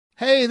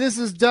Hey, this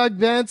is Doug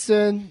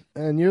Benson,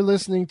 and you're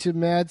listening to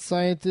Mad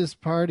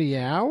Scientist Party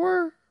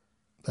Hour?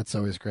 That's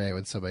always great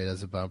when somebody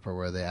does a bumper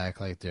where they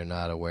act like they're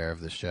not aware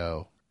of the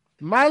show.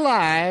 My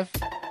life.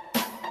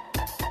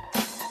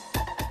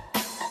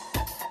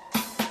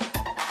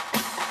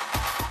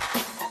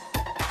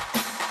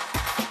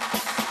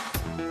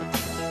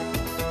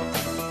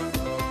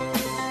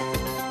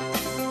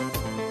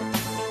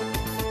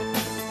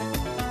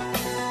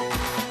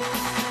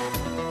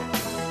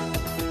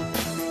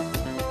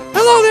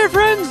 Hello there,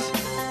 friends!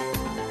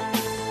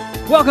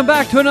 Welcome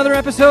back to another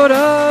episode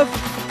of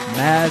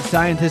Mad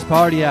Scientist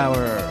Party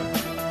Hour.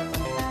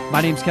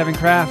 My name's Kevin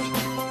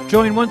Kraft,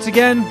 joined once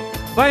again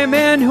by a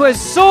man who has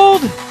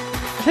sold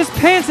his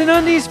pants and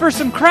undies for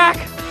some crack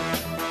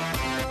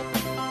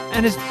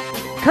and is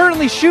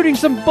currently shooting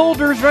some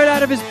boulders right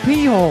out of his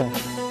pee hole.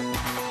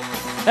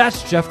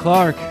 That's Jeff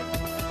Clark.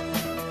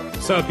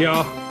 What's up,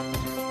 y'all?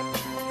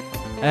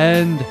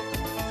 And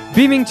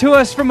beaming to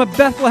us from a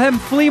Bethlehem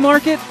flea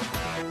market,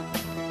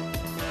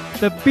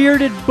 the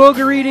bearded,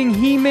 booger-eating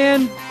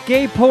He-Man,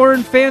 gay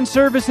porn, fan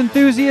service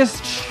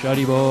enthusiast,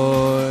 Shuddy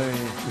Boy.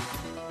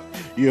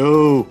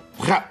 Yo.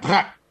 Brah,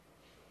 brah.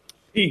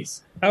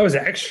 Jeez, that was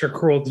extra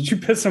cruel. Did you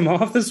piss him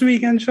off this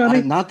weekend,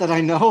 Shuddy? Not that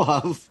I know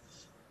of.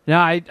 No,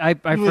 I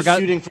He was forgot.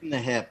 shooting from the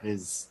hip.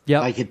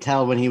 Yep. I could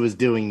tell when he was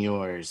doing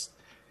yours.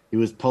 He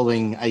was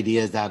pulling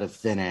ideas out of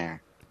thin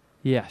air.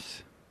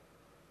 Yes,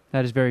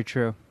 that is very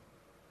true.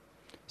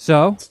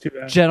 So, It's too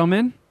bad.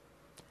 gentlemen,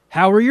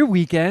 how were your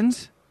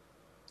weekends?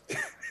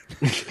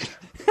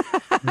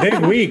 Big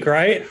week,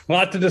 right? A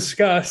lot to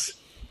discuss.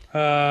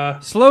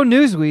 Slow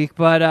news week,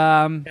 but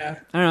Yeah. I don't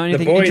know, The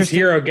anything boys' interesting?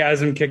 hero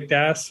gasm kicked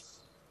ass.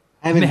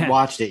 I haven't Man.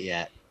 watched it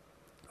yet.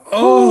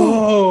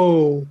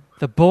 Oh,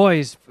 The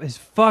Boys is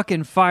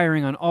fucking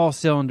firing on all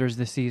cylinders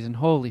this season.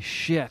 Holy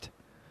shit.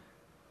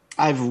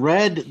 I've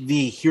read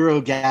the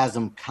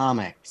Herogasm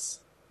comics,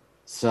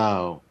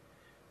 so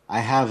I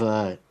have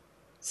a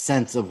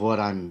sense of what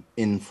I'm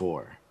in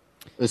for.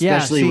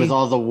 Especially see- with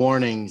all the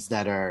warnings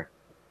that are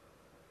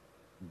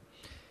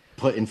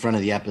put in front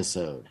of the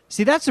episode.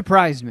 See, that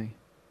surprised me.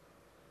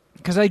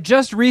 Because I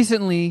just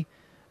recently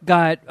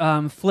got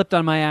flipped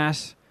on my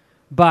ass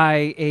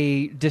by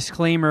a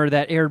disclaimer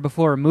that aired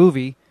before a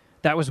movie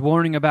that was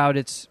warning about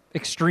its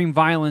extreme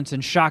violence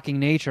and shocking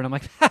nature. And I'm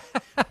like,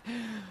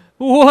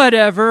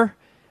 whatever.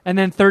 And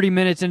then 30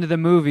 minutes into the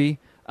movie,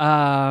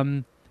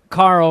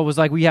 Carl was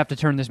like, we have to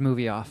turn this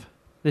movie off.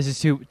 This is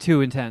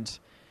too intense.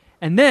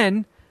 And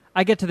then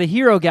I get to the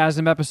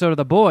Herogasm episode of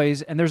The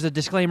Boys, and there's a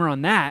disclaimer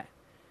on that.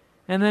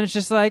 And then it's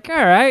just like, all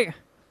right.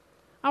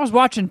 I was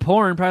watching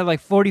porn probably like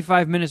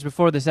 45 minutes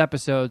before this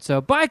episode,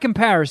 so by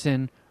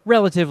comparison,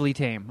 relatively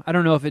tame. I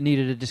don't know if it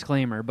needed a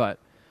disclaimer, but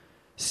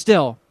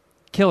still,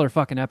 killer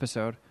fucking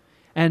episode.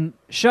 And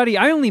Shuddy,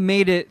 I only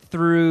made it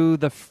through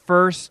the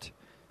first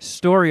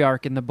story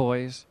arc in The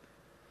Boys.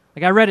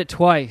 Like, I read it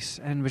twice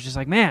and was just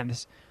like, man,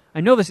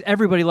 I know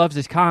everybody loves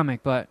this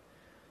comic, but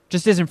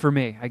just isn't for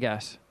me, I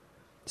guess.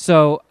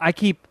 So I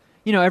keep,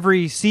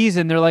 every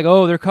season they're like,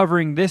 oh, they're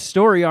covering this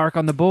story arc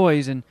on The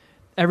Boys, and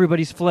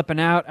everybody's flipping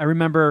out. I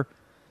remember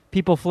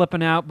people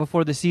flipping out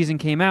before the season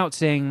came out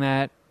saying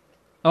that,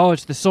 oh,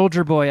 it's the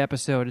Soldier Boy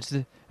episode.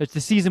 It's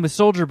the season with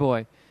Soldier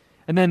Boy.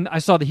 And then I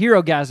saw the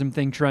Herogasm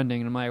thing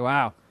trending, and I'm like,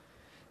 wow.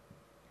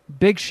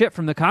 Big shit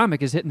from the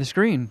comic is hitting the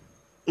screen.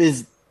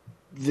 Is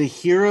the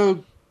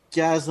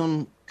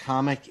Herogasm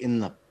comic in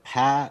the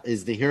past?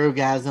 Is the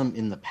Herogasm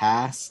in the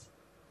past?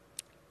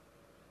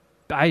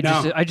 I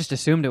No. just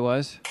assumed it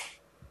was.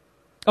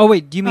 Oh,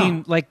 wait, do you No.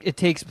 mean like it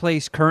takes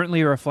place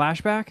currently or a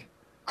flashback?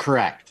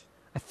 Correct.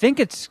 I think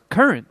it's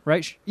current,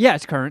 right? Yeah,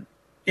 it's current.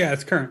 yeah,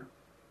 it's current.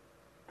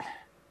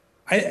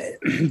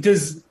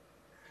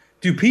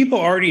 Do people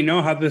already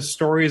know how this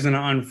story is going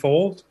to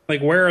unfold?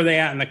 Like, where are they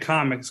at in the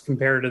comics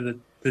compared to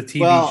the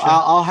TV Well, show?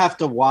 I'll have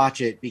to watch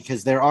it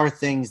because there are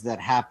things that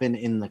happen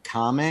in the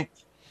comic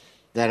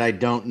that I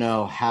don't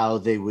know how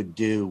they would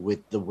do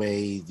with the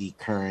way the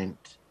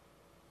current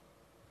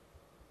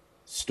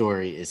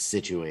story is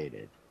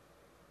situated.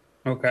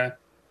 Okay.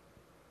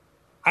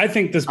 I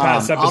think this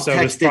past I'll episode is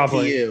text it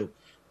probably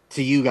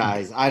to you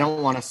guys. I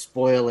don't want to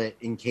spoil it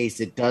in case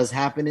it does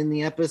happen in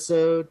the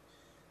episode.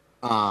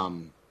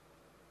 All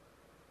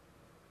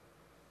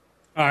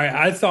right.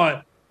 I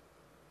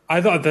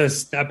thought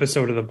this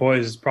episode of The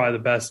Boys is probably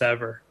the best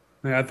ever.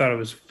 Like, I thought it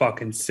was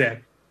fucking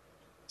sick.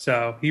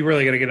 So you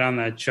really got to get on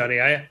that,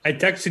 Chuddy. I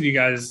texted you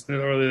guys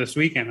earlier this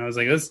weekend. I was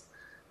like,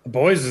 The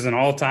Boys is an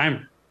all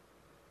timer.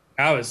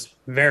 I was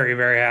very,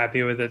 very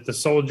happy with it. The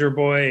Soldier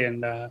Boy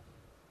and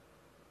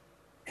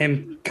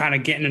him kind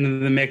of getting into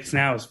the mix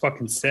now is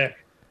fucking sick.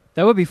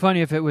 That would be funny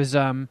if it was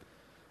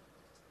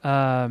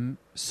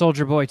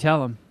Soldier Boy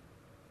Tell Him.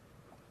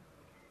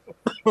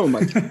 Oh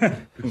my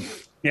God.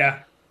 Yeah,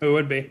 it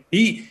would be.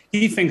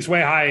 He thinks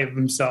way high of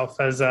himself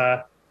as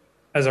a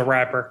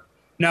rapper.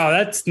 No,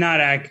 that's not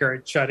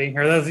accurate, Chuddy.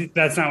 Or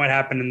that's not what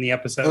happened in the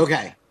episode.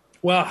 Okay.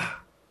 Well,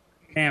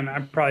 damn,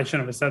 I probably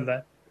shouldn't have said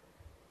that.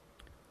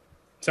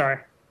 Sorry.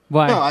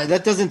 Why? No,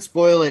 that doesn't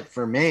spoil it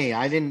for me.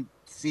 I didn't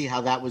see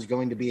how that was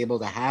going to be able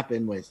to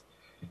happen with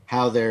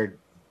how they're.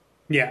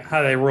 Yeah,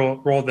 how they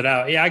rolled it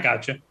out. Yeah, I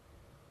got you.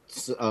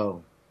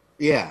 So,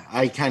 yeah,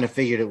 I kind of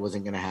figured it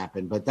wasn't going to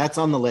happen, but that's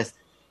on the list.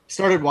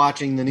 Started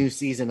watching the new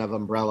season of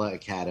Umbrella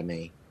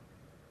Academy.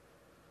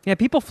 Yeah,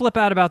 people flip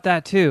out about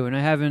that too, and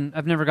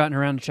I've never gotten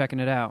around to checking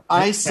it out.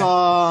 I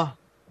saw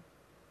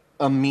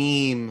a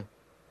meme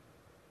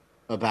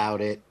about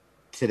it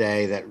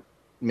today that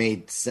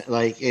made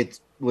like it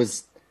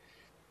was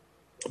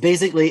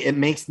basically it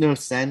makes no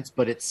sense,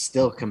 but it's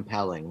still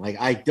compelling. Like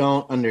I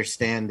don't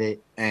understand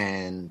it,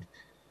 and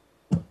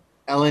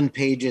Ellen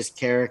Page's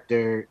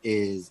character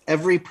is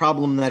every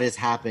problem that has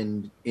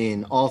happened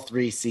in all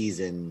 3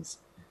 seasons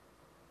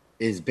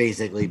is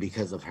basically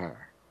because of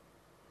her.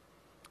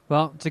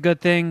 Well, it's a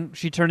good thing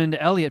she turned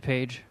into Elliot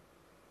Page.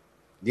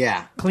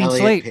 Yeah. Clean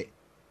slate.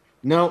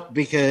 No,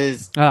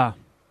 because oh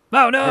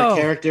no, her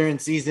character in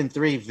season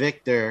 3,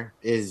 Victor,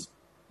 is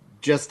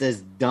just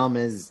as dumb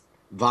as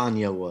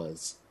Vanya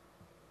was.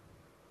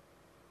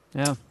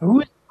 Yeah.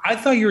 I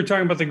thought you were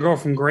talking about the girl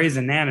from Grey's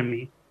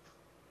Anatomy,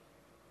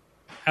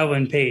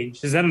 Ellen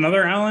Page. Is that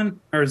another Ellen,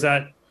 or is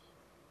that?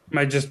 Am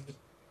I just?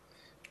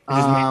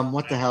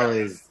 What the hell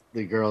is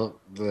the girl?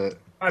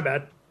 My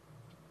bad.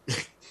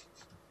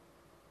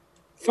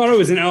 Thought it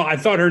was I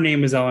thought her name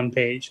was Ellen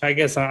Page. I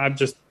guess I'm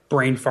just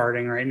brain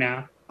farting right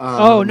now.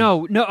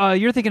 No,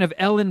 you're thinking of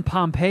Ellen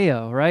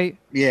Pompeo, right?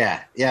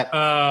 Yeah.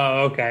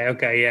 Oh,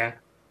 okay, yeah.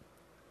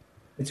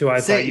 That's who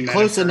I thought you meant.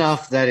 Close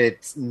enough that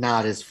it's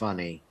not as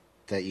funny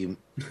that you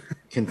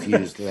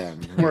confused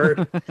them.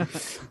 Word.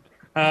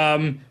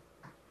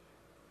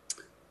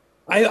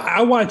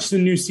 I watched the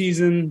new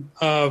season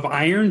of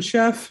Iron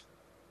Chef.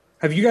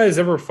 Have you guys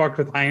ever fucked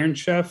with Iron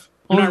Chef?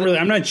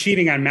 I'm not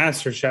cheating on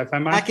MasterChef,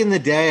 am I? Back in the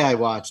day, I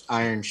watched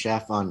Iron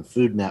Chef on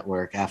Food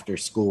Network after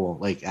school,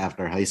 like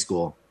after high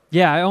school.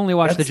 Yeah, I only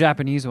watched the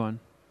Japanese one.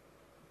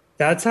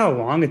 That's how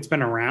long it's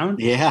been around?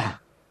 Yeah.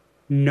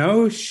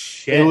 No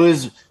shit.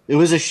 It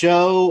was a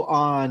show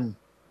on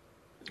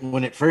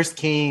when it first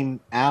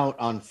came out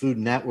on Food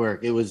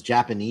Network, it was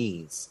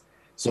Japanese.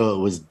 So it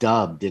was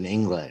dubbed in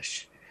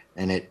English.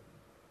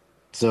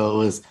 So it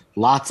was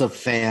lots of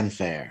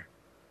fanfare.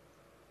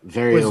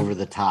 Very over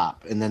the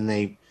top. And then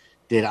they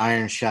did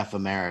Iron Chef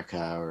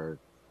America or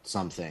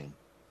something.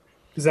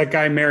 Is that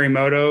guy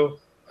Morimoto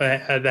the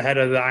head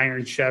of the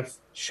Iron Chef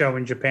show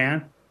in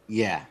Japan?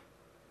 Yeah.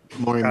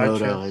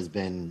 Morimoto has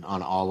been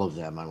on all of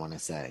them, I want to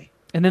say.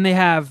 And then they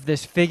have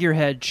this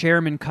figurehead,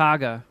 Chairman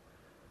Kaga,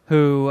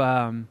 who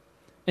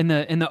in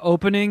the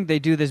opening they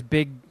do this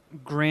big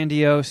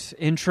grandiose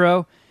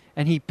intro,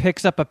 and he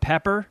picks up a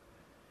pepper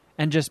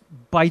and just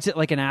bites it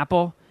like an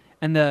apple,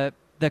 and the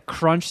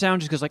crunch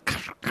sound just goes like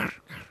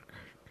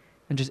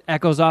and just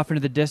echoes off into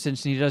the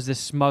distance, and he does this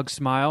smug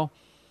smile.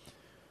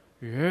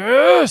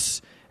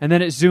 Yes! And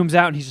then it zooms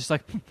out, and he's just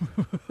like...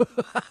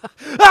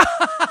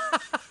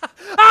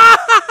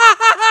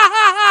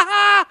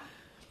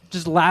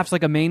 just laughs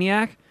like a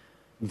maniac.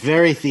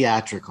 Very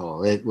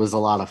theatrical. It was a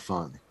lot of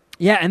fun.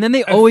 Yeah, and then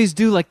they always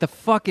do like the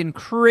fucking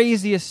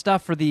craziest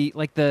stuff for the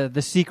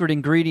secret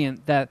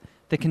ingredient that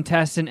the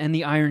contestant and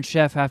the Iron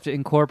Chef have to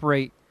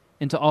incorporate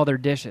into all their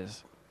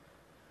dishes.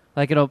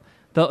 Like he'll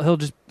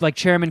just like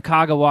Chairman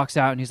Kaga walks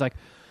out and he's like,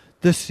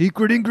 the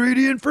secret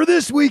ingredient for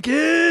this week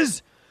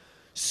is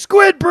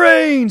squid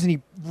brains, and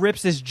he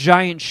rips this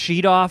giant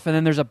sheet off, and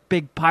then there's a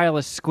big pile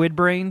of squid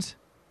brains.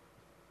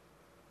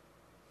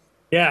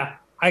 Yeah,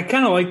 I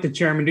kind of like the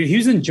chairman dude. He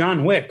was in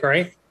John Wick,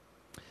 right?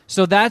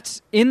 So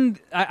that's in.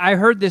 I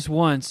heard this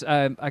once.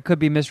 I could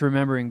be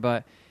misremembering,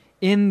 but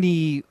in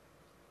the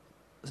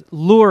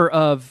lure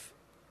of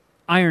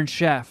Iron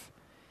Chef,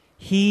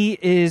 he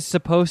is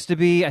supposed to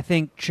be, I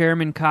think,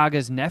 Chairman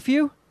Kaga's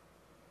nephew.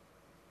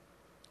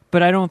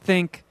 But I don't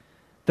think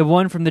the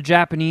one from the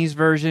Japanese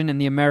version and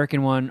the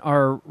American one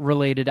are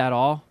related at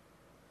all.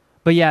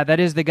 But yeah, that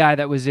is the guy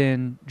that was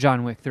in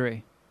John Wick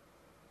 3.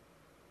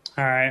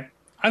 All right.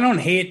 I don't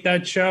hate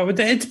that show.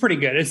 It's pretty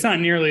good. It's not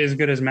nearly as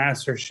good as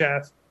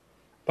MasterChef.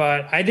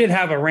 But I did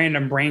have a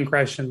random brain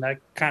question that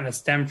kind of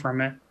stemmed from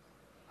it.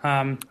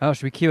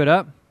 Should we cue it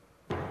up?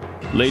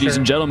 Ladies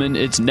and gentlemen,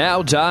 it's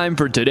now time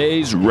for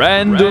today's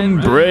random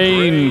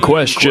brain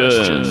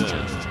question.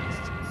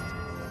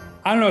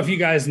 I don't know if you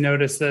guys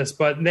noticed this,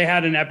 but they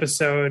had an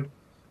episode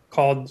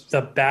called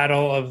 "The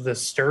Battle of the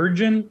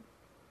Sturgeon,"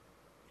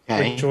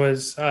 which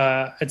was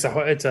it's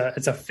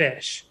a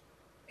fish,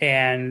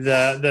 and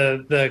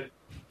the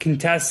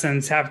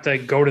contestants have to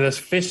go to this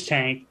fish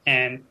tank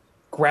and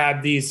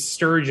grab these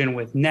sturgeon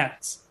with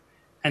nets.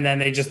 And then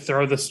they just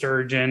throw the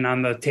sturgeon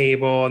on the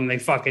table and they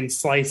fucking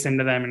slice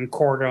into them and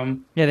quarter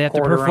them. Yeah, they have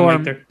to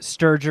perform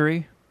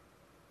sturgery.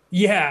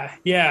 Yeah.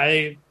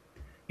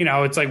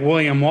 It's like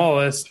William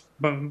Wallace,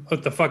 but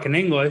with the fucking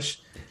English.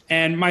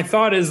 And my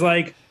thought is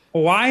like,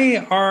 why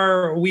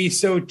are we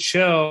so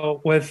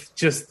chill with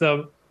just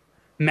the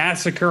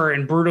massacre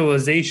and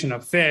brutalization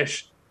of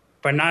fish,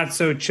 but not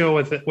so chill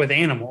with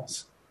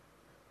animals?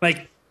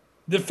 Like,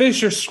 the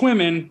fish are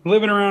swimming,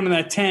 living around in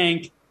that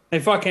tank. They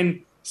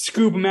fucking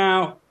scoop them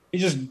out, They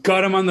just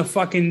gut them on the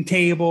fucking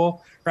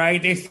table,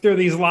 right? They throw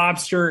these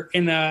lobster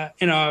in a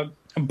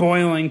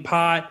boiling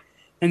pot,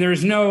 and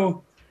there's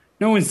no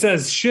one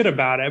says shit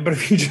about it. But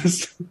if you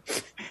just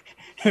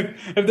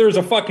if there was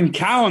a fucking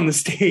cow on the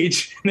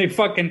stage and they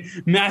fucking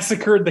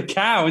massacred the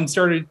cow and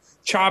started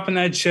chopping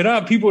that shit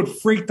up, people would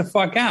freak the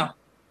fuck out.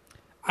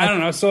 I don't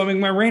know. So I mean,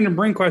 my random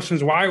brain question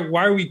is why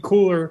are we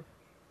cooler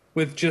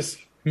with just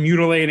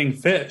mutilating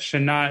fish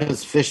and not?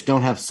 Because fish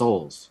don't have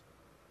souls.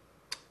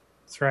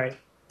 That's right.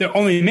 The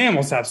only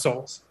mammals have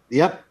souls.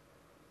 Yep.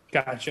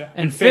 Gotcha.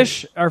 And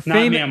fish are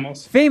not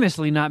mammals.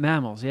 famously not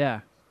mammals.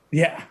 Yeah.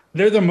 Yeah,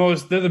 they're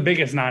the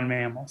biggest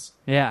non-mammals.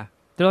 Yeah.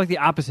 They're like the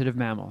opposite of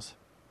mammals.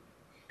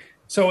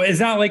 So is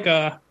that like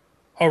a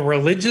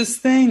religious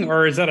thing,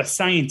 or is that a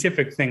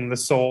scientific thing, the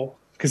soul?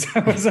 Because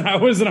I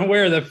wasn't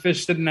aware that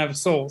fish didn't have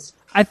souls.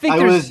 I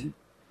think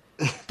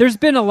there's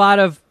been a lot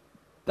of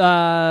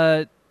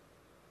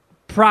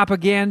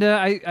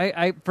propaganda,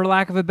 I for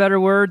lack of a better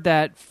word,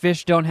 that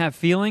fish don't have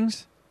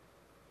feelings.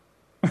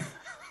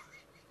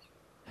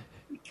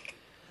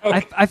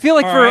 Okay. I feel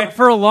like All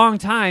for a long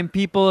time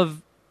people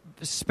have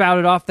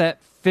spouted off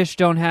that fish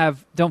don't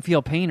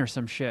feel pain or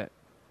some shit.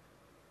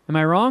 Am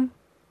I wrong?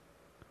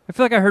 I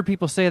feel like I heard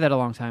people say that a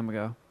long time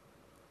ago.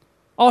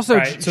 Also,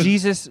 Right, so-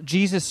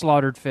 Jesus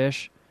slaughtered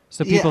fish,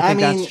 so people think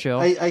that's chill.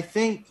 I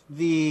think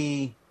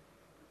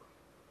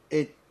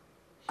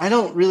I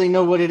don't really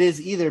know what it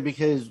is either,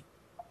 because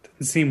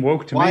It seemed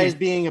woke to why me. is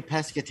being a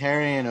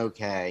pescatarian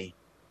okay?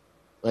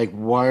 Like,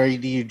 why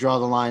do you draw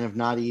the line of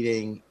not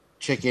eating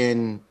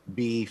chicken,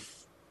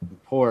 beef,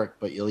 pork,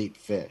 but you'll eat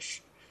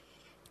fish?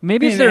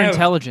 Maybe it's Yeah, their they have-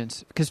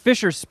 intelligence, because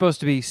fish are supposed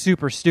to be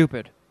super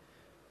stupid.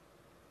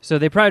 So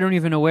they probably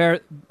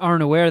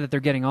aren't aware that they're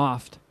getting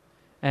offed.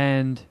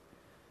 And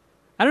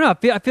I don't know,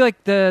 I feel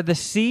like the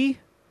sea,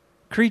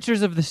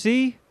 creatures of the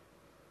sea,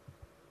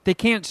 they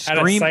can't Out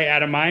of scream. sight,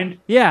 out of mind.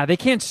 Yeah, they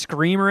can't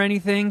scream or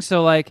anything.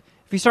 So like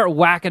if you start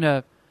whacking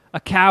a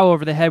cow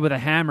over the head with a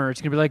hammer,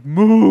 it's going to be like,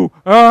 moo,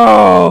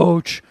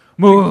 ouch,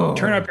 moo.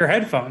 Turn up your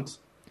headphones.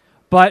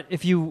 But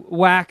if you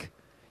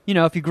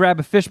if you grab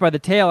a fish by the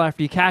tail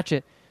after you catch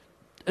it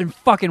and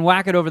fucking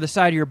whack it over the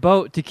side of your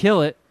boat to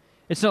kill it,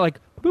 it's not like,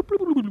 I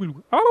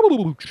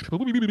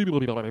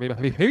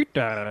hate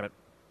that.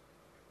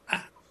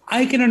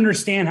 I can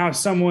understand how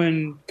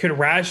someone could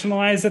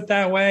rationalize it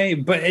that way,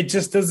 but it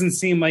just doesn't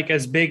seem like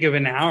as big of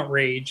an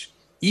outrage.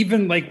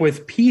 Even like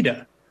with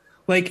PETA,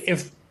 like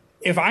if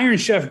Iron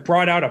Chef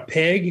brought out a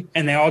pig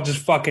and they all just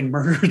fucking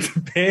murdered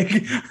the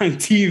pig on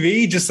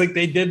TV, just like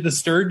they did the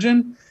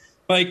sturgeon,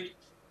 like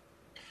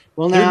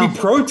Well, now there'd be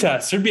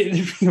protests, there'd be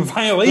a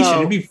violation, No.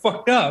 it'd be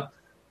fucked up.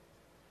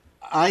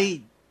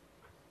 I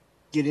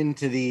get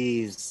into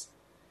these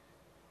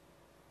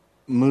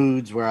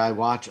moods where I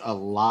watch a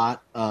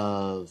lot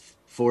of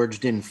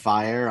Forged in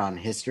Fire on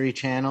History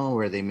Channel,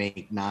 where they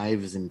make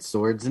knives and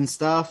swords and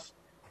stuff.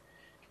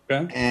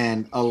 Okay.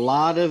 And a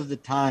lot of the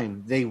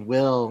time they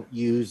will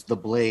use the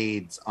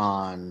blades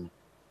on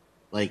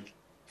like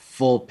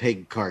full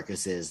pig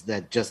carcasses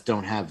that just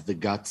don't have the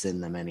guts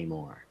in them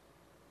anymore.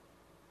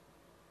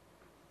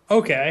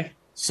 Okay.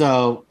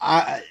 So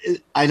I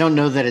don't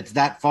know that it's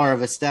that far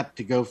of a step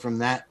to go from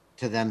that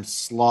to them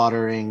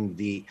slaughtering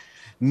the.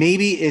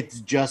 Maybe it's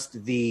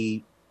just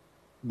the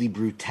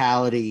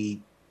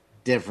brutality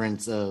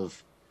difference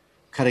of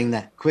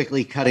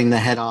quickly cutting the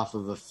head off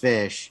of a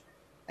fish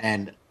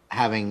and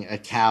having a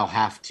cow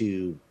have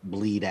to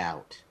bleed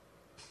out.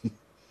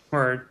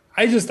 Or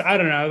I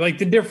don't know. Like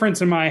the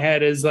difference in my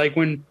head is like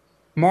when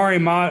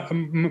Marimoto,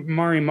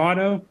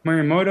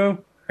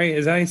 right?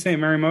 Is that how you say it?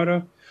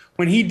 Marimoto?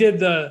 When he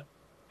did I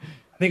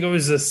think it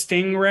was the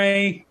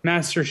Stingray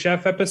Master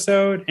Chef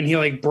episode, and he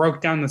like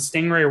broke down the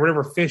stingray or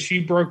whatever fish he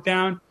broke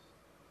down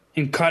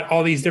and cut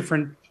all these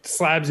different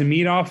slabs of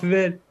meat off of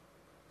it.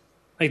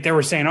 Like they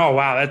were saying, oh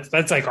wow,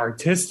 that's like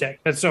artistic.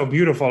 That's so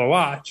beautiful to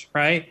watch,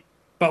 right?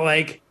 But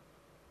like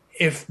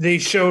if they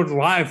showed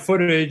live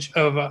footage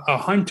of a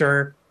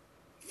hunter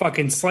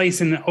fucking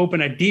slicing open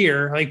a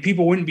deer, like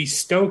people wouldn't be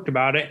stoked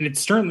about it, and it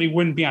certainly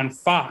wouldn't be on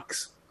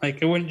Fox. Like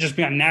it wouldn't just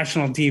be on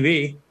national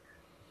TV.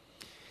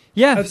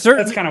 Yeah, That's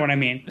kind of what I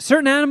mean.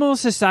 certain animals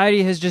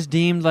society has just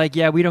deemed like,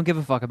 yeah, we don't give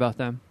a fuck about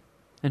them.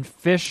 And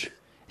fish,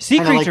 sea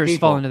Kinda like creatures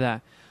people. fall into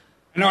that.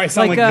 I know I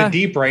sound Like, like the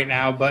deep right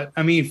now, but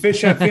I mean,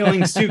 fish have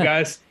feelings too,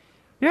 guys.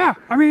 Yeah,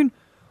 I mean,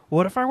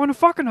 what if I want to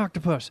fuck an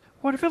octopus?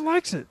 What if it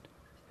likes it?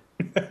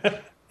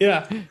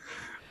 Yeah.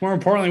 More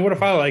importantly, what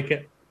if I like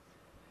it?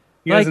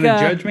 You guys Like,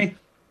 gonna judge me?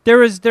 There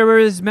was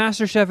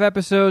MasterChef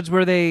episodes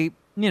where they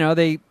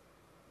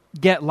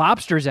get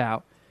lobsters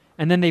out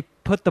and then they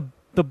put the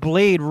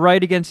blade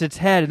right against its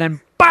head and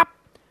then bop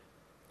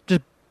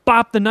the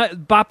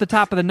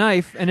top of the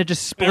knife and it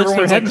just splits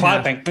their Everyone's head like in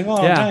half. clapping. Like,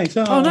 oh, Yeah. nice.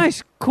 Oh,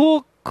 nice.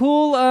 Cool,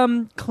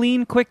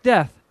 clean, quick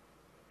death.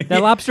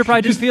 That lobster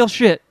probably didn't feel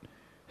shit.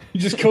 You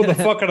just killed the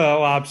fuck out of that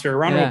lobster.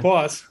 Round Yeah. of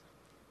applause.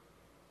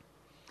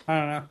 I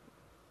don't know.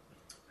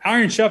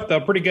 Iron Chef, though,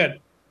 pretty good.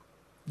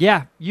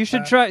 Yeah, you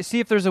should see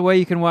if there's a way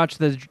you can watch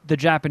the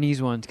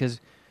Japanese ones because,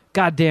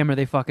 goddamn, are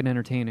they fucking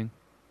entertaining.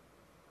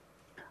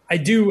 I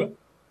do.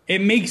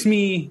 It makes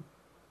me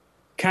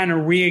kind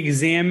of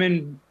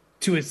re-examine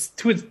to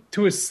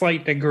a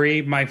slight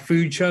degree my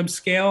food chub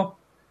scale,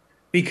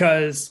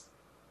 because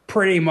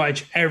pretty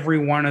much every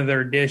one of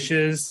their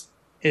dishes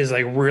is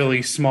like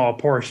really small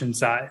portion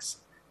size.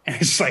 And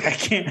it's like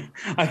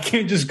I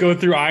can't just go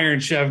through Iron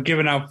Chef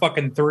giving out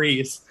fucking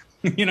threes.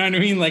 You know what I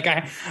mean? Like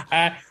I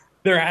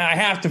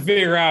have to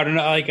figure out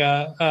like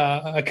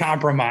a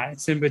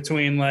compromise in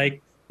between,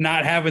 like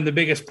not having the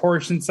biggest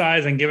portion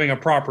size and giving a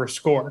proper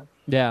score.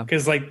 Yeah.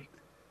 Because like,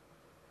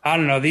 I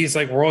don't know, these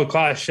like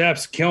world-class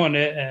chefs killing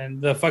it,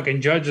 and the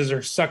fucking judges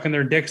are sucking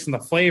their dicks in the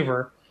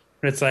flavor.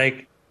 And it's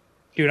like,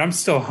 dude, I'm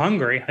still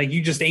hungry. Like,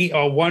 you just ate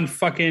one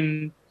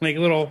fucking like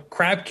little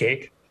crab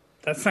cake.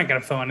 That's not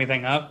gonna fill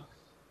anything up.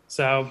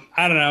 So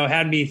I don't know. It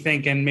had me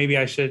thinking maybe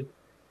I should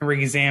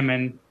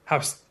re-examine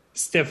how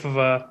stiff of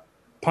a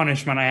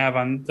punishment I have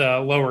on the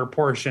lower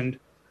portioned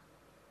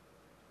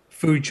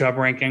food chub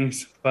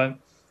rankings. But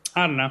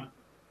I don't know.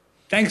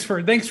 Thanks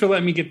for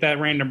letting me get that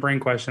random brain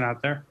question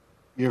out there.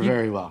 You're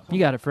very welcome. You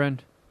got it,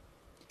 friend.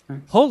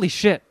 Holy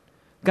shit.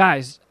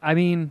 Guys, I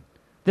mean,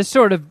 this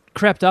sort of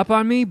crept up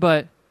on me,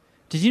 but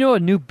did you know a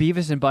new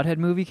Beavis and Butthead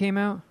movie came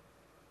out?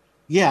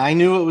 Yeah, I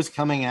knew it was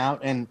coming out,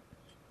 and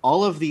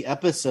all of the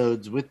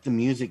episodes with the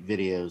music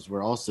videos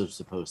were also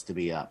supposed to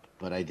be up,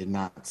 but I did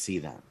not see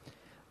them.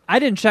 I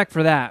didn't check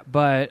for that,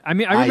 but I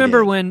mean, I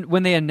remember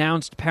when they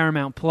announced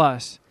Paramount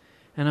Plus,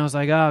 and I was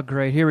like, oh,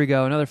 great, here we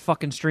go, another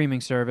fucking streaming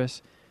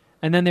service.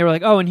 And then they were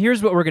like, oh, and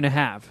here's what we're going to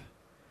have.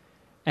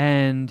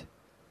 And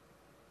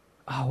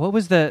what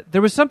was there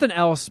was something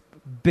else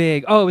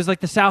big. Oh, it was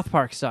like the South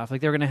Park stuff. Like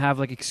they were going to have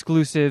like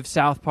exclusive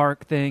South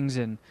Park things,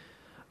 and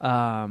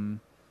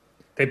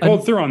they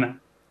pulled through on that.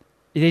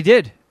 They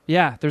did.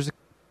 Yeah, there's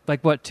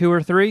like what, 2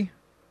 or 3?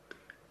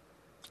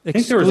 I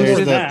think there was There's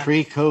the that.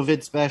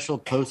 pre-COVID special,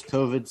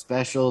 post-COVID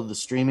special, the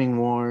streaming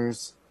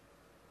wars.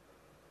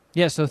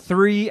 Yeah, so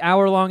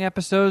 3-hour-long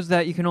episodes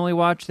that you can only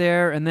watch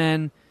there, and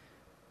then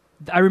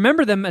I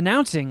remember them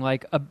announcing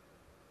like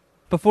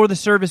before the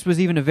service was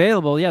even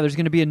available, yeah, there's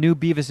going to be a new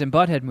Beavis and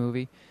Butthead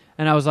movie.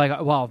 And I was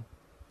like, well,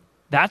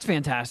 that's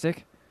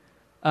fantastic.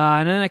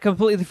 And then I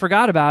completely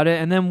forgot about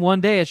it. And then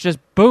one day it's just,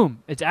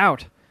 boom, it's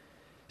out.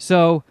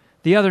 So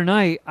the other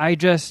night, I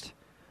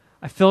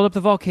filled up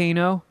the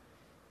volcano,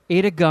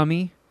 ate a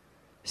gummy,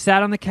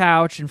 sat on the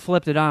couch, and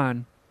flipped it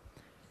on.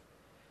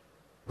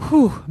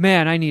 Whew,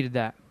 man, I needed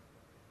that.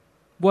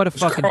 What a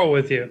Was Carl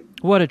with you?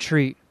 What a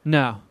treat.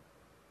 No.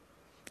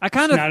 I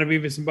kind of not a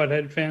Beavis and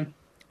Butthead fan.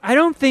 I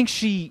don't think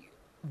she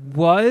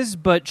was,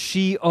 but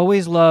she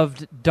always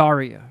loved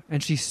Daria,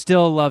 and she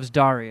still loves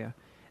Daria.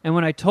 And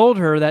when I told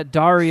her that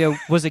Daria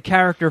was a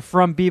character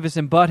from Beavis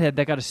and Butthead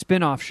that got a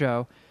spin-off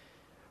show,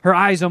 her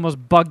eyes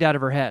almost bugged out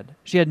of her head.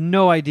 She had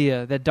no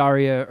idea that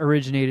Daria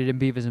originated in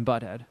Beavis and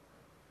Butthead.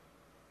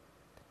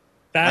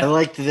 I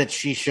liked that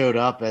she showed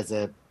up as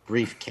a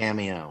brief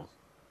cameo.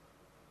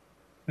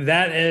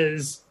 That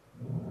is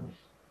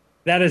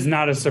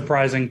not a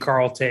surprising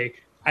Carl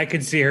take. I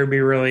could see her be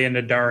really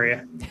into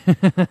Daria.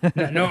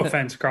 No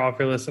offense, Carl, if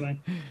you're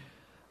listening.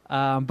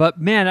 But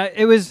man,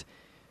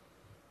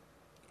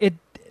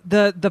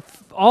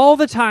 all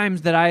the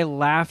times that I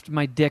laughed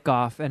my dick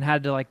off and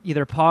had to like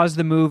either pause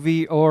the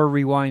movie or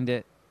rewind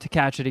it to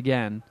catch it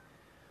again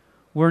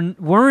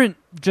weren't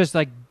just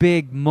like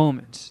big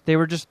moments. They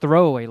were just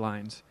throwaway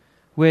lines,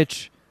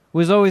 which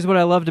was always what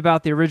I loved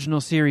about the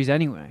original series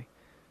anyway.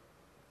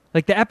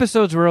 Like the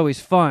episodes were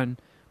always fun,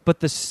 but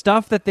the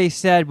stuff that they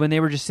said when they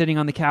were just sitting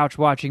on the couch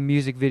watching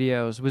music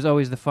videos was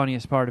always the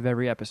funniest part of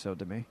every episode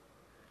to me.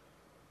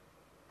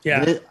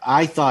 Yeah.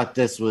 I thought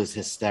this was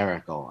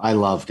hysterical. I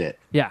loved it.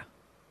 Yeah,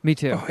 me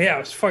too. Oh, yeah, it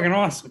was fucking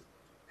awesome.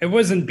 It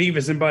wasn't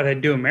Beavis and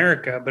Butthead Do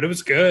America, but it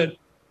was good.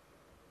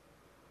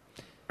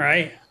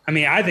 Right? I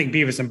mean, I think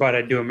Beavis and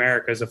Butthead Do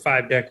America is a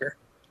 5-decker.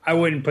 I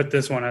wouldn't put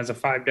this one as a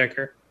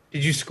 5-decker.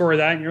 Did you score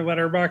that in your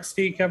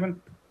Letterboxd,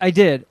 Kevin? I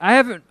did. I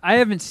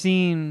haven't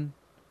seen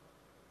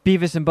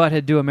Beavis and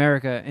Butthead Do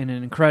America in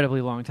an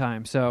incredibly long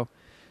time, so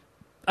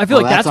I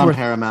feel like that's on worth...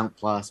 Paramount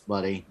Plus,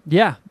 buddy.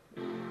 Yeah.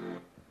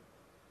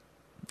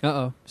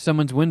 Uh-oh.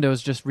 Someone's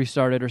Windows just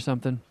restarted or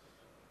something.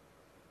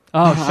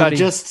 Oh, Shuddy. I'm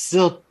just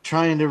still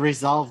trying to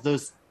resolve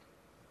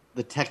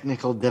the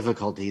technical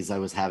difficulties I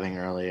was having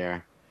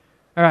earlier.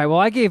 All right, well,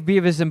 I gave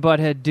Beavis and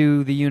Butthead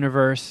Do the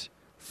Universe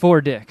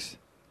 4 dicks.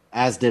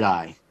 As did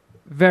I.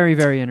 Very,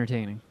 very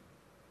entertaining.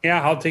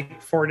 Yeah, I'll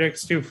take 4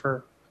 dicks too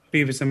for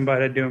Beavis and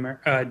Butthead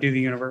Do the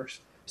Universe.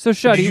 So,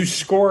 Shuddy... Did you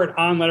score it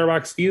on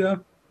Letterboxd,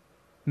 though?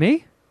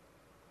 Me?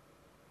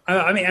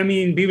 I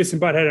mean, Beavis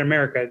and Butthead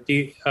America.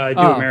 Do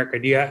America?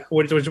 Do you?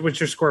 What's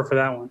your score for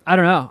that one? I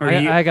don't know.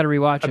 I got to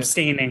rewatch it.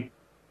 Abstaining.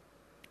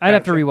 I'd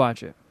have to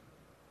rewatch it.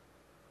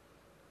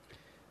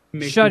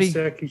 Makes Shuddy. me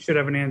sick. You should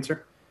have an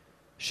answer.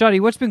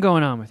 Shuddy, what's been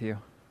going on with you?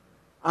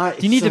 Do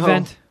you need to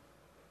vent?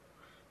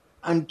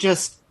 I'm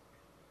just...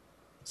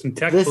 Some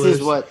tech This blues.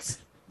 is what's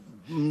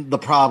the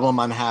problem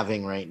I'm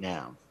having right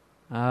now.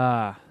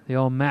 Ah, the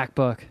old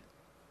MacBook.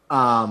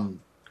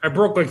 I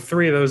broke like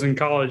 3 of those in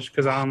college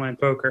because of online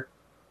poker.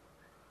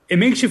 it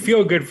makes you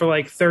feel good for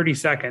like 30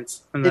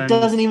 seconds. And then It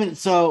doesn't even.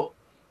 So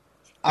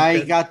I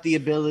Okay. got the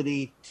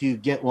ability to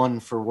get one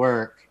for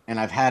work, and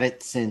I've had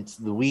it since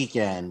the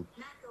weekend.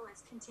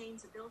 macOS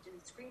contains a built-in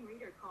screen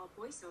reader called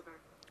VoiceOver.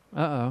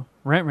 Uh-oh.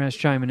 Rent's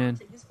chiming in.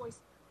 To use voice,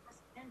 press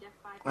and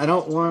F5 I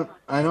don't want.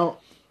 I don't.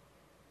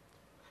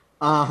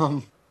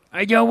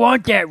 I don't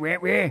want that,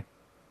 Rent.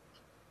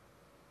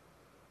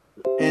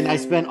 And I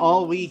spent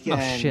all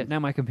weekend. Oh, shit. Now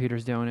my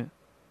computer's doing it.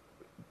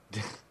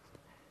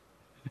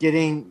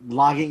 getting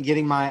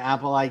my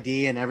Apple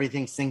ID and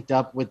everything synced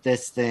up with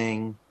this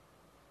thing.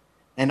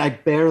 And I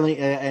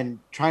barely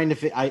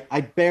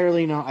I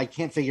barely know. I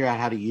can't figure out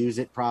how to use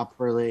it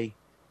properly.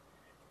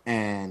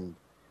 And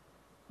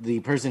the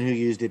person who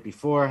used it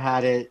before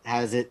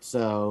has it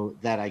so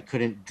that I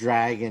couldn't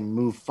drag and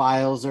move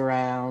files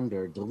around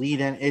or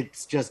delete it.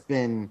 It's just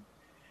been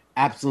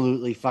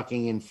absolutely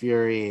fucking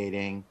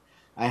infuriating.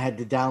 I had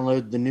to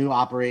download the new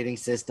operating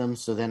system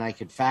so then I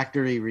could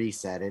factory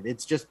reset it.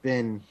 It's just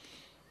been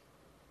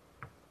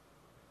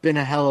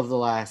a hell of the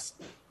last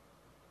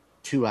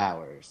 2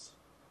 hours.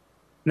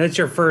 that's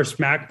your first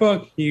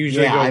MacBook. You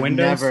usually go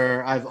Windows.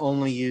 I've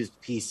only used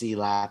PC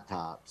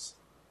laptops.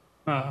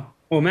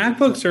 Well,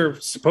 MacBooks are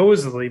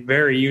supposedly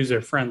very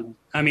user friendly.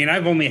 I mean,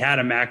 I've only had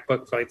a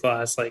MacBook for like the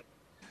last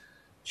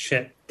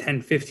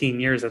 10, 15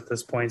 years at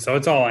this point. So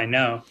it's all I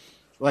know.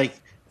 Like,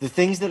 the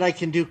things that I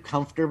can do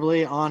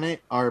comfortably on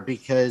it are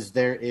because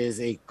there is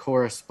a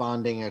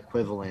corresponding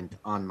equivalent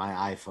on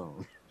my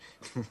iPhone.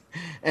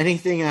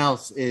 Anything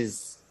else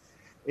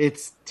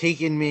it's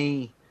taken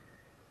me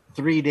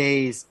 3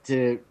 days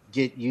to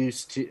get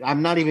used to.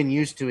 I'm not even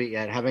used to it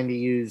yet, having to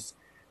use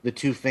the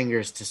 2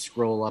 fingers to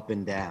scroll up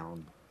and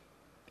down.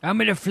 I'm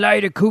going to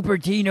fly to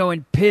Cupertino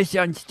and piss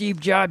on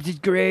Steve Jobs'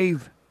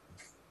 grave.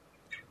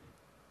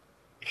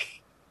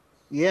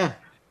 Yeah.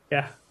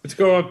 Yeah. Let's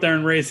go up there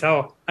and raise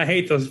hell. I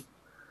hate those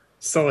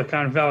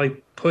Silicon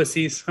Valley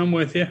pussies. I'm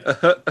with you.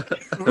 Let's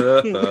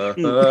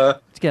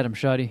get him,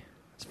 Shuddy.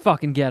 Let's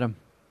fucking get him.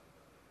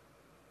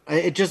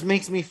 It just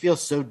makes me feel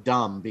so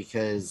dumb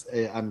because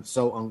I'm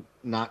so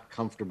not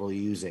comfortable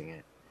using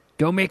it.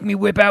 Don't make me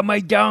whip out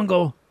my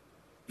dongle.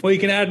 Well, you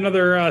can add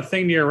another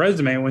thing to your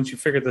resume once you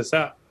figure this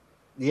out.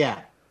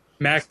 Yeah.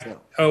 Mac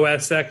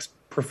OS X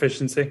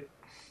proficiency.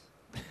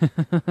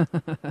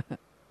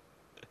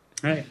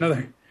 Hey,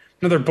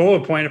 another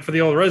bullet point for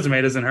the old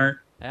resume doesn't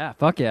hurt. Yeah,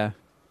 fuck yeah.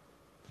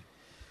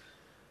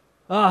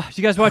 Did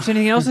you guys watch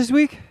anything else this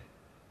week?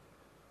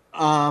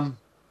 I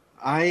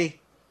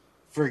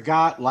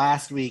forgot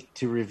last week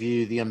to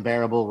review The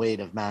Unbearable Weight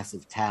of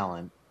Massive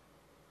Talent,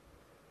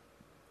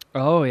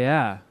 Oh,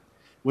 yeah.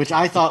 which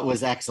I thought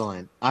was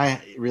excellent.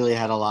 I really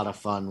had a lot of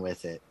fun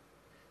with it.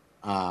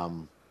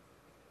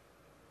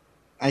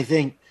 I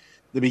think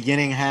the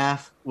beginning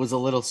half was a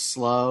little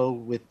slow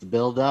with the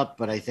build-up,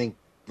 but I think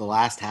the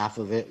last half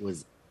of it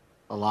was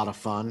a lot of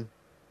fun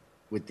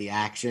with the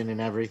action and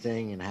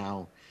everything and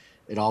how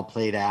it all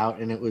played out.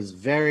 And it was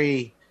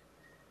very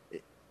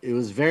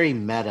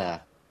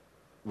meta,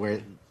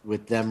 where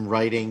with them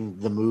writing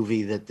the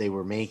movie that they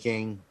were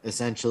making,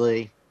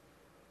 essentially.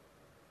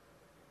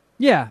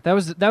 Yeah, that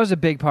was a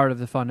big part of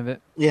the fun of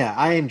it. Yeah,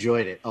 I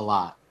enjoyed it a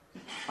lot.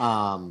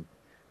 I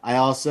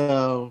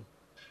also,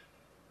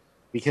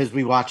 because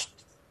we watched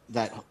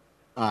that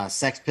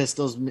Sex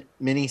Pistols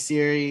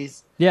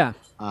miniseries, Yeah.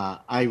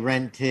 I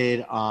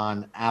rented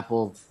on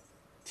Apple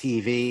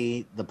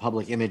TV The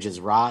Public Image is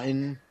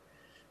Rotten,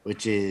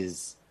 which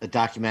is a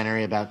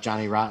documentary about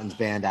Johnny Rotten's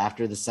band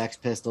after the Sex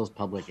Pistols,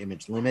 Public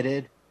Image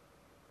Limited.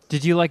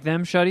 Did you like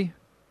them, Shuddy?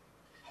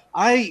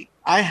 I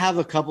have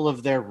a couple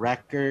of their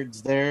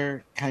records.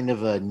 They're kind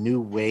of a new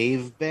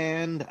wave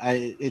band.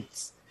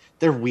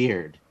 They're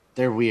weird.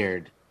 They're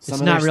weird. Some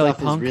It's of not their really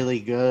stuff punk? is really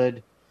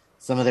good.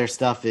 Some of their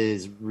stuff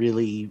is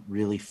really,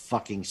 really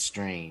fucking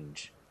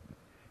strange.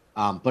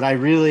 But I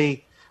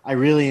really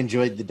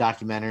enjoyed the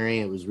documentary.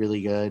 It was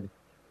really good.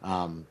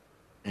 And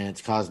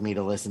it's caused me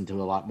to listen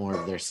to a lot more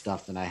of their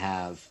stuff than I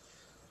have.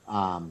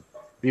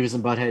 Beavis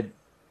and Butthead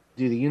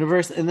Do the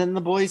Universe. And then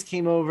the boys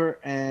came over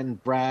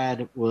and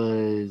Brad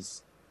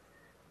was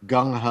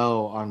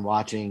gung-ho on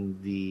watching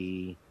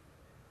the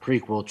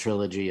prequel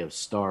trilogy of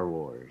Star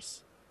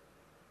Wars.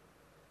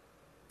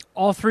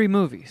 All 3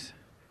 movies.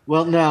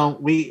 Well, no,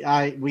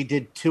 we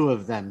did 2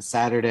 of them.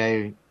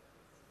 Saturday,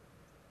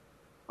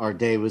 our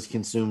day was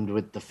consumed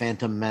with The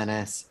Phantom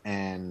Menace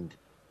and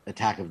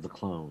Attack of the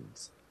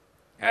Clones.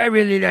 I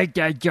really like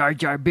that Jar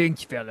Jar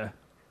Binks fella.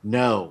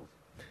 No,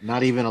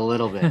 not even a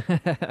little bit.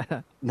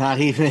 Not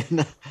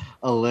even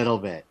a little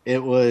bit.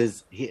 It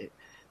was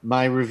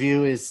my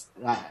review is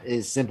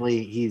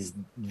simply he's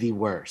the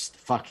worst.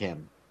 Fuck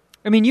him.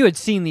 I mean, you had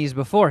seen these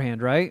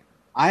beforehand, right?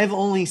 I've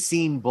only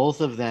seen both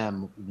of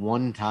them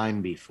one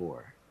time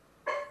before,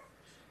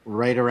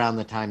 right around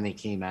the time they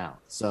came out.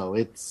 So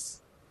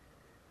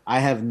I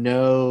have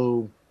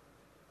no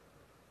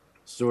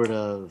sort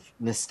of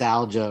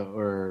nostalgia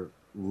or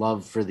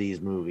love for these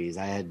movies.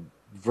 I had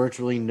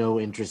virtually no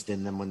interest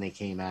in them when they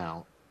came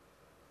out.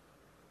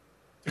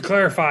 To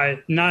clarify,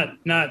 not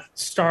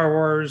Star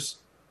Wars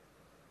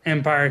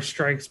Empire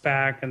Strikes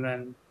Back, and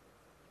then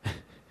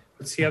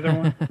what's the other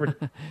one?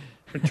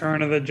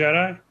 Return of the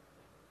Jedi.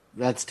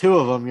 That's two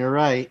of them. You're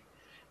right.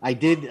 I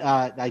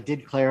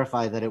did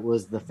clarify that it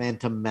was the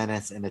Phantom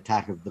Menace and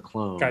Attack of the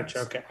Clones. Gotcha.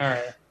 Okay. All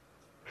right.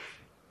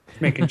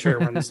 Making sure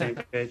we're on the same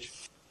page.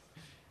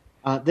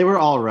 They were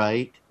all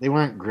right. They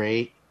weren't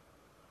great.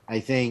 I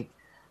think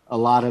a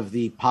lot of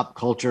the pop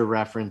culture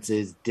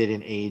references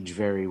didn't age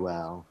very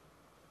well.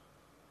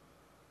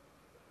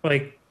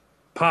 Like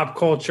pop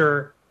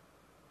culture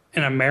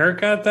in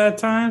America at that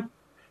time?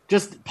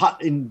 Just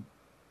in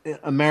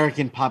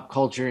American pop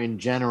culture in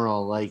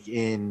general, like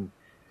in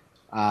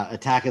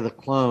Attack of the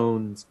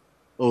Clones,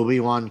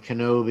 Obi-Wan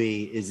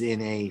Kenobi is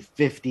in a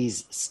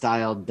 50s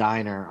style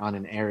diner on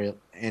an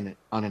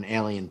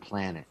alien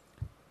planet.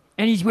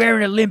 And he's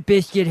wearing a Limp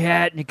Bizkit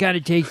hat, and it kind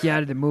of takes you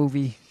out of the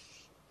movie.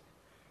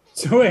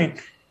 So wait,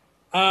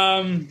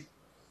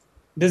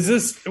 does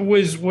this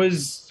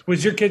was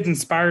your kids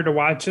inspired to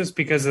watch this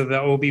because of the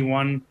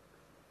Obi-Wan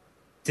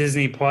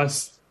Disney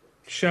Plus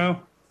show?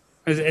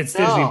 It's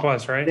Disney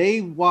Plus, right? They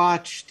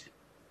watched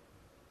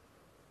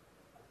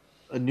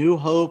A New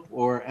Hope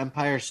or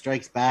Empire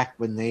Strikes Back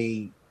when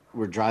they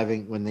were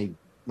driving.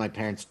 My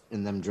parents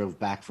and them drove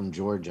back from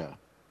Georgia,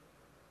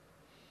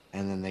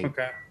 and then they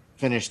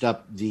finished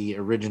up the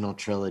original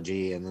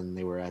trilogy, and then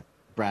they were at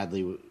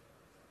Bradley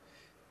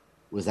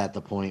was at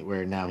the point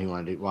where now he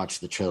wanted to watch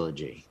the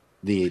trilogy,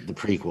 the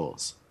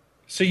prequels.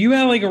 So you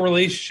had like a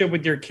relationship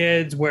with your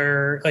kids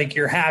where like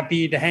you're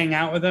happy to hang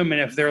out with them,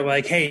 and if they're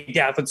like, "Hey,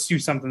 Dad, let's do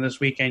something this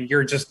weekend,"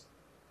 you're just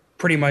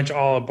pretty much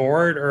all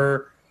aboard?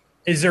 Or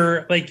is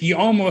there like you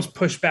almost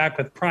push back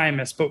with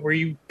Primus, but were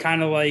you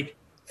kind of like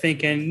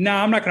thinking, "No,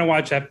 I'm not going to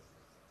watch that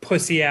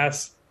pussy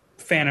ass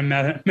Phantom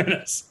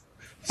Menace"?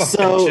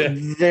 So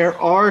there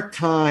are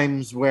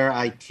times where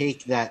I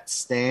take that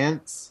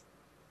stance,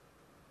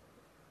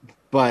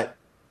 but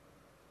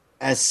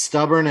as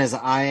stubborn as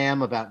I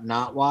am about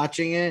not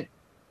watching it,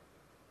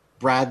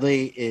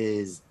 Bradley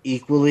is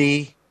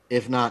equally,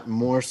 if not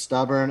more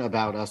stubborn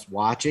about us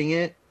watching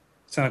it.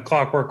 It's on a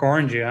Clockwork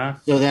Orange, huh?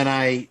 So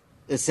then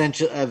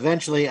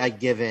eventually I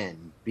give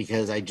in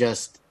because I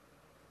just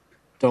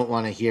don't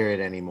want to hear it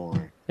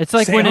anymore. It's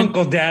like say when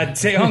Uncle Dad.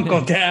 Say Uncle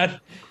Dad.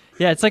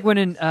 Yeah, it's like when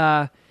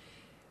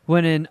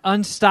an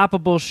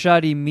unstoppable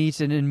shuddy meets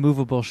an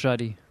immovable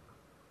shuddy.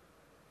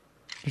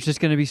 There's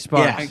just going to be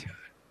sparks. Yeah.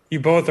 You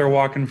both are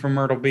walking from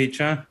Myrtle Beach,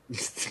 huh?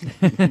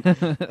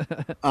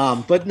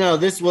 But no,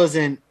 this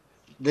wasn't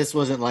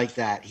like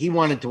that. He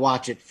wanted to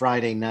watch it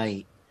Friday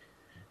night,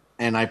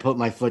 and I put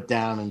my foot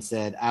down and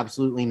said,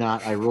 absolutely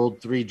not. I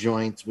rolled 3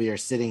 joints. We are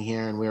sitting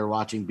here and we are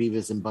watching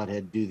Beavis and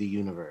Butthead do the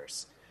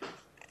universe,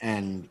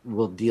 and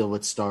we'll deal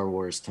with Star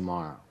Wars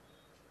tomorrow.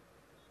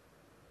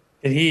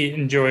 Did he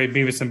enjoy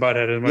Beavis and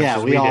Butthead as much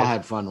as we did? Yeah, we all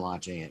had fun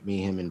watching it.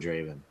 Me, him, and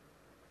Draven.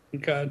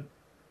 God.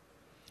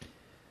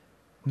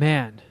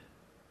 Man,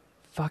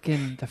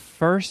 fucking the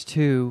first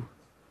 2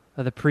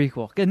 of the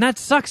prequel. And that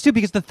sucks too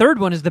because the third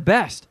one is the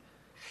best.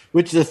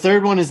 Which the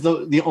third one is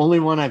the only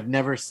one I've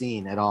never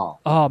seen at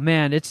all. Oh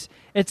man, it's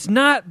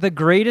not the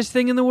greatest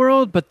thing in the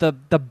world, but the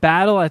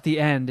battle at the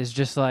end is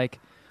just like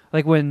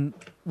when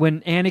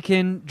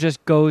Anakin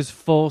just goes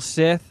full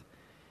Sith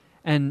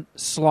and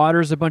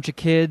slaughters a bunch of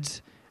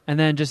kids and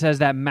then just has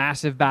that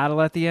massive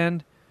battle at the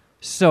end.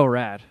 So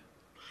rad.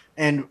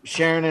 And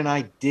Sharon and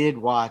I did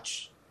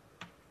watch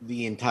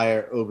the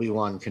entire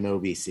Obi-Wan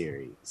Kenobi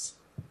series.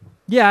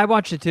 Yeah, I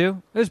watched it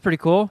too. It was pretty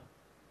cool.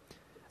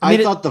 I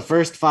thought the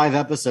first 5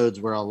 episodes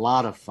were a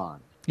lot of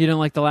fun. You didn't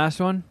like the last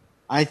one?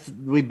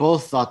 We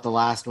both thought the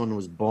last one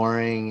was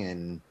boring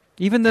and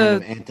even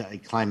kind of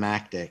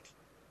anticlimactic.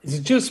 Is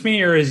it just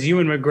me, or is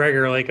Ewan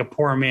McGregor like a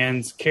poor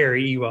man's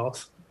Carrie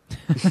Ewells?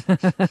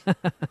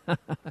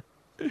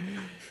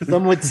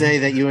 Some would say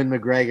that Ewan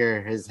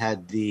McGregor has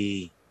had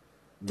the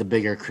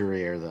bigger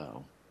career,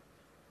 though.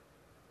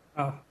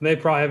 Oh, they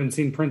probably haven't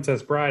seen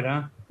Princess Bride,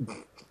 huh?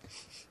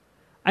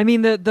 I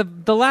mean,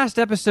 the last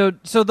episode.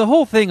 So the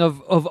whole thing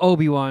of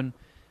Obi-Wan,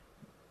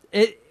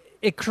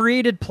 it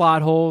created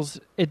plot holes.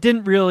 It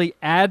didn't really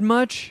add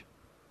much.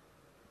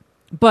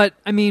 But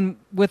I mean,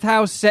 with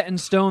how set in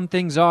stone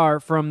things are,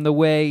 from the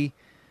way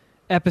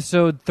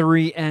Episode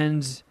 3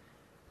 ends,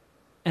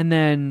 and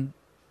then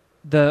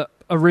the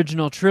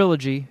original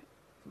trilogy,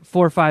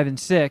 4, 5, and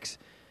 6,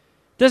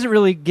 doesn't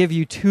really give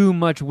you too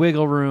much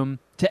wiggle room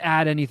to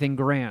add anything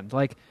grand.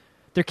 Like,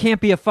 there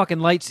can't be a fucking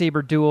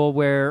lightsaber duel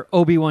where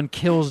Obi-Wan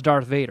kills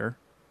Darth Vader.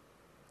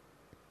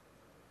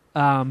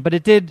 But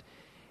it did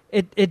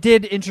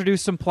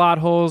introduce some plot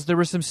holes. There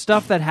was some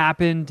stuff that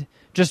happened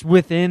just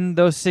within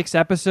those 6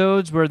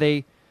 episodes where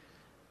they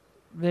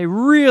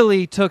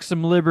really took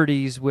some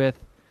liberties with,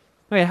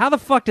 okay, how the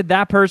fuck did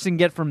that person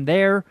get from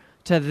there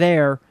to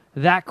there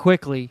that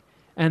quickly?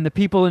 And the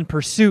people in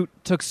pursuit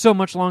took so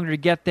much longer to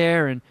get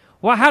there. And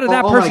well, how did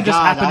that person just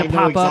happen to pop up?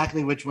 I know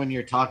exactly which one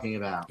you're talking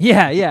about.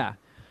 Yeah.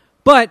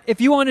 But if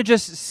you want to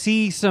just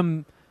see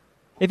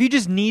if you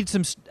just need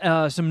some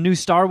new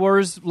Star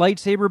Wars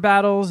lightsaber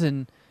battles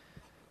and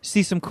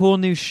see some cool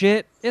new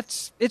shit,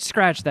 it's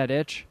scratched that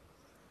itch.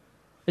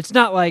 It's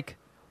not like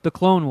the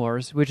Clone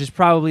Wars, which is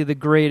probably the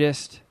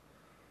greatest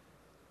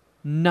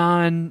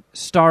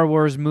non-Star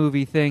Wars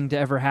movie thing to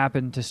ever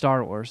happen to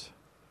Star Wars.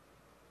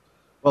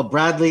 Well,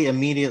 Bradley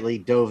immediately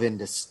dove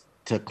into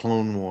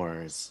Clone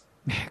Wars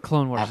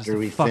Clone Wars after is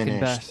we the fucking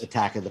finished best.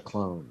 Attack of the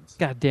Clones.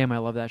 God damn, I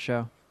love that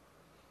show.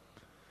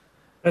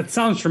 That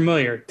sounds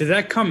familiar. Did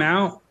that come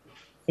out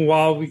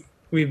while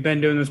we've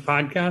been doing this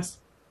podcast?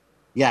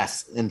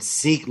 Yes, and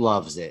Seek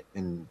loves it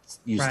and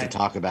used to Right.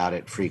 talk about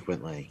it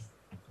frequently.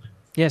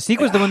 Yeah, Seek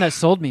was the one that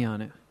sold me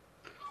on it.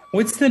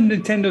 What's the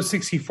Nintendo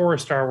 64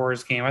 Star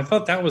Wars game? I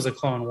thought that was a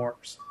Clone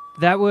Wars.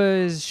 That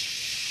was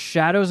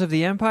Shadows of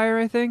the Empire,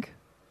 I think.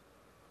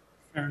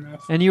 Fair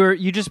enough. And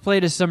you just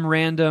played as some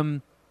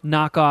random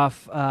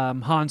knockoff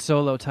Han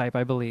Solo type,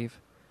 I believe.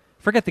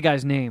 Forget the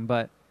guy's name,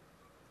 but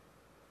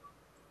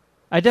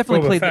I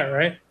definitely Boba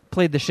Fett,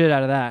 played the shit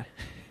out of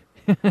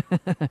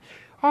that.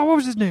 Oh, what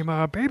was his name?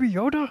 Baby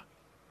Yoda?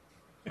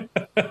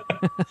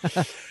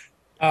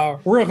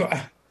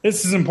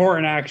 This is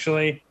important,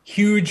 actually.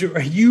 Huge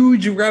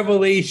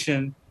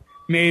revelation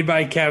made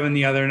by Kevin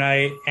the other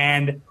night,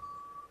 and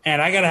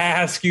I got to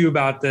ask you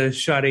about this,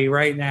 Shuddy,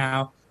 right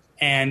now.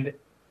 And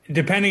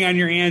depending on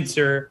your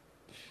answer,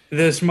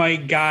 this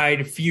might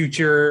guide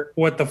future.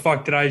 What the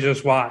fuck did I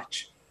just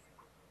watch?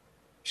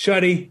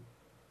 Shuddy,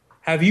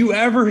 have you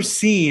ever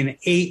seen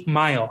 8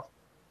 Mile?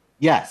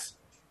 Yes,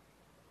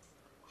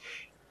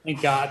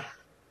 Thank God.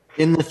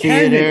 in the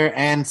theater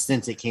and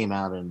since it came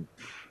out in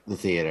the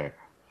theater.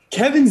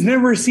 Kevin's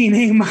never seen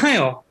 8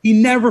 Mile. He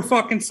never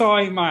fucking saw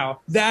 8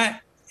 Mile.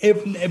 That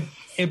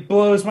it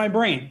blows my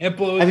brain. It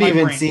blows I've my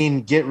even brain.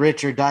 seen Get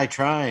Rich or Die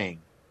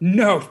Trying.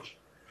 No.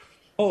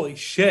 Holy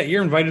shit,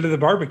 you're invited to the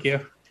barbecue.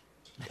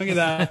 Look at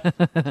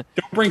that.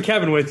 Don't bring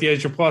Kevin with you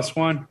as your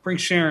 +1. Bring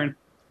Sharon.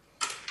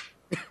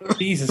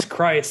 Jesus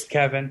Christ,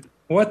 Kevin.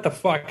 What the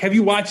fuck? Have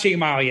you watched 8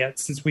 Mile yet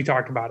since we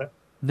talked about it?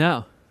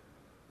 No.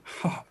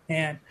 Oh,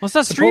 man. Well, it's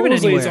not streaming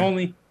Supposedly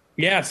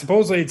anywhere.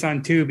 supposedly it's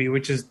on Tubi,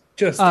 which is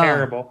just Oh.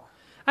 terrible.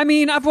 I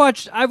mean, I've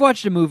watched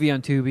a movie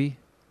on Tubi.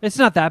 It's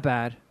not that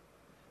bad.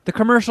 The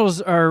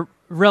commercials are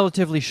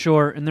relatively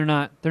short and they're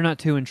not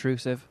too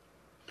intrusive.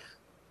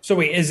 So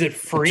wait, is it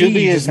free?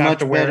 Tubi You is just have much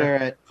to wear better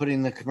at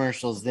putting the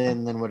commercials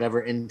in than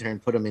whatever intern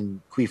put them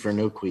in Queef or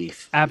No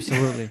Queef.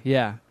 Absolutely.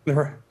 Yeah.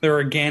 They're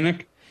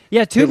organic.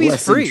 Yeah, They're Tubi's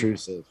less free.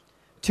 intrusive.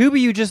 Tubi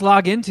you just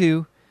log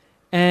into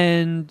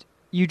and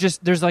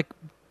there's like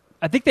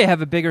I think they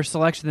have a bigger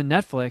selection than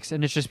Netflix,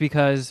 and it's just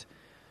because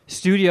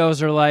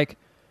studios are like,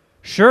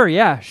 sure,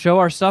 yeah, show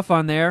our stuff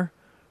on there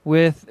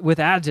with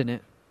ads in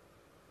it.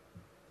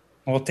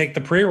 We'll take the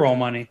pre-roll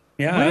money.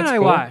 Yeah, What did that's I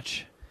cool.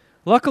 watch?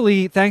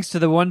 Luckily, thanks to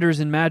the wonders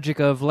and magic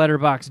of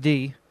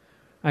Letterboxd,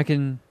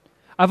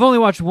 I've only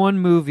watched one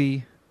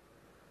movie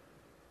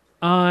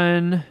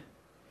on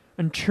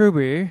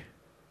Tubi,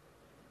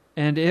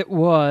 and it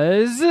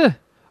was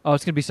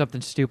it's gonna be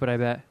something stupid, I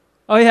bet.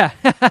 Oh yeah,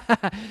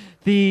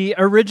 the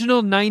original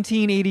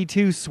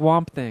 1982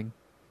 Swamp Thing,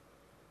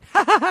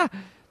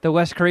 the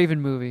Wes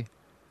Craven movie.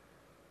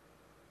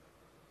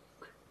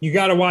 You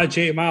got to watch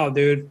 8 Mile,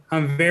 dude.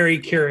 I'm very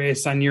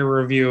curious on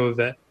your review of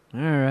it. All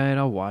right,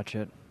 I'll watch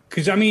it.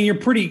 Because, I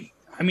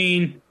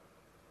mean,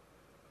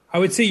 I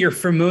would say you're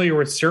familiar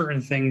with certain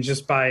things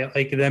just by,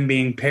 like, them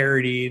being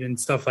parodied and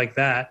stuff like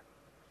that.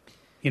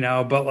 You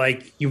know, but,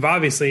 like, you've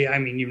never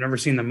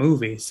seen the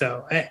movie.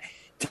 So,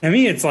 to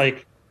me, it's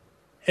like,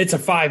 it's a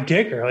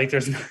 5-ticker. Like,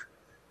 there's no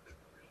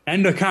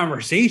end of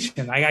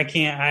conversation. Like, I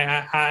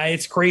can't,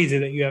 it's crazy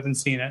that you haven't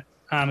seen it.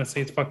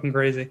 Honestly, it's fucking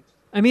crazy.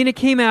 I mean, it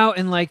came out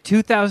in like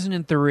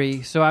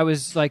 2003, so I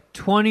was like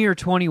 20 or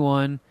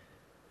 21.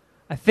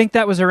 I think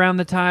that was around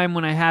the time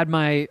when I had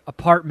my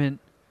apartment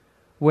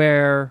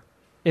where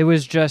it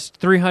was just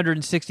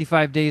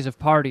 365 days of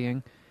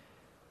partying.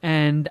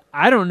 And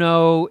I don't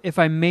know if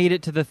I made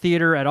it to the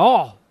theater at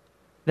all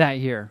that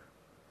year.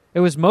 It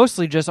was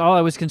mostly just all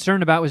I was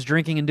concerned about was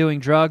drinking and doing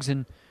drugs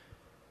and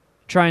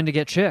trying to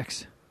get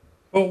chicks.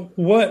 Well,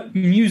 what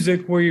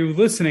music were you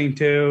listening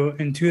to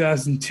in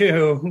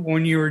 2002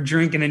 when you were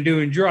drinking and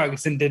doing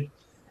drugs? And did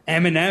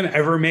Eminem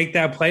ever make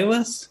that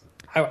playlist?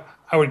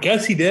 I would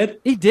guess he did.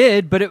 He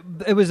did, but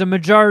it was a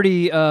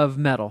majority of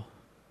metal.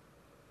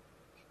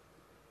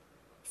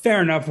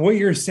 Fair enough. What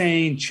you're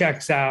saying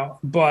checks out,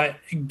 but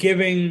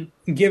given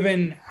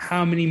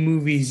how many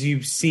movies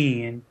you've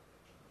seen,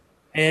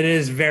 it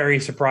is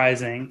very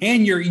surprising.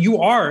 And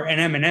you are an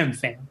Eminem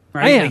fan,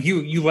 right? I am. Like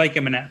you like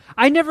Eminem.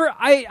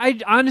 I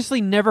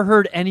honestly never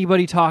heard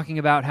anybody talking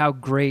about how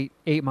great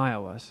 8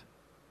 Mile was.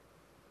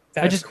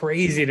 That's just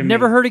crazy to me.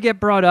 Never heard it get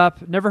brought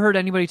up. Never heard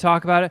anybody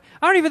talk about it.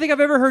 I don't even think I've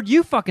ever heard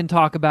you fucking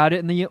talk about it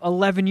in the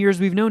 11 years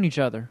we've known each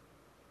other.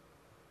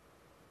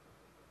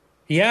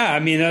 Yeah, I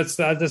mean that's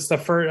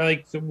the first,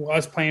 like,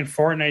 us playing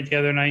Fortnite the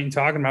other night and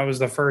talking about it was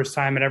the first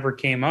time it ever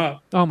came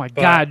up. Oh my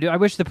God, dude. I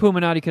wish the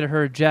Puminati could have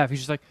heard Jeff. He's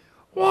just like,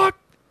 what?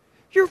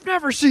 You've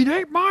never seen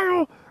 8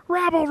 Mile?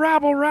 Rabble,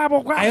 rabble,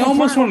 rabble. I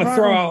almost want to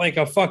throw out like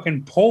a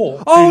fucking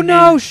poll. Oh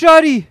no,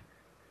 Shuddy.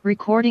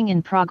 Recording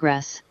in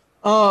progress.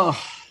 Oh,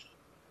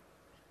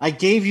 I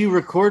gave you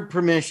record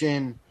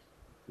permission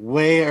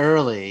way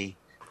early,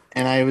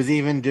 and I was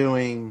even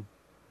doing.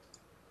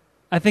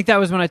 I think that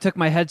was when I took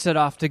my headset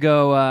off to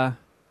go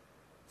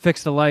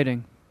fix the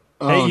lighting.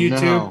 Oh, Hey,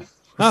 YouTube. no.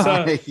 What's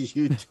up? Hey,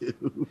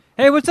 YouTube.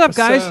 Hey, what's up, What's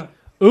guys? up?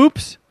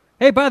 Oops.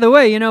 Hey, by the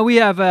way, we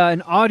have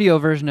an audio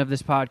version of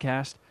this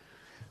podcast.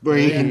 Where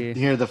you Hey. can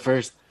hear the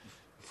first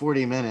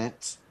 40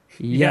 minutes.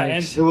 Yeah,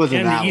 and, Yikes. It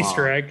wasn't and that the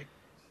Easter long. egg.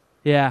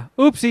 Yeah.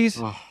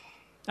 Oopsies. Oh.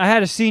 I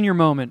had a senior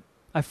moment.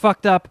 I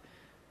fucked up.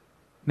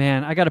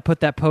 Man, I got to put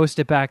that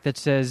post-it back that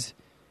says,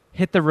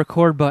 hit the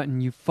record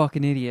button, you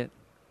fucking idiot.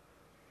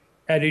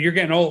 Yeah, dude, you're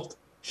getting old.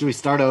 Should we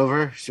start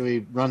over? Should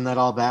we run that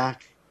all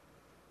back?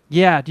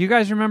 Yeah, do you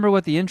guys remember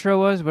what the intro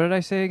was? What did I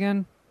say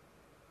again?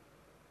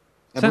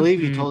 I Some-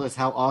 believe you told us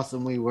how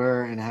awesome we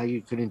were and how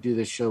you couldn't do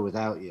this show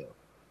without you.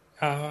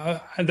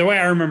 The way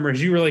I remember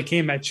is you really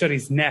came at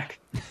Shuddy's neck.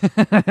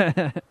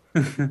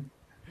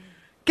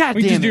 God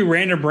We damn just it. do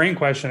random brain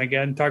question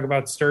again. Talk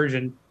about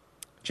sturgeon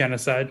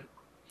genocide.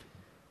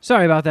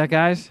 Sorry about that,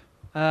 guys.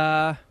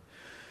 All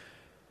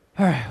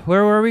right,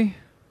 where were we?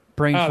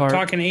 Brain Oh, fart.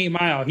 talking 8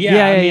 Mile. Yeah,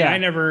 Yeah, I mean, yeah. I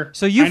never.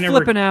 So you I never,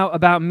 flipping out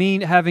about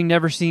me having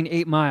never seen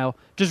 8 Mile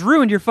just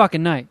ruined your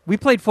fucking night. We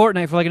played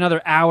Fortnite for like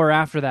another hour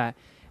after that,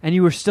 and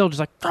you were still just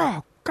like,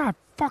 oh, God,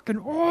 fucking,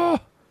 oh.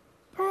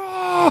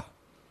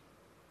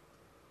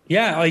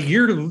 Yeah, like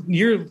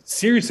you're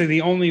seriously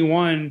the only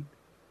one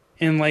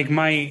in like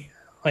my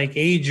like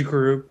age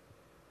group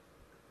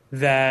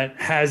that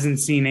hasn't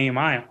seen 8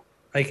 Mile.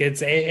 Like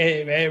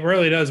it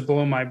really does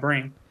blow my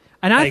brain.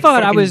 And I Like,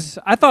 thought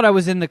fucking- I thought I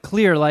was in the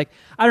clear. Like,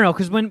 I don't know,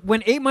 because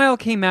when 8 Mile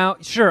came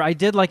out, sure, I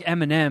did like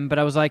Eminem, but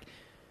I was like,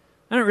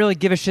 I don't really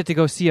give a shit to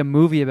go see a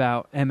movie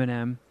about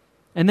Eminem.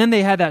 And then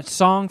they had that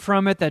song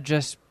from it that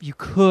just, you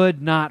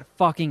could not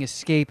fucking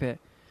escape it.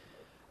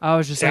 I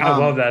was just Yeah, like, I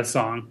love that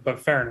song, but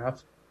fair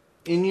enough.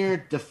 In your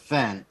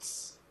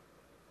defense,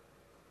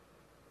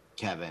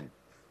 Kevin,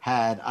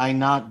 had I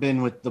not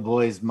been with the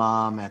boy's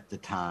mom at the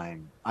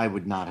time, I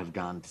would not have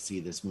gone to see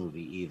this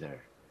movie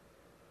either.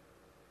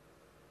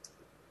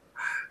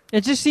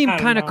 it just seemed I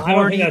don't kind of know. I don't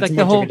corny. think that's Like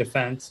the much whole of a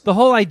defense. the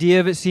whole idea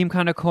of it seemed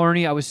kind of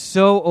corny. I was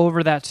so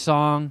over that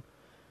song.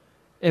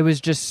 It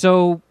was just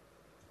so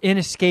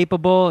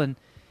inescapable. And,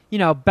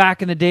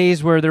 back in the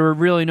days where there were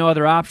really no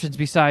other options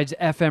besides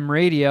FM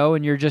radio,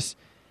 and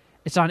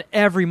it's on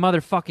every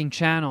motherfucking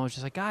channel. It's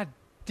just like, God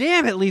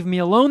damn it, leave me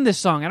alone, this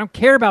song. I don't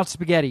care about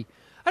spaghetti.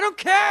 I don't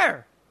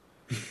care.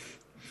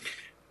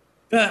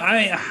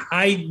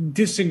 I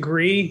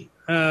disagree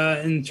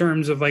in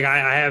terms of like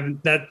I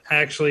have that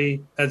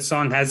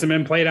song hasn't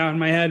been played out in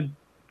my head,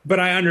 but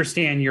I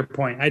understand your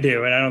point. I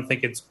do, and I don't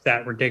think it's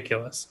that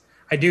ridiculous.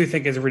 I do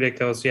think it's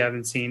ridiculous you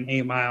haven't seen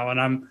 8 Mile,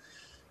 and I'm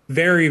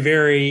very,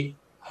 very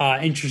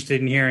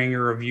interested in hearing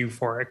your review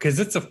for it because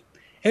it's a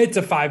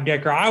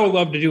 5-decker. I would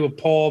love to do a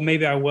poll.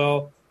 Maybe I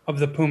will of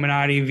the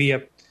Puminati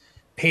via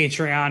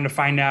Patreon to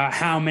find out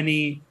how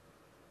many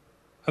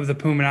of the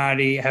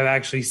Puminati have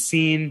actually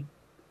seen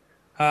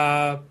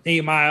 8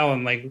 Mile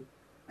and like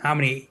how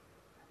many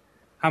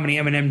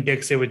Eminem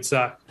dicks it would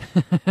suck.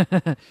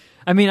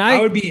 I mean,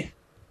 I would be.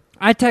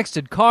 I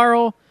texted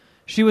Carl.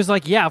 She was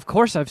like, yeah, of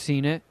course I've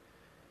seen it.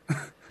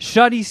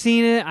 Shuddy's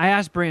seen it. I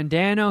asked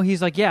Brandano.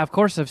 He's like, yeah, of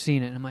course I've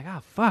seen it. And I'm like, oh,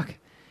 fuck.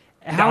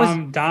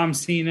 Dom's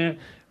seen it.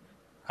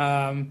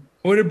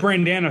 What did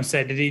Brandano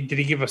say? Did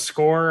he give a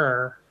score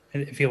or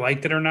if he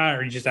liked it or not,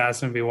 or he just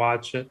asked him if he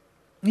watched it?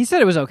 He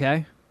said it was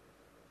okay.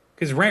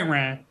 Because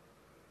Rant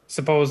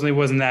supposedly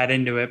wasn't that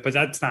into it, but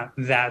that's not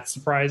that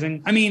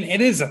surprising. I mean, it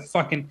is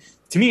to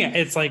me,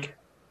 it's like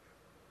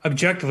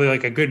objectively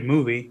like a good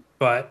movie,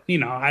 but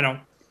I don't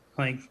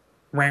like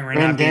Rant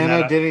not being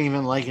Brandano that. didn't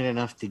even like it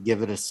enough to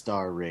give it a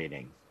star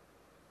rating.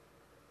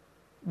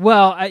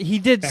 Well, he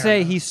did Fair say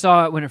enough. he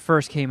saw it when it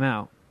first came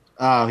out.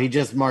 Oh, he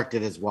just marked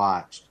it as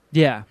watched.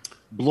 Yeah.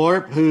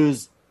 Blorp,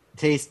 whose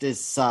taste is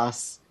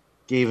sus,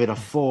 gave it a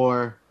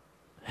 4.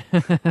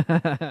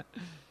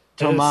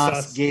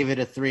 Tomas sus. gave it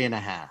a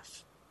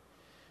 3.5.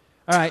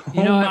 All right.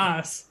 You know what?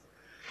 Tomas.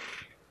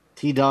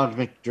 T-Dog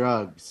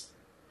McDrugs.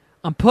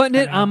 I'm putting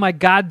it on my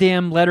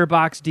goddamn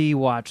Letterboxd D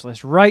watch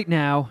list right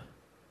now.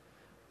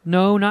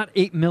 No, not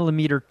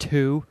 8mm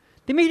 2.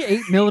 They made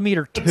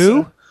 8mm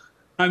 2?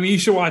 I mean, you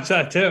should watch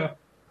that too.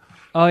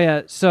 Oh,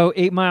 yeah. So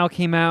 8 Mile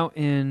came out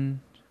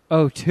in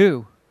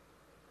 2002.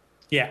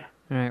 Yeah.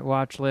 All right.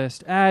 Watch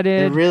list There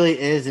added. really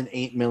is an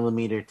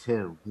 8mm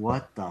too.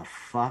 What the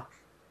fuck?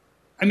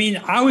 I mean,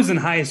 I was in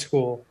high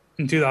school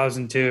in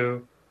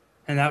 2002,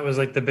 and that was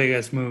like the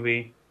biggest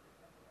movie,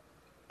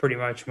 pretty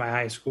much my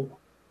high school.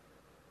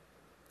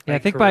 Yeah, I my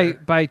think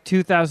career. by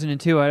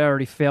 2002, I'd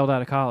already failed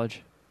out of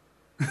college.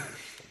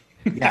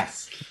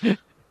 Yes.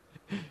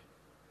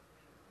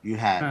 You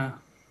had.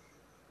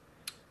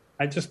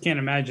 I just can't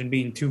imagine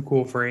being too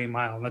cool for 8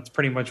 Mile. That's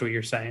pretty much what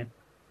you're saying.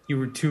 You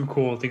were too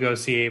cool to go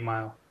see 8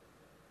 Mile.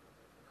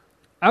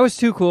 I was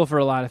too cool for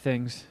a lot of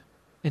things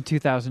in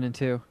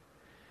 2002. It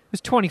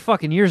was 20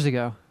 fucking years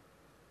ago.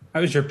 That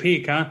was your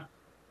peak, huh?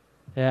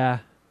 Yeah.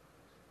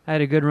 I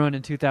had a good run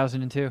in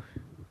 2002.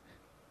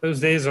 Those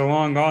days are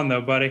long gone,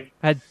 though, buddy.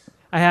 I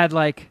had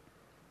like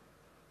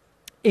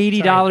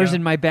 $80 Sorry, Joe.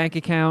 in my bank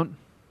account.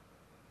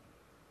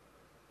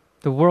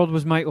 The world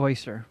was my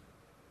oyster.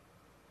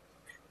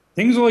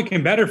 Things are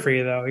looking better for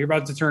you, though. You're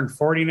about to turn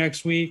 40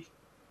 next week,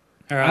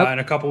 or in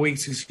a couple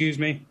weeks, excuse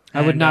me.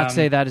 I would And, not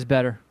say that is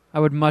better. I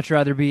would much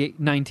rather be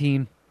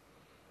 19.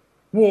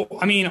 Well,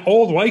 I mean,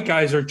 old white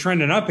guys are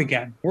trending up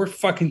again. We're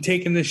fucking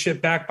taking this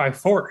shit back by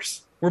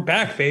force. We're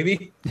back,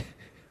 baby.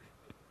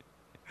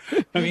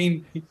 I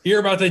mean, you're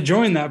about to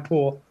join that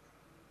pool.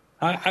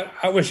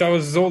 I wish I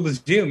was as old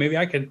as you. Maybe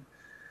I could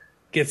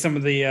get some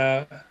of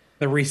the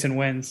recent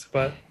wins,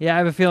 but Yeah, I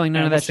have a feeling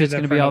none Yeah, of we'll that save shit's that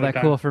going to for be all another that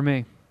time. cool for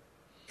me.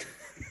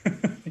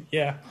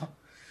 yeah.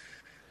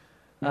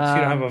 So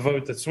you don't have a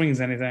vote that swings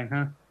anything,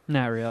 huh?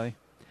 Not really.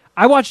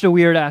 I watched a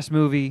weird ass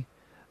movie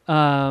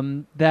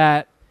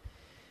that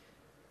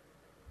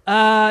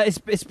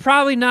it's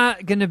probably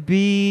not going to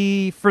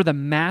be for the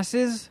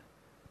masses,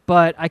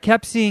 but I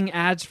kept seeing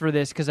ads for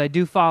this because I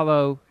do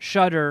follow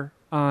Shudder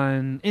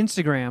on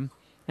Instagram,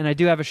 and I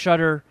do have a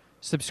Shudder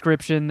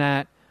subscription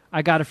that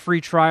I got a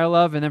free trial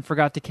of and then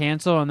forgot to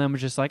cancel, and then was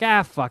just like,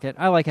 fuck it.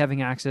 I like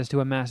having access to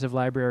a massive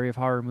library of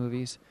horror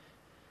movies.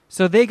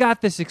 So they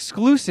got this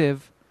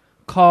exclusive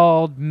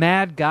called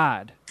Mad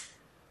God,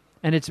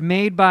 and it's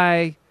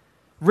written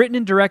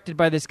and directed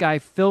by this guy,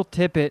 Phil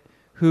Tippett,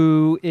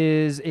 who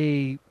is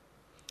a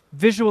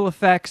visual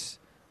effects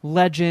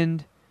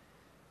legend,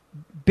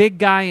 big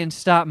guy in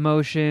stop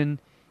motion.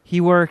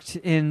 He worked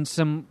in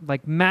some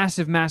like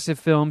massive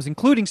films,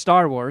 including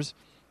Star Wars.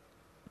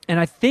 And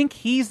I think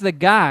he's the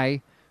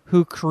guy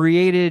who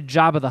created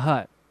Jabba the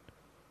Hutt.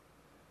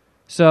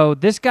 So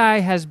this guy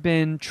has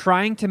been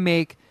trying to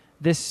make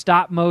this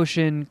stop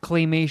motion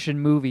claymation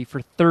movie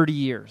for 30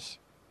 years.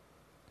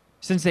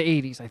 Since the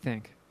 80s, I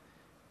think.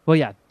 Well,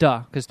 yeah,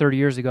 duh, because 30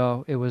 years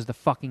ago, it was the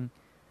fucking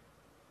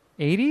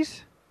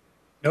 80s?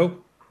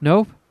 Nope.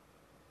 Nope.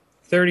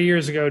 30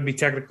 years ago, it'd be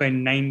technically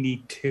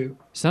 92.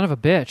 Son of a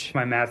bitch.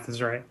 My math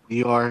is right.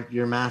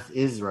 Your math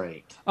is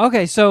right.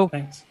 Okay, so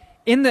Thanks.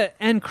 in the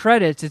end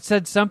credits, it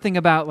said something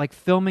about like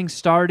filming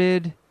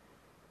started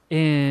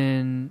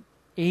in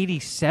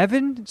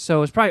 87,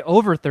 so it's probably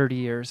over 30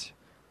 years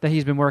that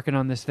he's been working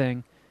on this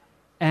thing.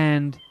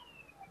 And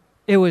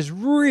it was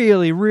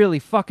really, really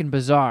fucking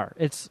bizarre.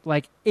 It's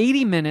like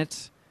 80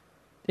 minutes.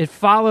 It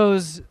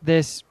follows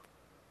this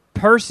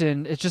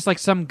person. It's just like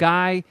some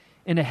guy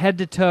in a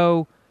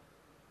head-to-toe,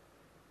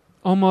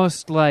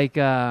 almost like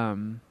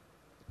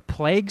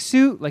plague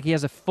suit. Like he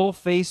has a full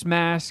face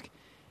mask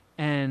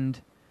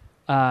and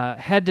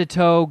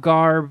head-to-toe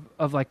garb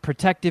of like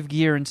protective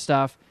gear and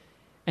stuff.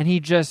 And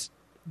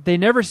they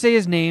never say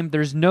his name.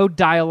 There's no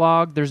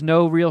dialogue. There's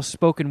no real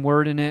spoken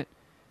word in it.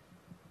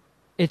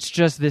 It's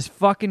just this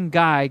fucking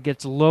guy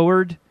gets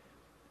lowered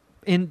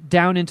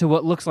down into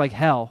what looks like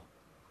hell.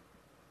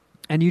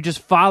 And you just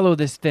follow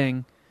this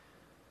thing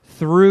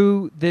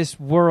through this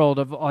world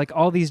of like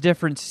all these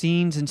different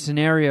scenes and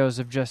scenarios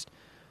of just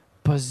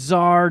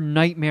bizarre,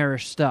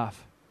 nightmarish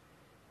stuff.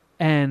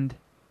 And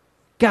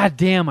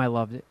goddamn, I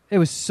loved it. It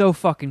was so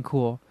fucking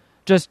cool.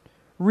 Just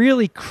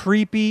really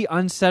creepy,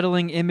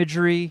 unsettling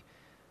imagery,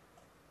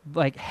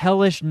 like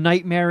hellish,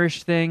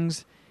 nightmarish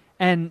things.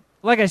 And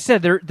like I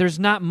said, there's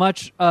not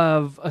much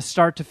of a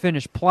start to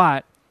finish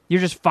plot.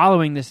 You're just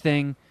following this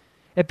thing.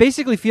 It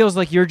basically feels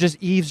like you're just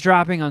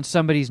eavesdropping on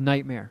somebody's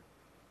nightmare.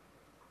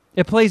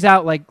 It plays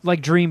out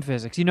like dream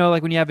physics. You know,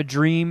 like when you have a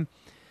dream,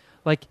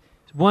 like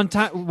one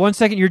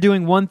second you're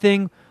doing one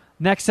thing,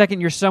 next second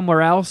you're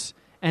somewhere else,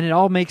 and it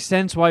all makes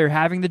sense while you're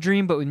having the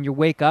dream, but when you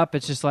wake up,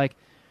 it's just like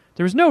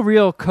there was no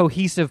real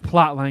cohesive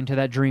plot line to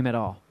that dream at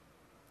all.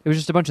 It was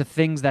just a bunch of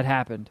things that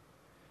happened.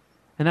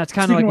 And that's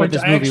kind of like what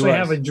this movie was. I actually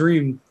have a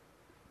dream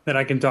that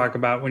I can talk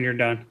about when you're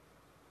done.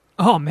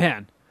 Oh,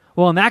 man.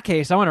 Well, in that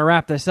case, I want to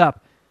wrap this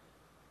up.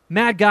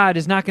 Mad God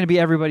is not going to be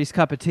everybody's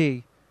cup of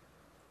tea,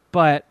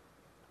 but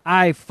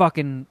I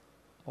fucking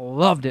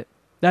loved it.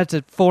 That's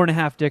a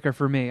 4.5 dicker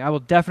for me. I will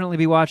definitely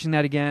be watching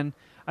that again.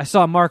 I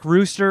saw Mark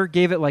Rooster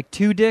gave it like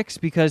 2 dicks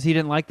because he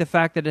didn't like the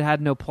fact that it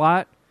had no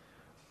plot,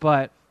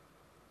 but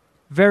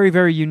very,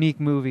 very unique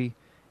movie.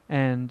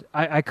 And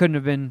I couldn't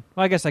have been,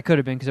 well, I guess I could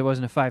have been because it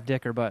wasn't a 5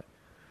 dicker, but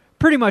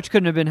pretty much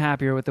couldn't have been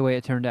happier with the way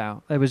it turned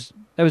out. That was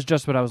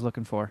just what I was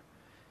looking for.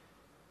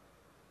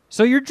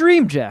 So your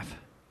dream, Jeff.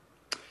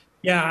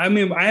 Yeah, I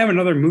mean, I have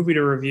another movie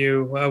to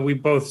review. We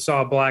both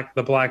saw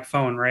The Black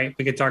Phone, right?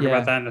 We could talk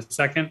about that in a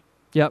second.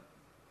 Yep.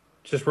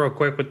 Just real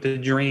quick with the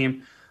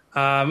dream.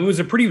 It was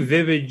a pretty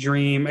vivid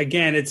dream.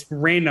 Again, it's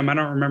random. I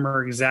don't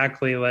remember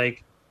exactly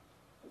like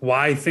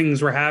why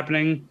things were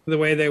happening the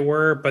way they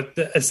were, but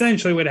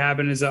essentially what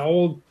happened is an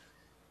old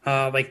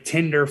like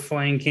Tinder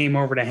fling came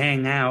over to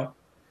hang out.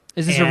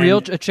 Is this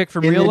a chick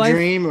from real life? In the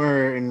dream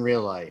or in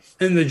real life?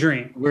 In the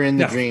dream. We're in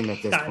the dream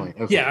at this point.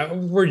 Okay. Yeah,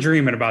 we're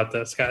dreaming about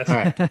this, guys. All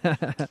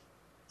right.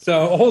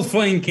 So old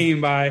flame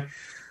came by.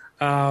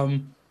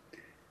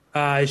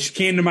 She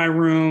came to my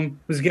room,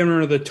 was giving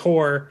her the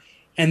tour,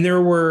 and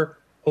there were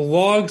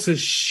logs of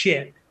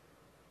shit,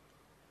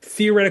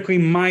 theoretically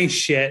my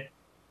shit,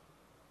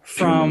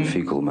 from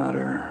fecal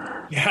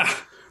matter. Yeah,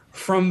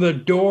 from the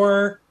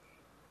door,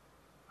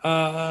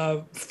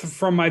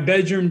 from my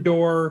bedroom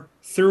door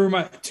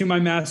to my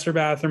master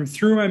bathroom,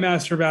 through my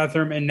master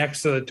bathroom, and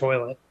next to the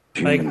toilet.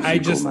 Like I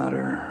just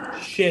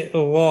shit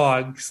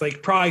logs,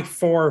 like probably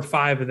 4 or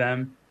 5 of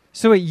them.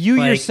 So wait, you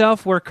Like-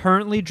 yourself were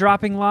currently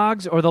dropping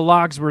logs, or the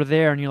logs were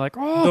there, and you're like, The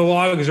oh,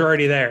 logs are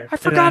already there. I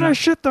forgot And then- I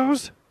shit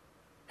those.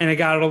 and it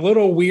got a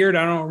little weird.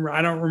 I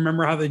don't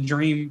remember how the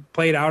dream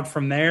played out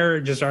from there.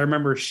 Just I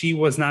remember she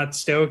was not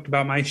stoked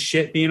about my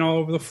shit being all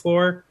over the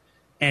floor,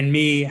 and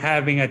me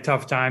having a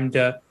tough time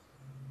to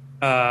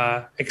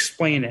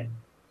explain it.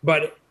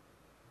 But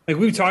like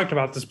we've talked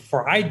about this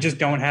before, I just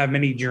don't have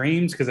many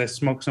dreams because I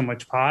smoke so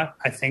much pot.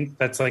 I think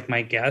that's like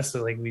my guess.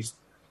 Like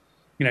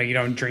you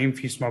don't dream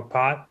if you smoke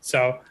pot.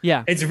 So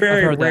Yeah, it's I've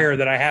very heard that. rare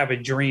that I have a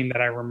dream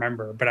that I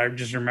remember. But I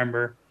just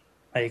remember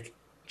like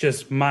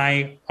just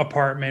my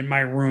apartment, my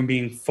room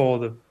being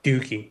full of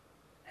dookie,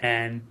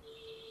 and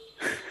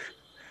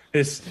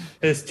this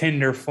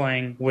Tinder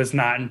fling was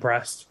not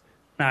impressed,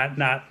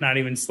 not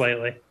even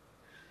slightly.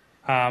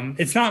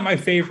 It's not my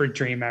favorite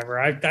dream ever.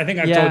 I think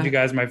I've Yeah. told you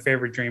guys my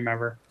favorite dream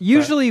ever. but-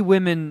 Usually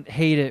women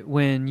hate it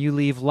when you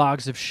leave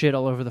logs of shit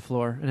all over the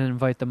floor and then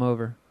invite them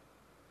over.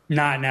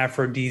 not an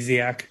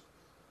aphrodisiac.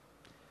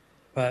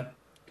 But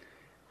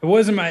it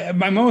wasn't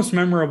my most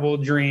memorable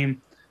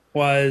dream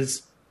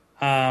was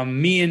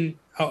me and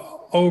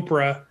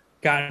Oprah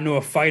got into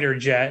a fighter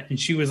jet, and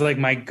she was like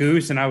my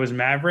goose and I was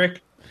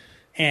Maverick,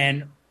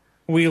 and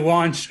we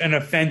launched an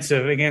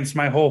offensive against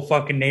my whole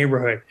fucking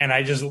neighborhood, and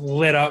I just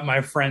lit up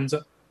my friends'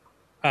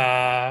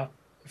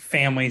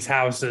 family's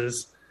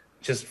houses,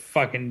 just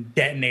fucking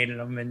detonated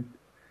them, and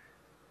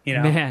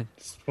Man.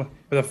 with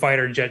a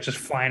fighter jet just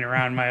flying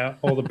around my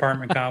old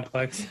apartment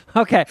complex,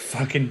 Okay.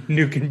 fucking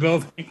nuking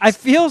buildings. I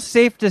feel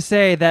safe to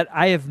say that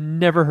I have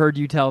never heard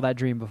you tell that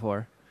dream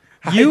before.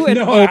 You and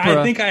Oprah,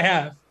 I think I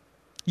have.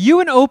 you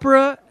and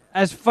Oprah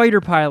as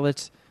fighter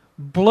pilots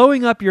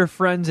blowing up your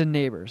friends and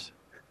neighbors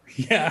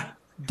Yeah.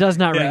 does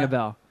not ring Yeah. a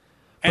bell.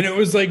 And it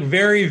was like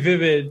very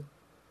vivid,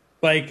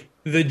 like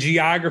the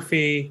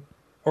geography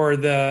or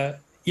the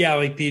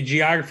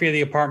geography of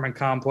the apartment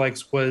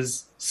complex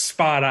was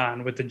spot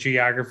on with the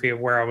geography of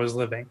where I was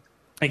living.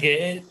 Like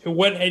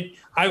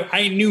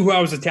I knew who I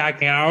was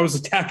attacking. I was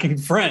attacking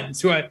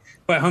friends who I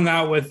hung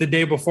out with the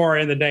day before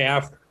and the day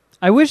after.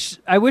 I wish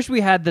we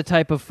had the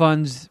type of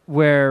funds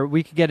where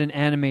we could get an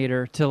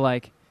animator to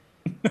like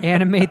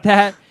animate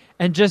that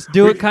and just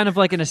do it kind of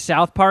like in a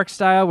South Park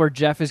style where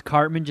Jeff is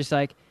Cartman, just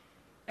like,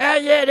 oh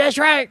yeah, that's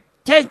right,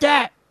 take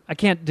that. I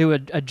can't do a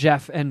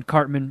Jeff and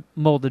Cartman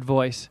molded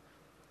voice.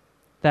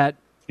 That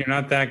You're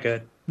not that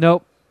good.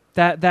 nope,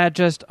 that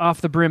just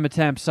off the brim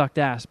attempt sucked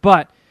ass.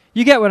 But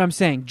you get what I'm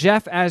saying.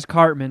 Jeff as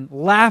Cartman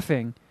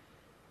laughing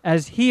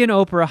as he and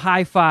Oprah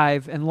high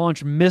five and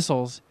launch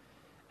missiles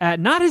at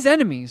not his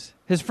enemies,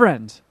 his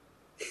friends.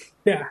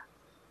 Yeah.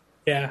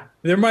 Yeah.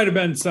 There might have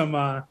been some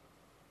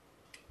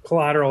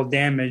collateral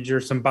damage or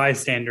some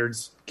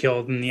bystanders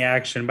killed in the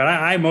action, but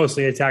I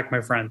mostly attacked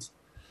my friends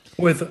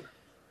with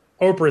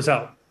Oprah's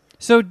help.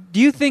 So do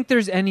you think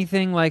there's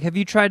anything like, have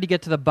you tried to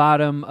get to the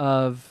bottom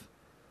of,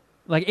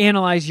 like,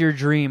 analyze your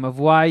dream of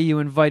why you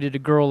invited a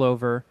girl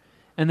over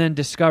and then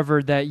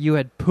discovered that you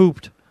had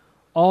pooped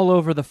all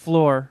over the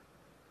floor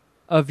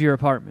of your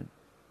apartment?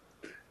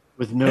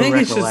 with no I think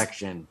it's just-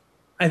 recollection.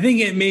 I think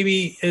it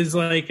maybe is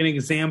like an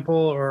example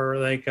or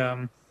like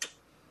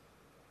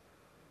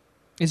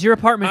Is your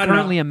apartment I don't know.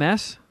 currently a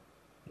mess?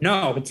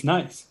 no, it's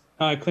nice.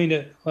 I cleaned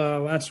it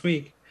last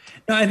week.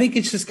 No, I think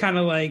it's just kind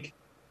of like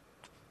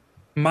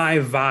my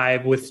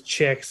vibe with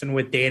chicks and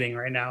with dating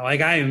right now.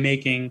 Like I am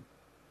making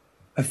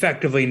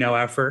effectively no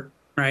effort,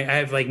 right? I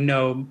have like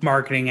no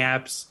marketing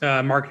apps,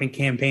 marketing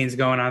campaigns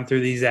going on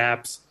through these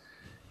apps.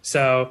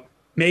 So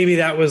maybe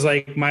that was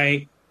like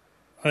my,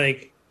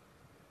 like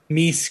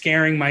me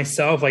scaring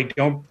myself, like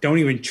don't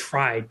even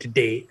try to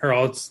date or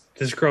else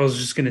this girl's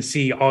just going to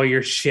see all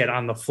your shit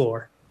on the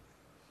floor.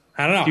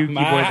 I don't know. Dookie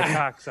boy the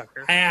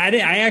cocksucker.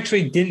 I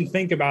actually didn't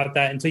think about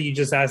that until you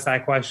just asked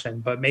that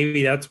question, but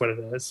maybe that's what it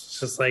is. It's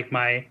just like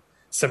my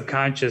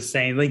subconscious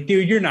saying, like,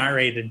 dude, you're not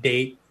ready to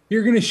date.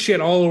 You're going to shit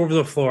all over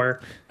the floor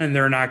and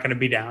they're not going to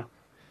be down.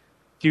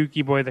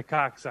 Dookie boy the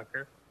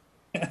cocksucker.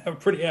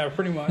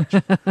 pretty much.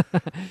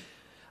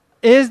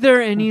 Is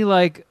there any,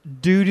 like,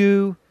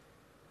 doo-doo,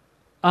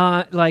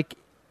 like,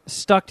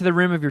 stuck to the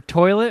rim of your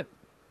toilet?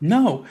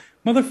 No,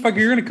 motherfucker,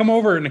 you're going to come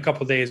over in a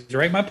couple days,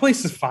 right? My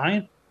place is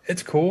fine.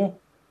 It's cool.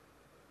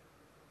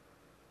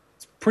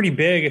 It's pretty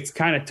big. It's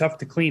kind of tough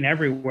to clean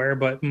everywhere,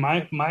 but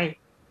my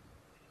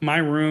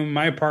room,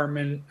 my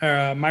apartment,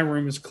 my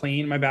room is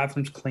clean. My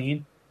bathroom's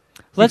clean.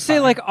 Let's say,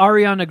 fine. like,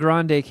 Ariana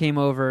Grande came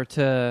over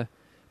to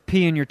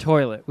pee in your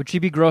toilet. Would she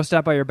be grossed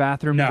out by your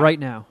bathroom No. right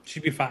now?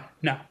 She'd be fine.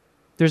 No,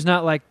 There's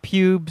not, like,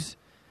 pubes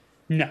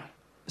no,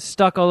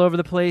 stuck all over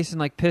the place and,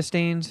 like, piss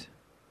stains?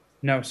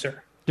 no,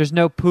 sir. There's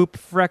no poop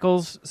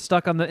freckles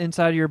stuck on the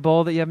inside of your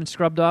bowl that you haven't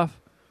scrubbed off?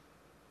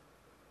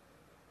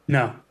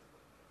 No,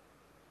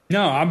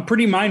 I'm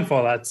pretty mindful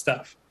of that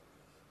stuff.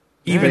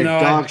 Even There's though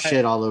dog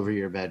shit all over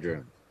your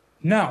bedroom.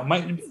 No,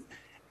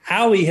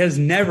 Allie has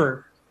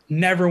never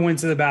went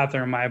to the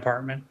bathroom in my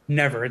apartment.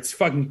 Never. It's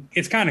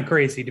kind of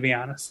crazy, to be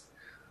honest.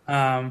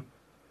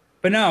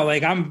 But no,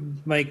 like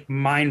I'm like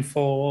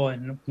mindful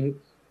and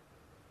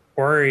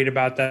worried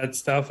about that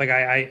stuff. Like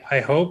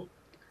I hope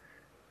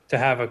to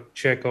have a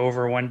chick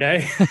over one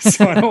day.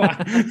 So I don't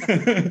want,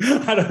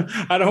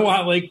 I don't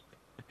want like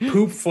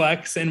poop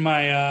flecks in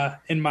my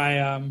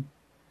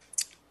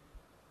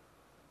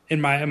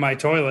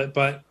toilet.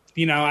 But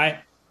you know,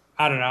 I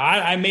don't know.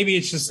 I maybe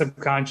it's just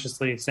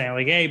subconsciously saying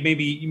like, hey,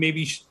 maybe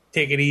you should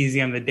take it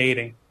easy on the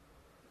dating.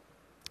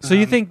 So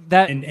you think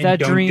that and that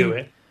don't dream do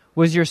it.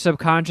 was your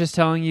subconscious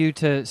telling you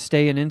to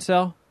stay an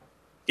incel?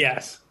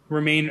 Yes,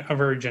 remain a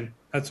virgin.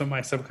 That's what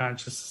my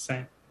subconscious is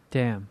saying.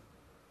 Damn.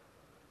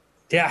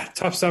 Yeah,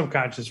 tough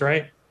subconscious,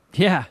 right?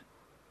 Yeah.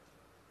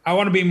 I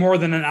want to be more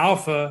of an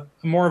alpha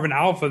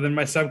than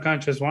my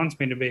subconscious wants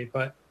me to be,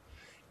 but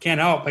can't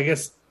help. I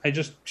guess I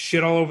just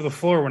shit all over the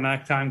floor when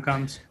that time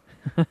comes.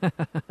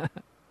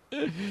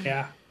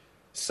 Yeah,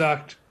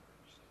 sucked.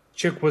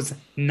 Chick was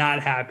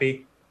not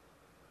happy.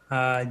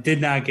 Did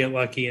not get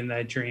lucky in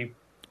that dream.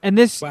 And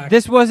this Whack.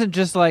 wasn't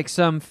just like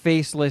some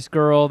faceless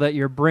girl that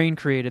your brain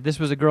created. This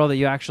was a girl that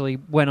you actually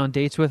went on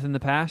dates with in the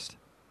past?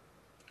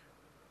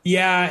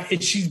 Yeah,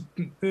 she's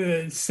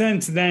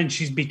since then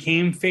she's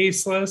became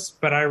faceless,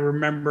 but I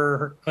remember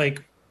her, I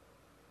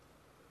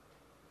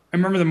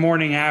remember the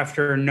morning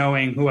after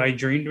knowing who I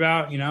dreamed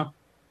about, you know?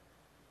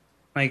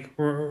 Like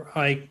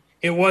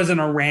it wasn't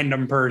a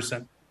random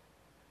person,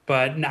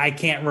 but I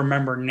can't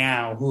remember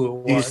now who it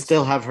was. Do you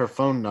still have her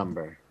phone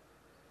number?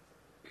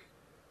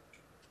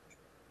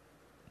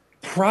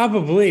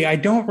 Probably. I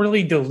don't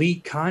really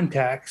delete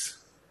contacts,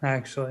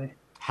 actually.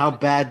 How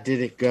bad did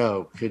it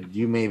go? Could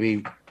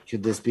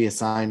this be a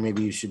sign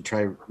maybe you should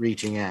try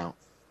reaching out?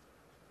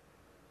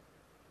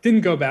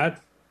 Didn't go bad.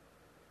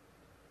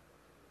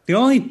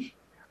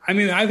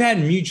 I've had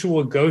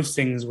mutual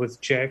ghostings with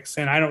chicks,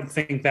 and I don't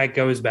think that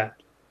goes bad.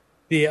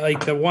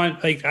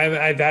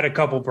 I've had a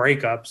couple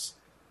breakups.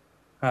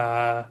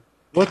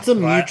 What's a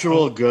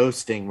mutual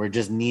ghosting where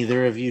just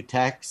neither of you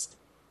text?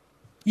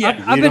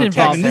 Yeah, I've been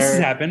involved. Kevin, this has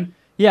happened.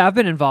 Yeah, I've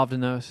been involved in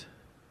those.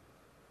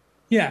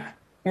 Yeah,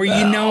 where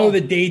you know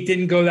the date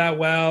didn't go that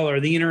well, or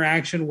the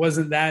interaction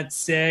wasn't that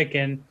sick,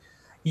 and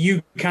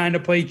you kind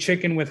of play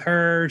chicken with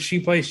her,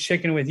 she plays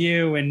chicken with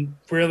you, and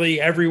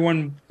really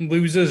everyone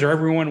loses or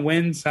everyone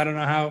wins. I don't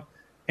know how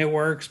it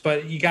works,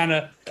 but you kind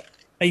of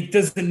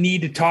doesn't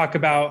need to talk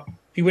about.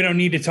 We don't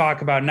need to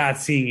talk about not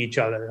seeing each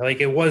other.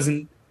 Like it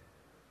wasn't.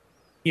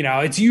 You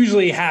know, it's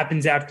usually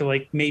happens after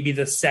like maybe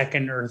the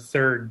second or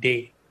third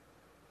date.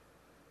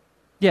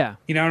 Yeah.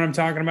 You know what I'm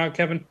talking about,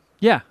 Kevin?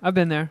 Yeah, I've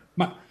been there.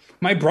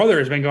 My brother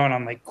has been going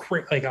on like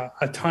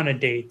a ton of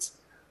dates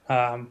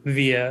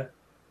via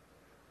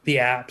the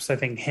apps. I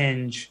think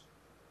Hinge,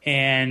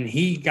 and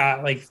he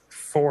got like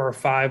 4 or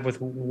 5 with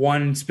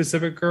one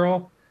specific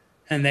girl,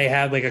 and they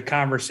had like a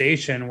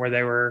conversation where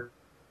they're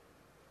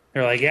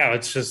like, "Yeah,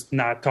 let's just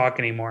not talk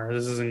anymore.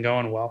 This isn't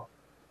going well."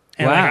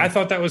 And Wow. I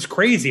thought that was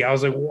crazy. I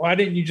was like, why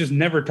didn't you just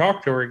never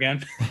talk to her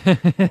again?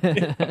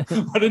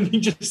 Why didn't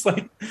you just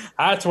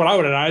that's what I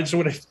would have done. I just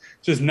would have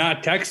just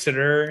not texted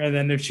her. And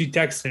then if she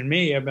texted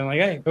me, I've been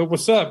like, hey,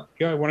 what's up?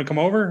 You want to come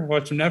over?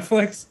 Watch some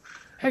Netflix?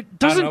 Hey,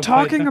 doesn't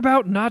talking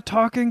about not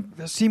talking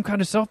seem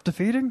kind of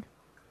self-defeating?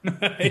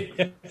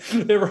 Right.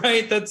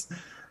 That's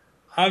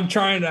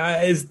probably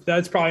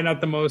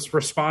not the most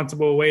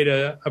responsible way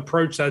to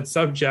approach that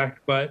subject,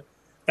 but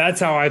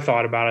that's how I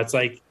thought about it. It's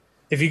like,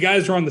 if you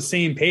guys were on the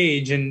same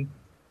page and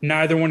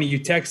neither one of you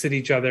texted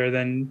each other,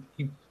 then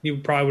you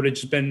probably would have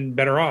just been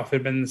better off.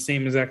 It'd been the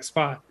same exact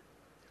spot.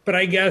 But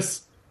I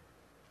guess,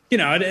 you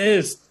know, it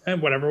is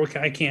whatever.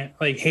 I can't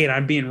hate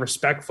on being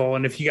respectful.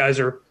 And if you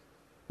guys are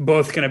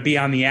both going to be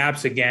on the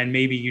apps again,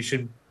 maybe you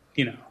should,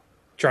 you know,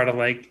 try to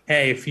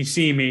hey, if you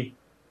see me,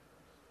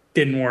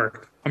 didn't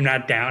work, I'm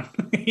not down.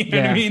 You know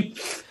what I mean?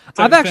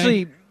 I've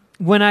actually,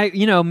 when I,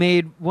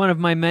 made one of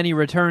my many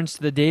returns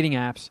to the dating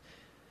apps,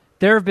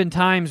 there have been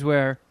times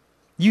where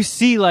you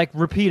see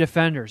repeat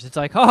offenders. It's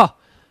like, oh,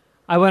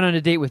 I went on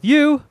a date with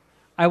you.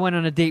 I went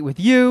on a date with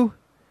you.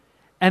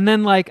 And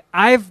then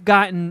I've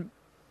gotten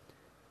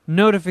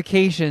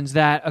notifications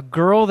that a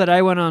girl that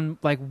I went on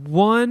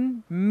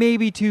 1,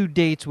 maybe 2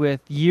 dates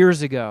with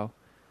years ago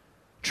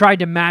tried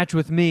to match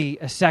with me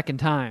a second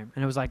time.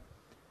 And it was like,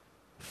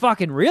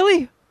 fucking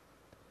really?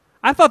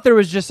 I thought there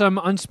was just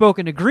some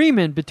unspoken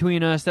agreement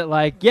between us that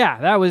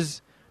that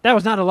was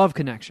not a love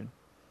connection.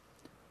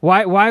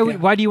 Why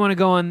do you want to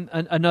go on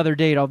another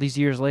date all these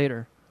years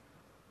later?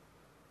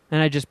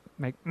 And I just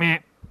meh.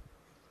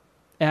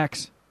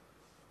 X.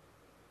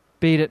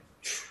 Beat it.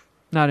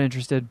 Not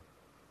interested.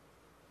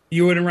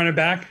 You wouldn't run it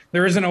back?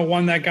 There isn't a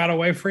one that got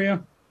away for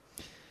you?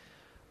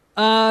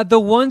 The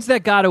ones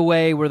that got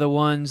away were the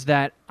ones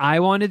that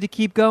I wanted to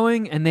keep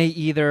going, and they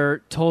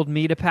either told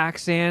me to pack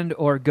sand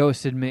or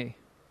ghosted me.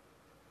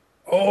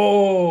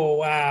 Oh,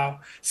 wow.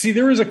 See,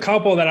 there was a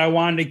couple that I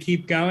wanted to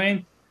keep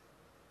going,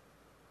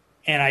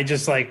 and I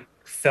just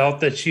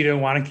felt that she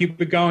didn't want to keep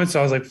it going. So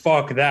I was like,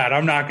 fuck that.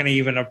 I'm not going to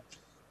even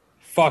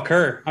fuck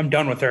her. I'm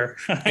done with her.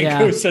 I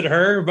ghosted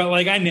her, but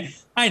like I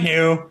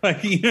knew,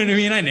 like, you know what I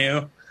mean? I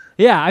knew.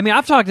 Yeah, I mean,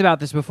 I've talked about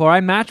this before.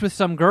 I matched with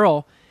some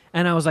girl,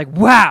 and I was like,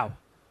 wow,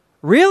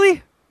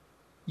 really?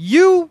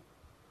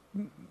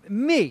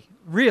 Me,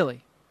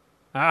 really?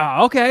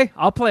 Okay,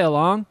 I'll play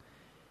along.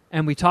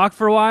 And we talked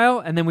for a while,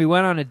 and then we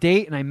went on a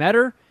date, and I met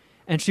her,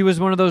 and she was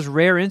one of those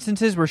rare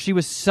instances where she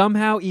was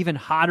somehow even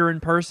hotter in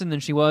person than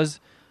she was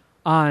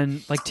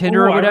on like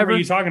Tinder or I whatever. remember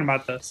you talking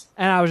about this.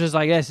 And I was just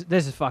like,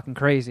 this is fucking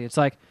crazy. It's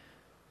like,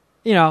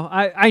 you know,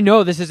 I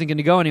know this isn't going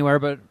to go anywhere,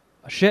 but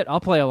shit, I'll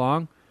play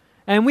along.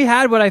 And we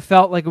had what I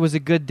felt like it was a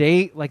good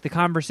date. Like the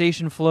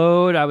conversation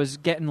flowed. I was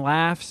getting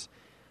laughs.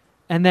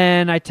 And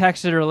then I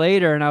texted her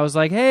later and I was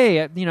like,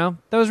 hey, you know,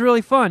 that was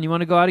really fun. You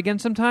want to go out again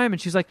sometime?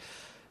 And she's like,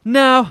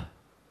 no,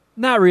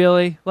 not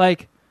really.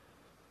 Like,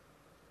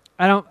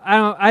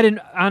 I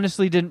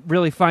didn't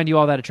really find you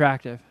all that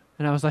attractive.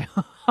 And I was like,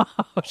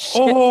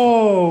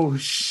 oh,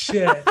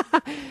 shit.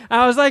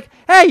 I was like,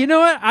 hey, you know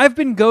what? I've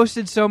been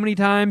ghosted so many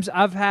times.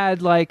 I've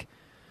had, like,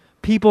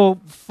 people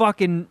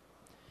fucking,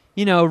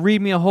 you know,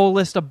 read me a whole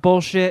list of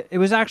bullshit. It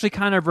was actually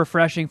kind of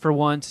refreshing for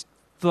once.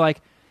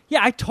 Like,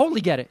 yeah, I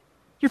totally get it.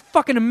 You're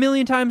fucking a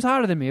million times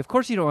hotter than me. Of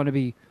course you don't want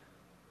to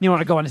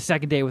go on a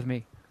second date with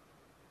me.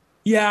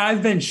 Yeah,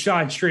 I've been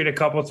shot straight a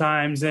couple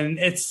times, and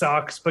it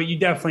sucks, but you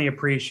definitely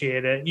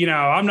appreciate it. You know,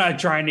 I'm not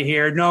trying to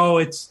hear, no,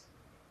 it's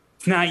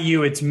not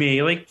you, it's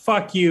me. Like,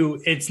 fuck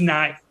you, it's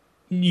not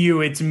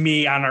you, it's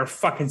me on our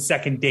fucking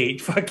second date.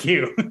 Fuck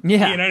you.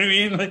 Yeah. You know what I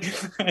mean? Like,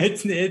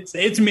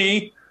 it's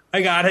me.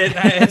 I got it.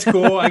 It's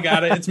cool. I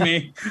got it. It's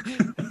me.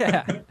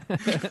 Yeah.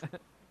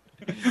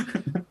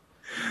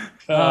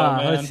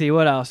 Man. Let's see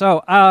what else.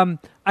 I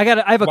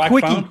have a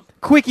Black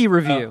quickie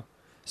review.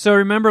 So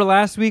remember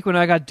last week when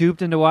I got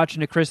duped into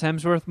watching a Chris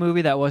Hemsworth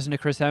movie that wasn't a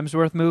Chris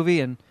Hemsworth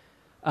movie, and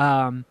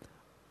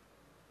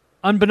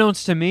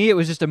unbeknownst to me, it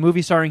was just a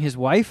movie starring his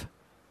wife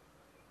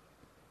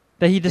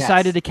that he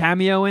decided to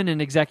cameo in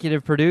and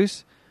executive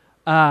produce.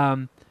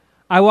 I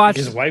watched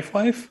his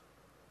wife.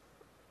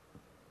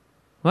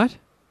 What?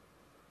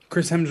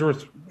 Chris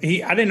Hemsworth.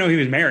 I didn't know he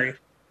was married.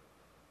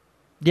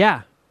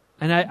 Yeah,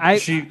 and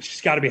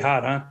she's got to be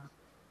hot, huh?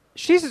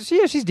 She's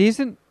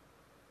decent.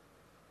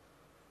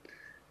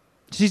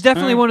 She's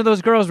definitely one of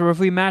those girls where if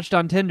we matched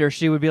on Tinder,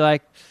 she would be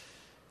like,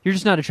 "You're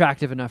just not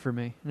attractive enough for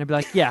me," and I'd be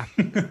like, "Yeah,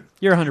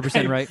 you're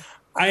 100% right."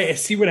 I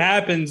see what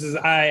happens is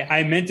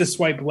I meant to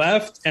swipe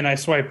left and I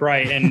swipe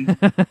right, and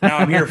now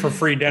I'm here for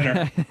free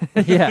dinner.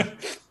 Yeah.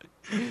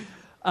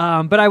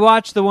 But I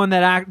watched the one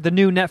the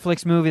new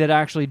Netflix movie that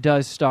actually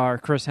does star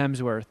Chris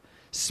Hemsworth,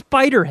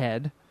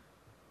 Spiderhead.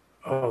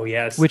 Oh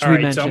yes, which we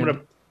mentioned.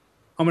 So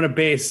I'm gonna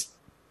base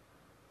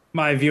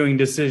my viewing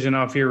decision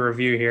off your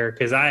review here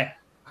because I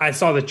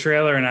saw the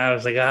trailer and I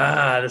was like,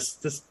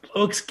 this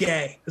looks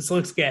gay. This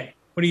looks gay.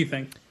 What do you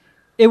think?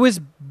 It was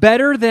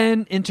better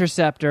than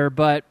Interceptor,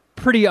 but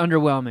pretty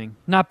underwhelming.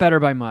 Not better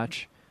by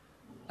much.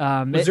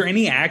 Was there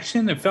any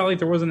action? It felt like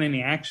there wasn't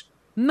any action.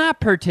 Not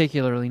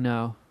particularly,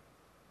 no.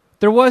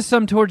 There was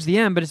some towards the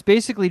end, but it's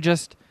basically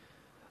just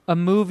a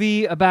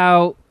movie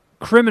about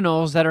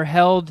criminals that are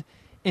held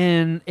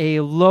in a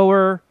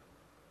lower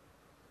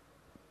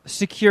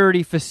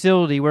security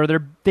facility where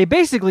they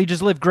basically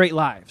just live great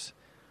lives.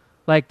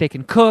 Like, they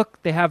can cook,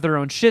 they have their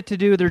own shit to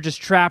do, they're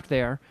just trapped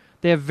there.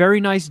 They have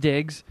very nice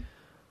digs.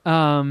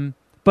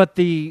 But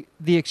the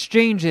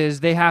exchange is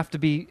they have to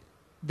be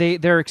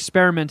they're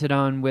experimented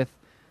on with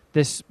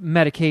this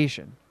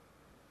medication.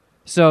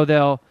 So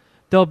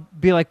they'll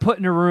be like put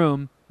in a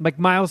room, like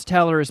Miles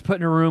Teller is put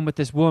in a room with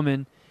this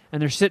woman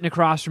and they're sitting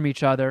across from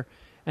each other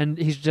and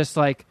he's just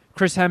like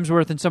Chris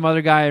Hemsworth and some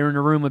other guy are in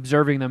a room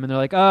observing them and they're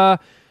like,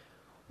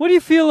 what do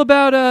you feel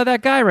about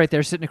that guy right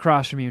there sitting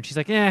across from you? And she's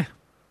like,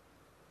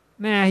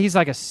 nah, he's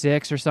like a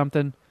 6 or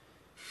something.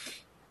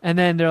 And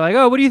then they're like,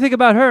 oh, what do you think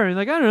about her? And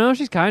like, I don't know,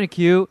 she's kind of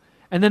cute.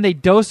 And then they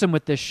dose them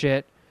with this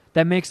shit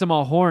that makes them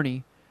all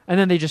horny. And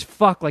then they just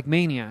fuck like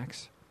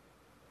maniacs.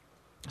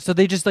 So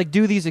they just like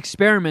do these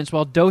experiments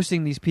while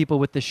dosing these people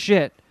with this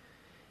shit.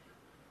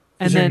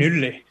 And Is there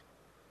nudity?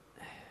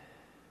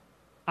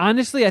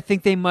 Honestly, I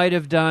think they might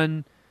have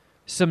done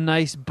some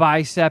nice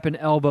bicep and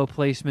elbow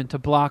placement to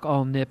block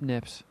all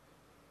nips.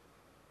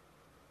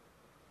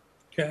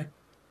 Okay.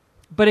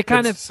 But it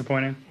kind That's of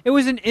disappointing. It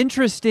was an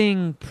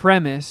interesting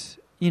premise,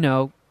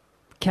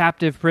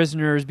 captive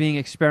prisoners being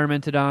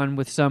experimented on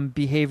with some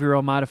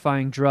behavioral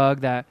modifying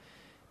drug that,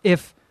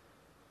 if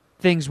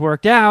things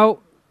worked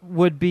out,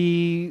 would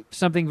be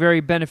something very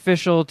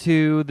beneficial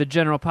to the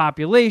general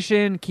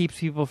population,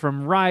 keeps people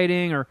from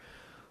rioting, or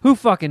who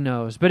fucking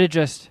knows. But it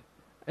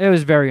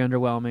was very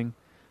underwhelming.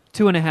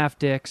 2.5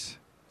 dicks.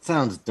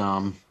 Sounds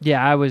dumb.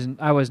 Yeah, I was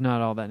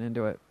not all that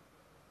into it.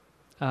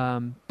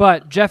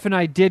 But Jeff and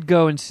I did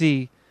go and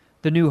see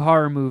the new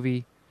horror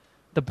movie,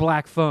 The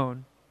Black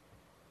Phone.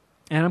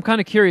 And I'm kind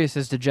of curious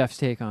as to Jeff's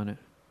take on it.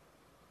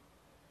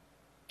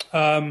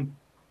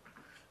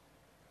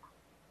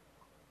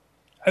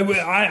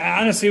 I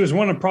honestly, it was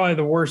one of probably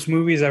the worst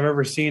movies I've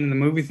ever seen in the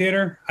movie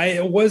theater.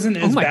 It wasn't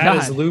as my bad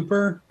as God.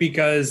 Looper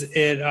because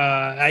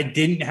I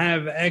didn't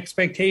have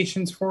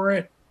expectations for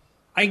it.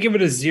 I give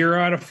it a 0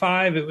 out of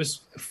 5. It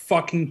was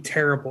fucking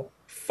terrible,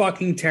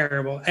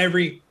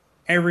 every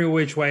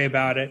which way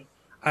about it.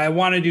 I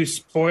want to do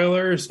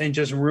spoilers and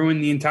just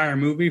ruin the entire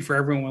movie for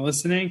everyone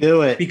listening.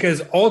 Do it.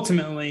 Because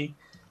ultimately,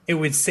 it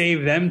would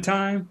save them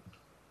time.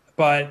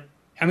 But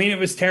I mean, it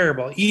was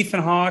terrible.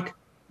 Ethan Hawke,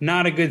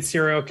 not a good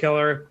serial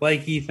killer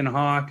like Ethan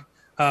Hawke.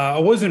 I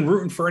wasn't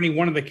rooting for any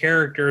one of the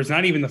characters,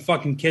 not even the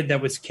fucking kid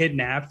that was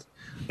kidnapped.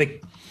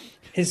 Like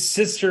his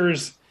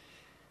sister's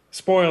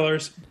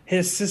spoilers,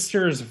 his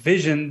sister's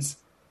visions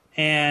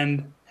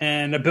and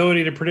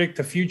ability to predict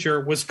the future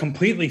was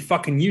completely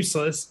fucking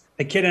useless.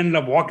 The kid ended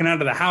up walking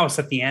out of the house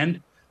at the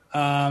end.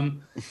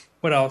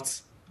 What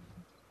else?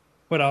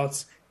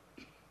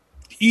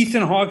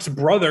 Ethan Hawke's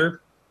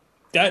brother,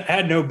 that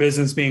had no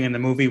business being in the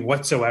movie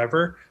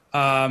whatsoever.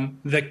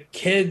 The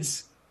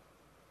kid's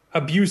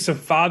abusive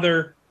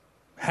father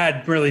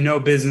had really no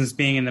business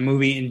being in the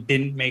movie and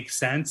didn't make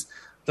sense.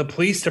 The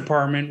police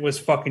department was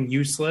fucking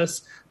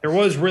useless. There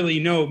was really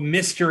no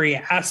mystery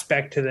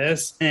aspect to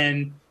this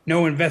and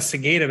no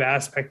investigative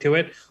aspect to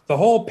it. The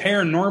whole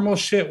paranormal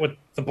shit with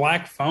the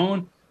black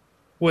phone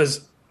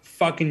was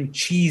fucking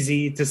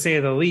cheesy, to say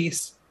the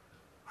least.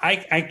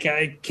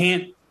 I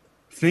can't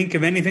think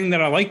of anything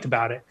that I liked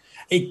about it.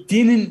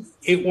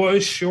 It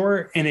was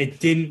short and it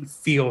didn't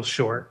feel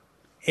short.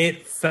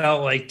 It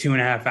felt like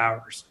 2.5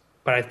 hours,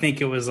 but I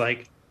think it was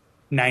like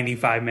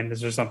 95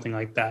 minutes or something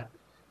like that.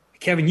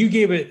 Kevin, you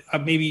gave it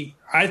maybe,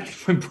 I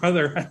think my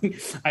brother,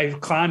 I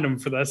clowned him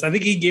for this. I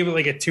think he gave it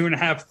like a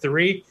 2.5,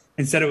 3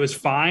 and said it was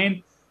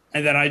fine.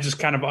 And then I just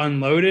kind of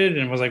unloaded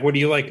and was like, what do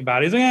you like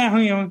about it? He's like,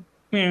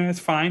 yeah, it's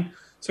fine.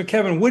 So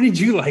Kevin, what did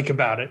you like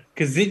about it?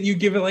 Because didn't you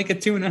give it like a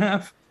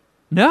 2.5?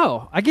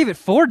 No, I gave it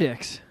 4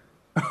 dicks.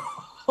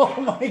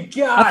 Oh my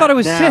God. I thought it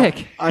was Now,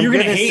 sick. I'm You're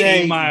gonna gonna hate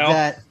say 8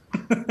 Mile.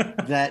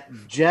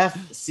 that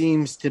Jeff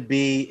seems to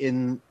be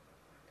in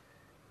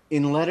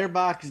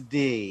Letterboxd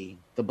D.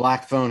 The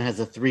black phone has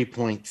a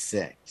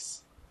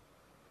 3.6,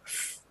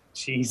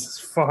 Jesus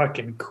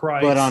fucking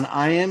Christ. but on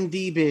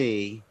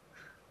IMDb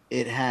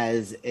it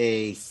has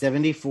a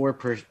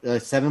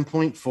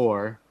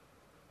 7.4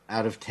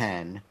 out of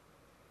 10.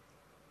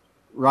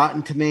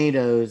 Rotten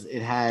Tomatoes,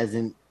 it has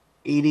an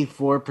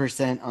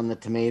 84% on the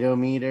tomato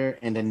meter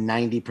and a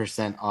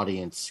 90%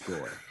 audience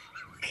score.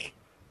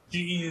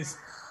 Jeez.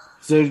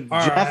 So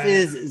All Jeff right.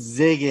 is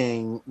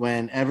zigging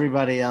when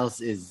everybody else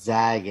is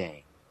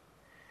zagging.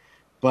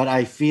 But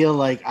I feel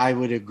like I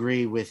would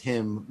agree with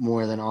him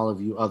more than all of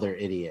you other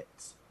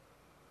idiots.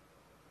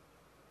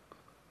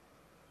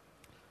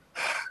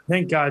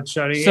 Thank God,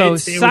 Shuddy. So it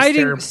was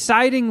terrible.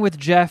 siding with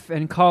Jeff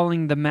and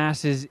calling the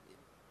masses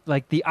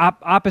like the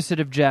opposite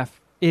of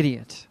Jeff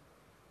idiots.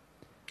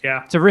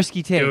 Yeah. It's a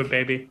risky take. Do it,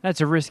 baby.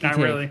 That's a risky Not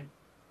take. really.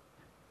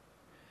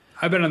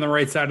 I've been on the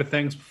right side of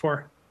things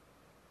before.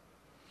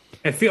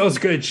 It feels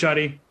good,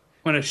 Shuddy,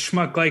 when a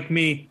schmuck like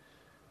me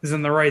is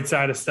on the right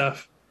side of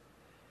stuff.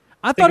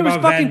 I Think thought it was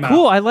about fucking Venmo.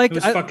 cool. I It liked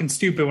was fucking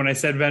stupid when I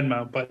said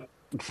Venmo, but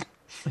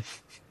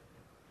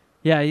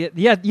Yeah,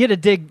 you had to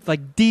dig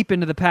like deep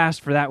into the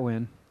past for that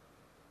win.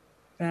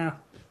 yeah.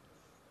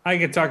 I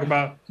could talk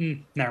about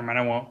never mind,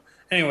 I won't.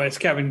 Anyways,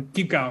 Kevin,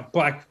 keep going.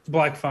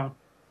 Black phone.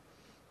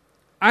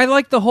 I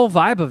liked the whole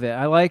vibe of it.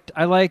 I liked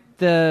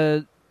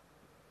the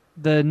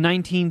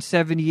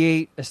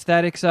 1978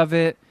 aesthetics of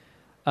it.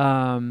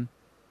 I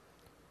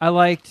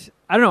don't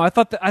know. I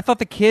thought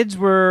the kids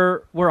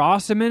were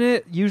awesome in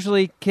it.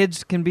 Usually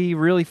kids can be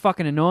really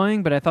fucking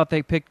annoying, but I thought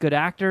they picked good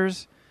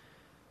actors.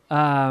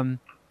 I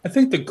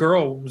think the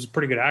girl was a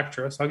pretty good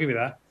actress. I'll give you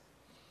that.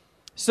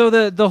 So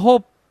the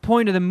whole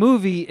point of the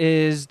movie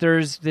is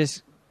there's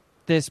this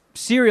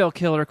serial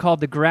killer called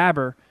the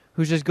Grabber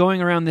who's just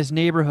going around this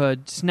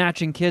neighborhood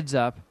snatching kids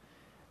up,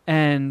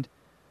 and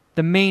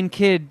the main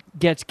kid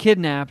gets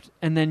kidnapped,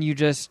 and then you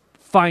just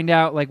find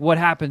out like what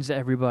happens to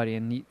everybody,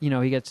 and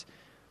he gets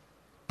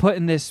put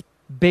in this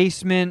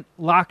basement,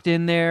 locked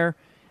in there,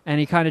 and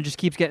he kind of just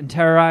keeps getting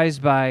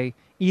terrorized by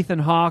Ethan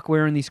Hawke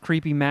wearing these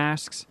creepy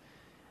masks,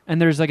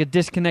 and there's like a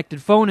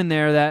disconnected phone in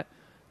there that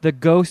the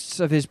ghosts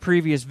of his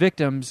previous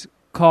victims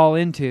call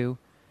into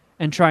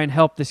and try and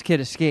help this kid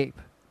escape.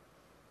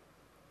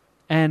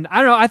 And I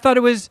don't know, I thought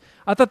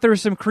there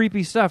was some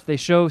creepy stuff. They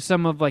show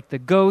some of like the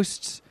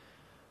ghosts.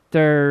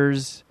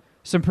 There's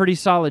some pretty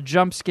solid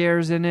jump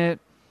scares in it.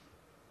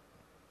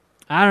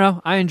 I don't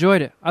know. I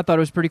enjoyed it. I thought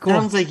it was pretty cool.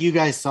 Sounds like you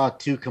guys saw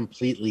two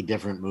completely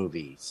different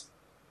movies.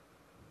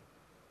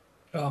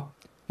 Oh,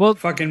 Well,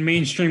 fucking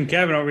mainstream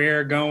Kevin over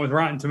here going with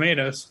Rotten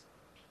Tomatoes.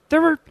 there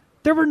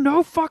were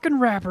no fucking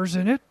rappers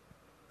in it.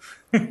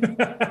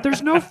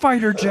 There's no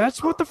fighter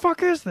jets. What the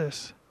fuck is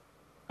this?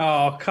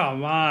 Oh,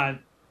 come on.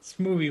 This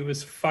movie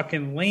was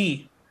fucking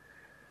lame.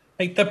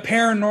 Like the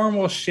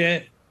paranormal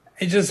shit,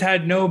 it just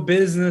had no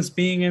business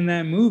being in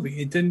that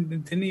movie. It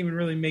didn't even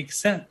really make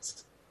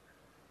sense.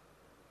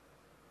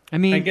 I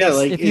mean, I guess,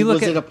 like, if you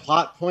look was at it a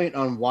plot point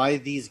on why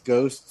these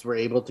ghosts were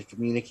able to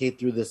communicate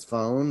through this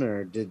phone,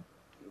 or did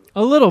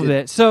a little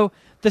bit. So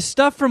the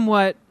stuff from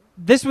what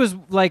this was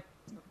like,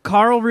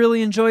 Carl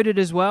really enjoyed it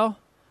as well,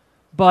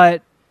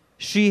 but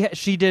she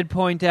did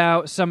point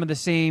out some of the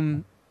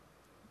same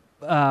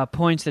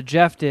points that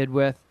Jeff did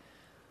with.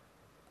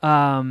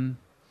 Okay,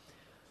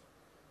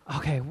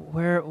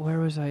 where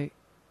was I?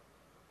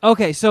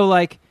 Okay, so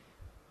like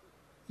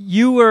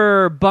you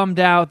were bummed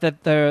out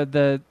that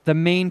the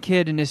main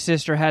kid and his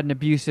sister had an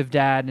abusive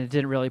dad, and it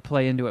didn't really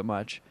play into it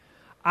much.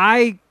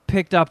 I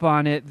picked up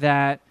on it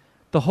that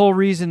the whole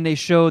reason they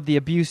showed the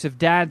abusive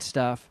dad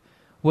stuff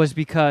was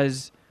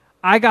because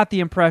I got the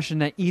impression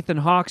that Ethan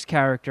Hawke's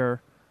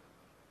character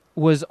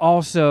was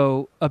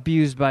also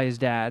abused by his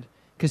dad,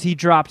 because he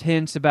dropped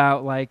hints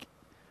about like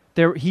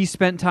he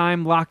spent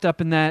time locked up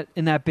in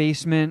that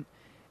basement,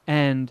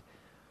 and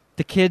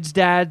the kid's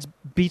dad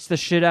beats the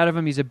shit out of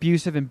him. He's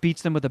abusive and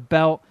beats them with a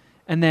belt,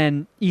 and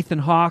then Ethan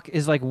Hawke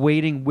is like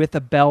waiting with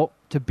a belt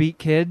to beat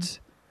kids.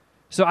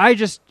 So I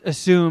just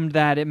assumed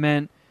that it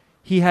meant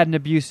he had an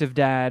abusive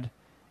dad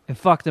and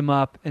fucked him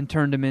up and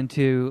turned him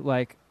into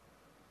like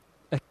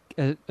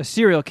a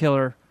serial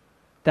killer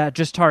that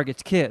just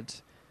targets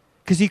kids.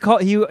 Because he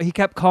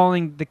kept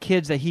calling the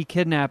kids that he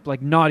kidnapped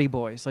like naughty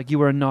boys, like you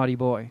were a naughty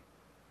boy.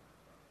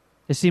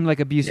 It seemed like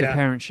abusive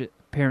parent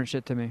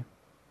shit to me.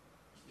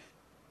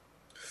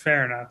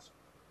 Fair enough.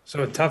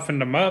 So it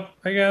toughened him up,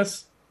 I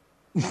guess.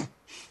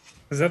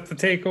 Is that the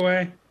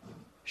takeaway?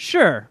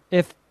 Sure.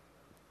 If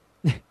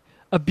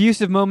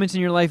abusive moments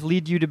in your life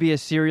lead you to be a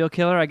serial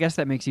killer, I guess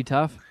that makes you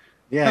tough.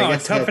 Yeah, No, I it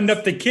guess toughened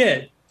up the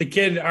kid. The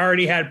kid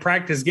already had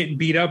practice getting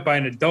beat up by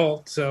an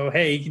adult, so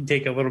hey, he can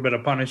take a little bit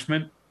of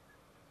punishment.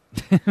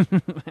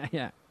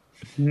 Yeah.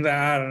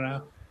 I don't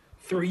know.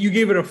 3. You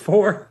gave it a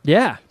 4?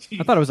 Yeah.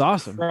 I thought it was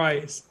awesome.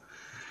 Christ.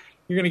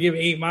 You're gonna give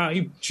 8 Mile.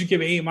 You should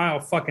give 8 Mile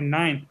a fucking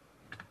 9.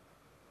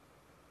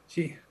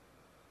 Gee,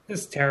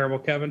 this is terrible,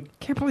 Kevin.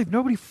 Can't believe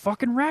nobody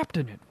fucking rapped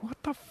in it.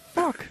 What the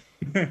fuck?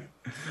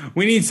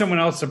 We need someone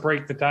else to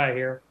break the tie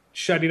here.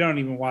 Shuddy, don't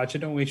even watch it.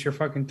 Don't waste your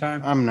fucking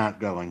time. I'm not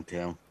going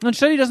to. And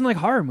Shuddy doesn't like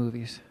horror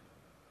movies.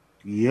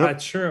 Yep.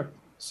 That's true.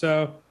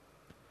 So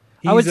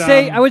I would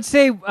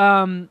say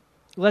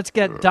let's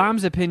get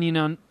Dom's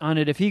opinion on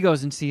it if he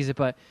goes and sees it,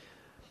 but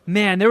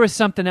man, there was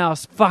something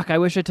else. Fuck, I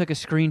wish I took a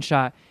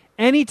screenshot.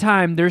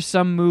 Anytime there's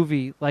some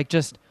movie, like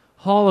just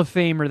Hall of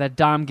Famer that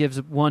Dom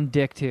gives one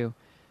dick to,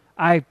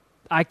 I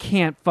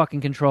can't fucking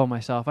control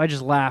myself. I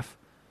just laugh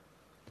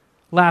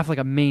like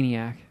a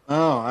maniac.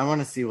 Oh, I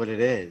want to see what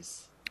it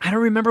is. I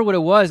don't remember what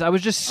it was. I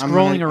was just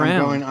scrolling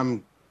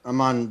around.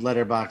 I'm on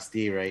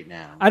Letterboxd right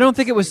now. I don't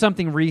think it was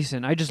something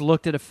recent. I just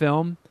looked at a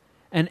film,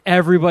 and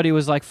everybody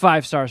was like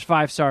 5 stars,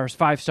 5 stars,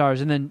 5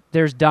 stars, and then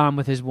there's Dom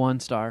with his 1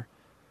 star.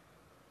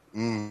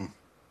 Well,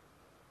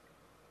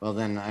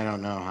 then I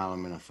don't know how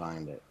I'm going to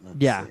find it. Let's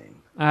see.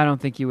 I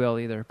don't think you will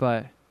either,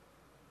 but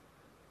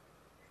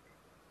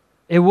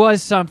it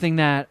was something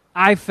that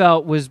I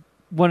felt was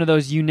one of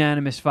those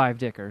unanimous 5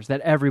 dickers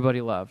that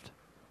everybody loved.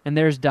 And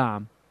there's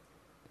Dom.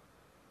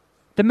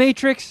 The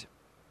Matrix,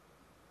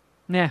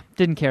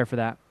 didn't care for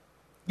that.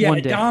 Yeah,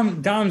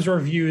 Dom's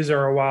reviews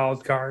are a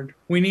wild card.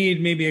 We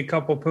need maybe a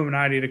couple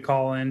Puminati to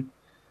call in,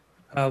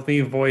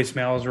 leave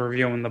voicemails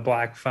reviewing the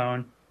Black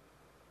Phone.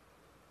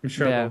 I'm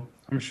sure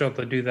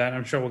they'll do that.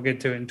 I'm sure we'll get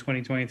to it in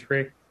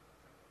 2023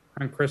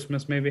 on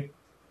Christmas, maybe.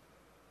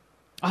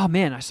 Oh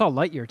man, I saw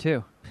Lightyear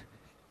too.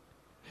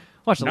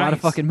 Watched a lot of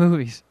fucking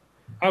movies.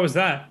 How was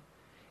that?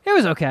 It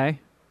was okay.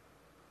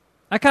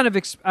 I kind of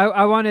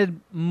I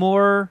wanted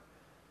more.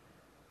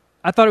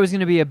 I thought it was going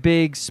to be a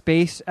big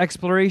space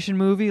exploration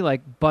movie,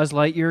 like Buzz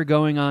Lightyear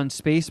going on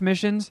space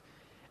missions,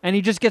 and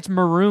he just gets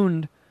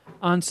marooned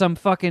on some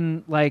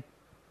fucking like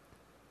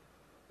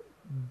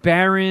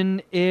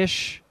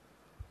barren-ish,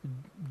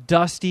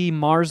 dusty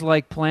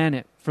Mars-like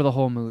planet for the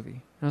whole movie.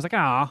 And I was like,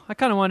 I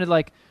kind of wanted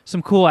like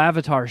some cool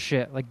Avatar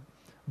shit, like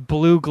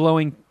blue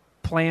glowing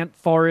plant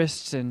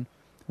forests and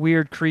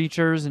weird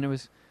creatures, and it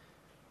was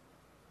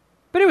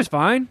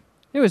fine.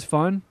 It was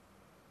fun.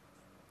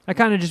 I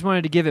kind of just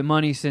wanted to give it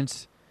money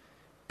since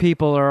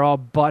people are all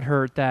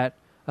butthurt that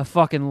a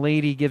fucking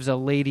lady gives a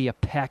lady a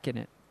peck in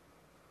it.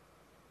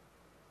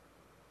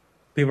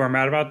 People are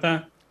mad about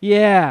that?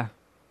 Yeah.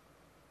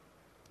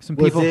 Some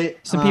Was people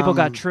it, people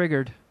got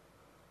triggered.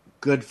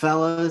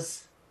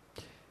 Goodfellas?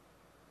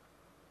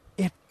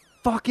 It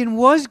fucking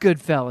was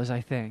Goodfellas, I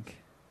think.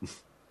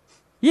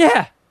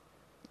 Yeah.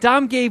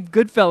 Dom gave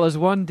Goodfellas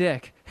 1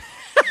 dick.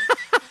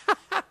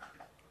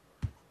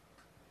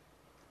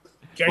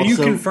 Are you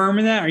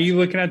confirming that? Are you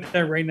looking at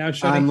that right now,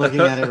 Shuddy? I'm looking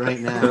at it right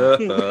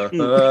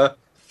now.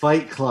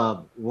 Fight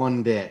Club,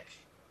 1 dick.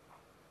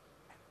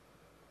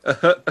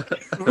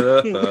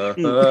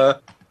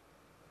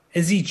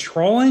 Is he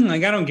trolling?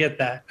 Like, I don't get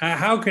that.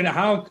 How could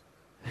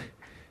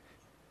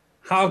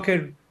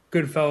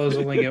Goodfellas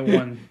only get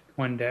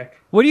one dick?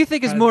 What do you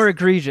think is more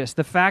egregious?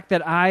 The fact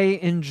that I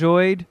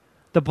enjoyed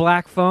the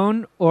Black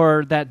Phone,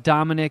 or that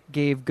Dominic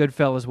gave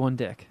Goodfellas 1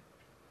 dick?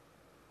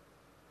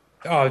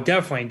 Oh,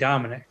 definitely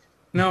Dominic.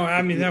 No,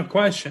 I mean, no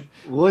question.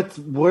 What's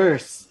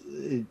worse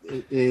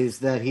is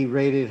that he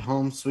rated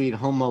Home Sweet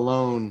Home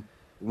Alone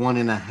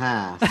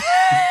 1.5.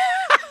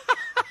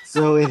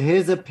 So, in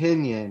his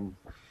opinion,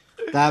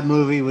 that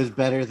movie was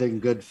better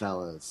than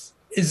Goodfellas.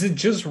 Is it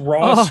just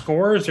raw Oh.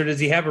 scores, or does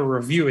he have a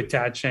review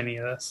attached to any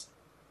of this?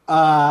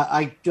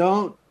 I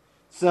don't.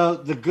 So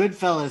the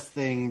Goodfellas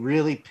thing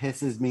really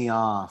pisses me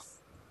off.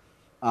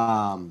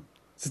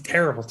 It's a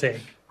terrible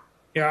take.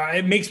 Yeah,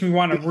 it makes me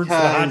want to root for the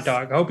hot Because-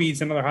 dog. I hope he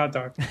eats another hot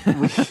dog.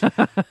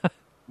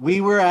 We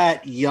were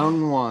at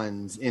Young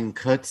Ones in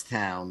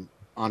Kutztown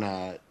on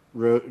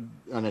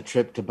a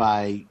trip to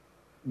buy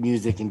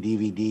music and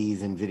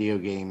DVDs and video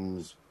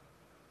games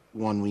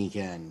one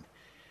weekend,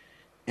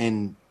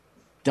 and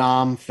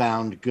Dom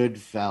found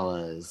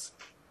Goodfellas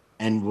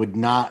and would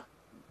not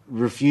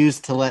refuse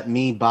to let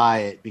me buy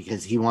it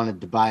because he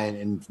wanted to buy it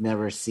and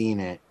never seen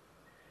it.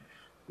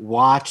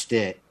 Watched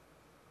it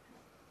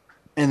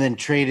and then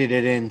traded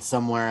it in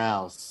somewhere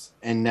else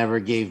and never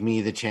gave me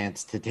the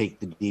chance to take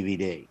the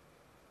DVD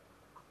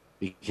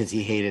because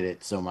he hated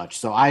it so much.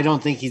 So I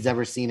don't think he's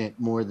ever seen it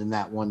more than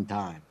that one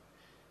time.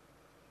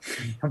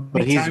 How But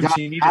many he's times got-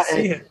 do you need to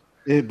see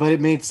it? But it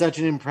made such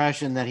an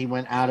impression that he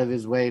went out of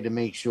his way to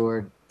make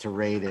sure to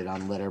rate it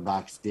on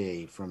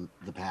Letterboxd from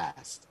the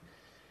past.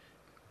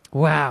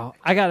 Wow.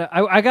 I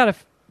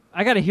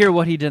gotta hear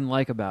what he didn't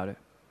like about it.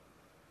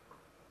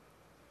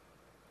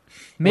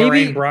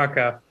 Lorraine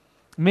Bracco.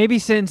 Maybe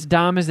since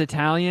Dom is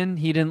Italian,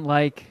 he didn't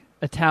like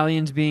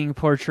Italians being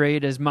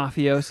portrayed as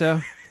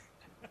mafioso.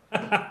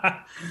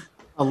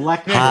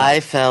 Electra, Hi,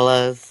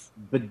 fellas.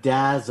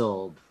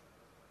 Bedazzled,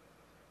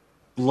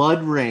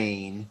 Blood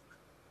Rain.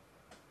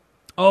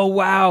 Oh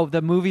wow,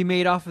 the movie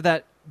made off of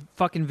that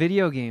fucking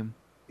video game.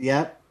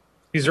 Yep.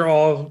 These are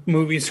all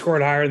movies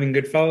scored higher than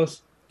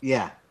Goodfellas.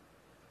 Yeah.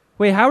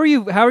 Wait, how are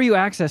you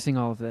accessing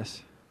all of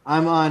this?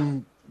 I'm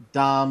on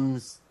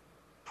Dom's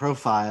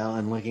profile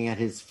and looking at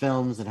his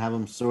films and have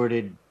them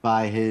sorted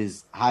by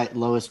his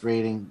lowest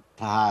rating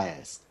to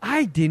highest.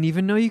 I didn't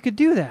even know you could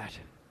do that.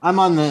 I'm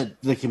on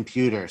the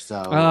computer,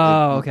 so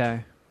Oh,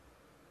 okay.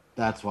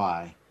 that's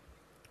why.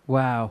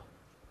 Wow.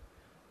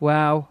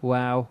 Wow,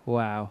 wow,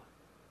 wow.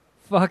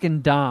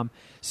 Fucking Dom.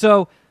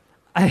 So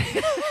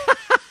I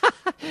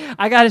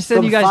gotta send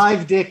Some you guys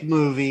 5 dick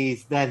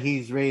movies that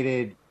he's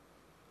rated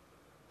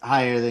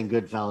higher than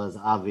Goodfellas,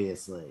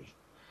 obviously.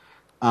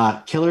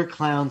 Killer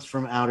Clowns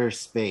from Outer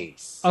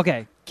Space.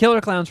 Okay,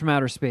 Killer Clowns from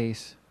Outer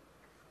Space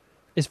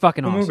is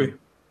fucking Good awesome. movie.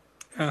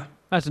 Yeah.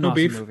 That's an No awesome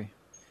beef. movie.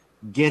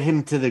 Get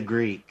Him to the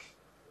Greek.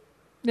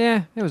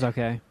 Yeah, it was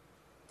okay.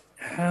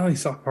 I only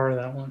saw part of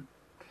that one.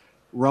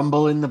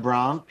 Rumble in the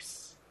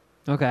Bronx.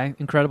 Okay,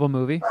 incredible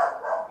movie.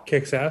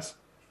 Kicks ass.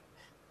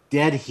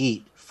 Dead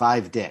Heat,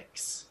 5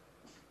 dicks.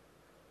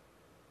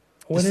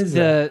 What is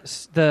that?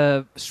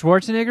 The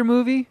Schwarzenegger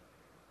movie?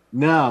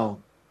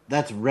 No,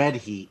 that's Red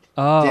Heat.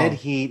 Oh. Dead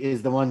Heat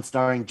is the one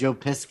starring Joe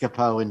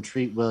Piscopo and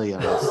Treat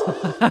Williams.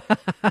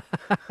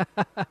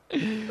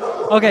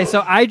 Okay,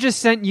 so I just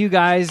sent you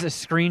guys a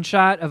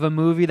screenshot of a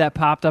movie that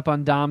popped up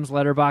on Dom's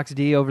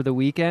Letterboxd over the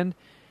weekend.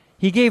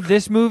 He gave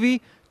this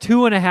movie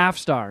 2.5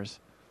 stars.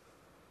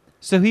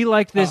 So he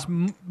liked this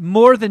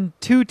more than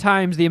 2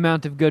 times the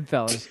amount of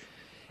Goodfellas.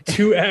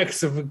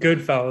 2X of a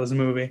Goodfellas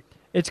movie.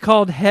 It's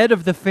called Head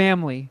of the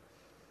Family,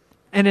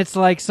 and it's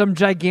like some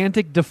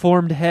gigantic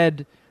deformed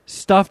head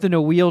stuffed in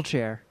a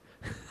wheelchair.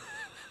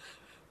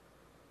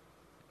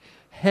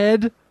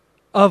 Head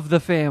of the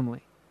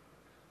Family.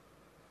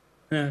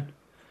 Yeah.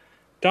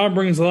 Dom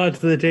brings a lot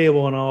to the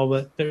table and all,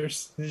 but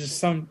there's just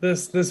some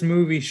this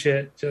movie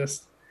shit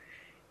just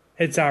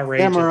it's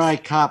outrageous. Samurai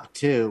Cop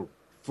 2,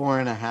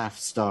 4.5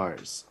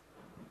 stars.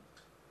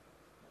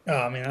 Oh,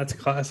 I mean that's a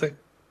classic.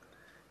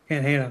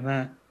 Can't hate on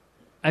that.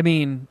 I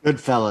mean,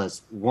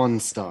 Goodfellas, 1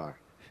 star.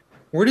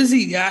 Where does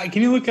he?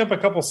 Can you look up a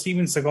couple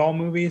Steven Seagal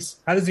movies?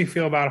 How does he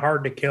feel about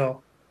Hard to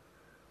Kill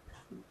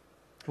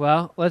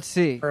well, let's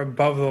see. or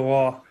Above the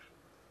Law?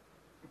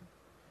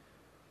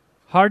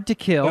 Hard to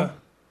Kill.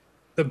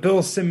 The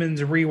Bill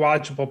Simmons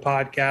rewatchable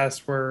podcast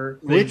where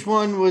Which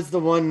one was the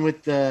one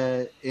with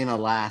the in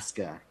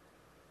Alaska?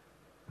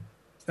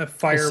 the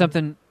fire Is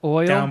something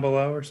oil? down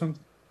below or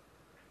something.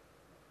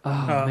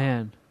 Oh,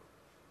 man.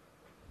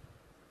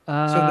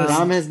 So this-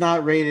 Dom has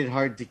not rated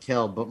Hard to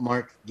Kill, but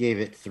Mark gave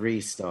it 3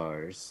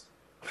 stars.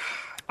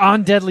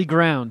 On Deadly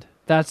Ground.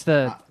 That's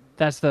the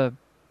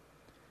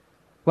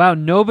Wow,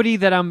 nobody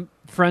that I'm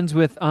friends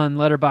with on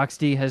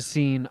Letterboxd has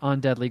seen On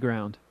Deadly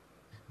Ground.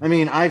 I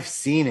mean, I've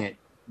seen it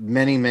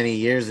many, many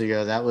years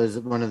ago. That was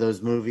one of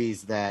those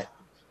movies that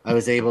I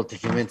was able to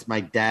convince my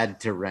dad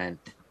to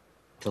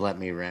let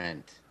me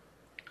rent.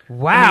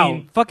 Wow. I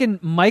mean- Fucking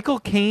Michael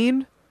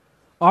Caine,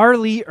 R.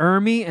 Lee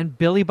Ermey, and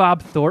Billy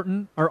Bob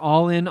Thornton are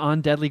all in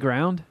On Deadly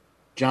Ground.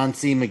 John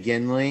C.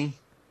 McGinley.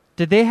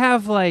 Did they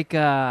have like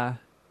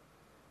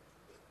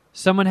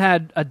someone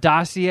had a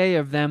dossier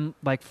of them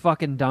like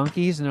fucking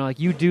donkeys and they're like,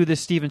 you do this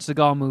Steven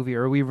Seagal movie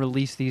or we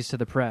release these to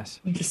the press?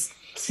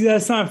 See,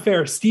 that's not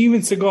fair.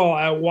 Steven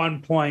Seagal at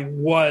one point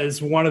was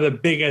one of the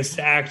biggest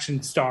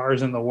action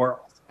stars in the world.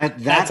 At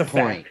That's that a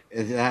point,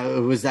 fact.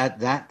 it was at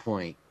that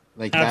point.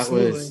 Like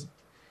Absolutely. that was.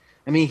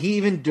 I mean, he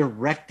even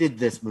directed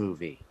this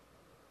movie.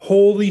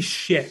 Holy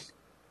shit.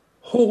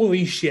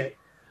 Holy shit.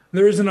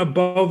 There's an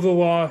Above the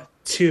Law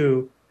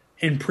 2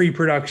 in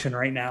pre-production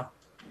right now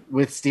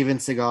With Steven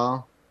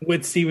Seagal.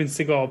 with Steven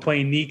Seagal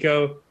playing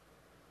Nico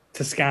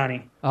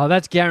Toscani. Oh,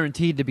 that's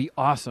guaranteed to be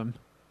awesome.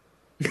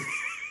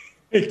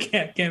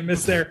 Can't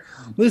miss there.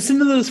 Listen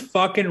to this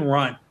fucking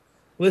run.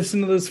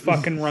 Listen to this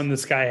fucking run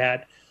this guy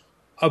had.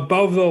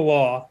 Above the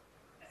Law,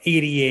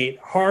 88.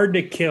 Hard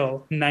to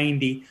Kill,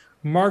 90.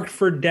 Marked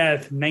for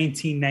Death,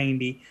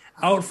 1990.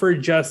 Out for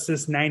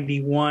Justice,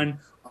 91.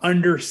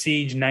 Under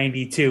Siege,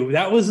 92.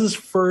 That was his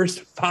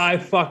first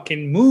 5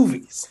 fucking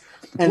movies.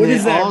 And What they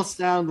is that? all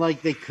sound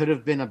like they could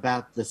have been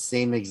about the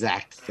same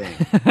exact thing.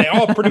 They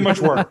all pretty much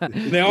were.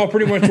 They all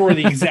pretty much were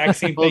the exact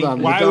same Hold thing. on,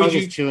 the Why dog would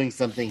is you? chewing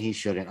something he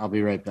shouldn't. I'll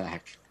be right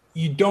back.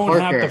 You don't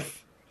Parker. have to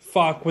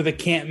fuck with a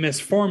can't miss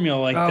formula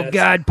like Oh this.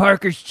 God,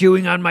 Parker's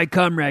chewing on my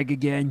cum rag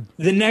again.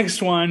 The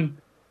next one,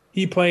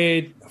 he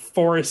played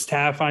Forrest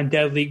Taff on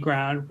Deadly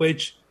Ground,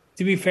 which,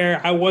 to be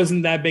fair, I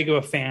wasn't that big of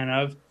a fan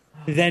of.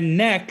 Then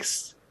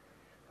next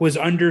was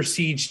Under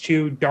Siege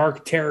 2,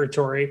 Dark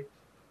Territory,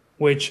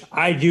 which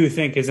I do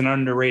think is an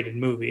underrated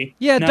movie.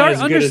 Yeah, Not Dark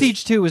as Under good as-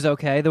 Siege 2 was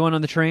okay. The one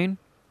on the train,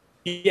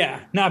 Yeah,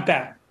 not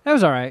bad. that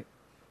was all right.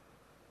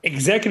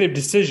 Executive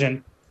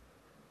Decision,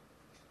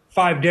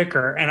 5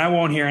 Dicker, and I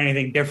won't hear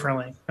anything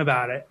differently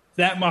about it.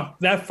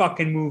 That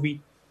fucking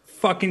movie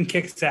fucking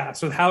kicks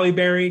ass with Halle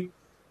Berry,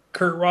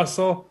 Kurt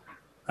Russell.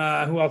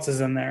 Who else is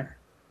in there?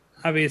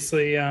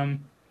 Obviously,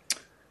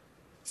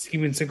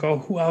 Steven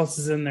Seagal. Who else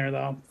is in there though?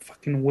 I'm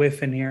fucking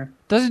whiffing here.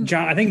 Doesn't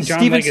I think John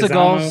Steven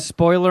Leguizamo, Seagal,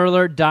 spoiler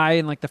alert, die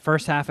in like the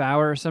first half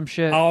hour or some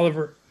shit?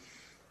 Oliver.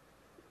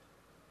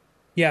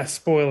 Yeah,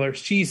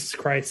 spoilers. Jesus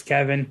Christ,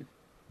 Kevin.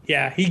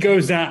 Yeah, he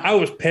goes down. I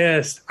was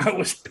pissed.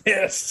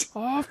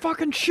 Oh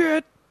fucking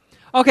shit.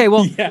 Okay,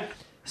 well, Yeah.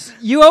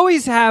 you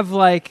always have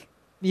like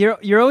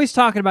you're always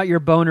talking about your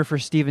boner for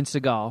Steven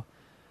Seagal.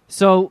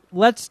 So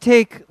let's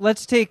do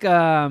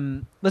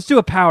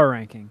a power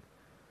ranking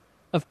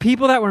of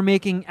people that were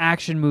making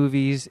action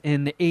movies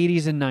in the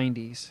 80s and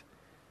 90s.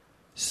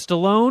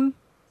 Stallone,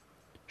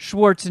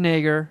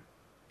 Schwarzenegger,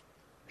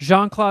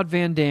 Jean-Claude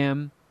Van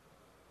Damme,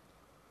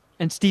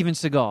 and Steven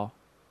Seagal.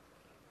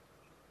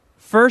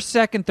 First,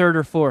 second, third,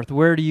 or fourth,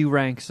 where do you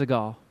rank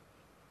Seagal?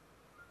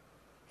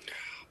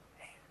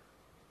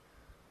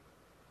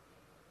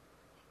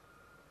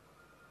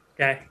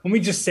 Okay, let me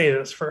just say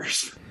this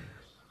first.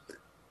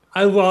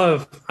 I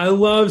love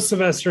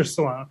Sylvester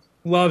Stallone.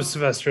 Love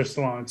Sylvester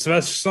Stallone.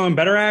 Sylvester Stallone,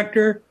 better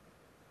actor,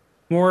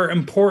 more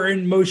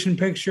important motion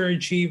picture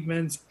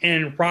achievements,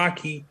 and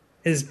Rocky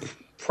is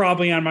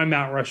probably on my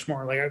Mount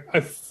Rushmore. Like I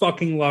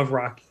fucking love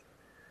Rocky.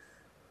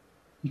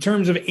 In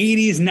terms of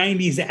 80s,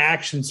 90s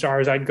action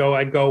stars, I'd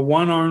go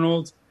 1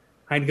 Arnold,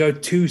 I'd go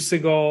 2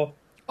 Seagal,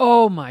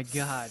 Oh my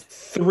God.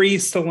 3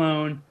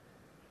 Stallone,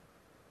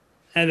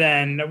 and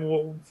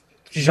then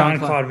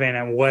Jean-Claude Van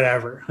Damme,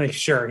 whatever. Like,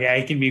 sure, yeah,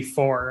 he can be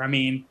 4. I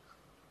mean,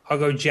 I'll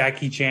go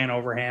Jackie Chan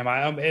over him.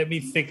 Let me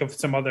think of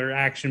some other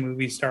action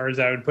movie stars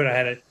that I would put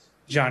ahead of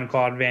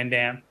Jean-Claude Van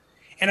Damme.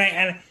 And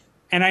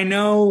I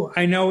know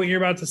what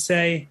you're about to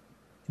say.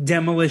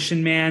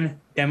 Demolition Man.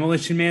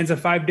 Demolition Man's a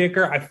 5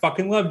 Dicker. I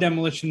fucking love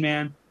Demolition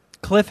Man.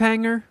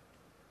 Cliffhanger?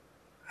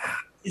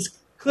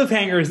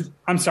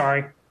 I'm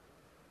sorry.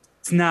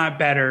 It's not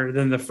better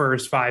than the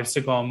first 5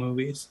 Seagal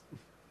movies.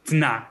 It's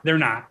not. They're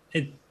not.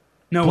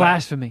 No way.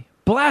 Blasphemy.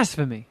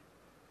 Blasphemy.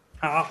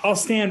 I'll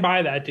stand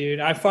by that, dude.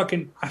 I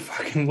fucking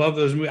love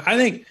those movies. I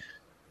think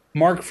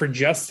Mark for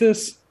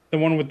Justice, the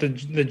one with the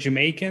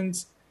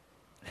Jamaicans,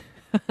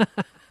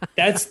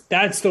 that's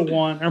the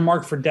one, or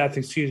Mark for Death,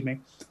 excuse me.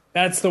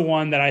 That's the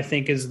one that I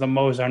think is the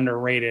most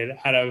underrated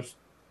out of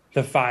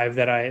the 5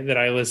 that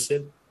I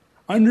listed.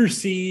 Under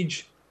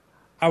Siege,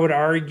 I would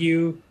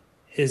argue,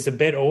 is a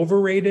bit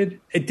overrated.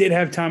 It did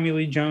have Tommy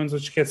Lee Jones,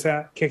 which kicks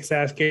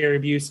ass Gary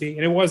Busey,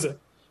 and it was an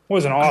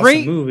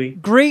awesome movie.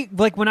 Great.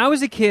 Like when I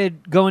was a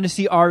kid going to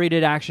see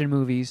R-rated action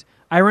movies,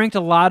 I ranked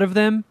a lot of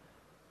them.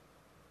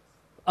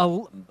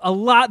 A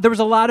lot. There was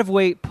a lot of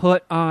weight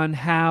put on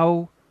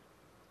how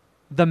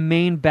the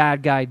main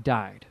bad guy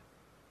died.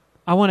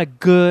 I want a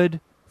good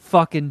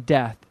fucking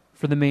death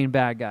for the main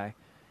bad guy.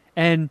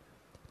 And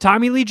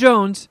Tommy Lee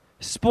Jones,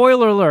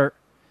 spoiler alert,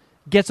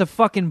 gets a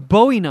fucking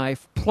Bowie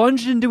knife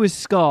plunged into his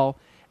skull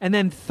and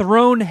then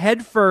thrown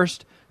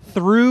headfirst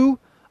through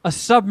a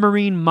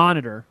submarine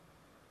monitor.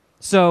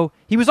 So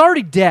he was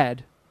already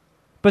dead,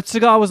 but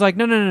Seagal was like,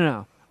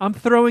 no. I'm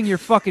throwing your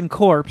fucking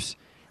corpse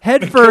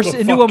headfirst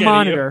into a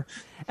monitor,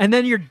 and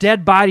then your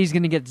dead body's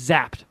going to get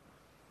zapped.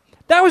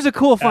 That was a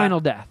cool final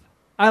death.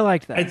 I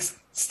liked that.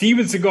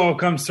 Steven Seagal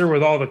comes through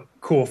with all the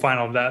cool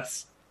final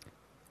deaths.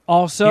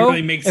 Also, He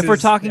really makes if we're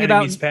his talking about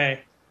enemies pay.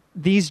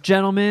 these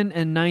gentlemen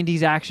and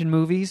 90s action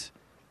movies,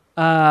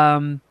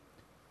 knocking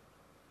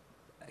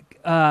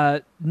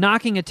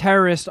a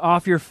terrorist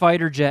off your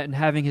fighter jet and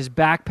having his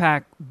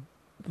backpack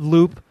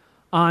loop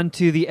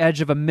onto the edge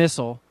of a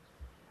missile,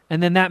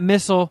 and then that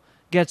missile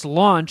gets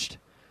launched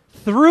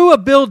through a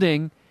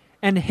building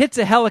and hits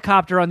a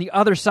helicopter on the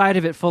other side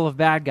of it full of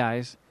bad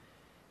guys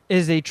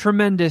is a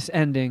tremendous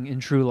ending in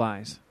True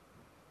Lies.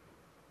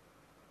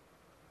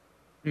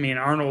 I mean,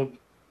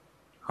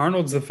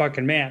 Arnold's the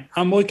fucking man.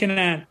 I'm looking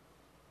at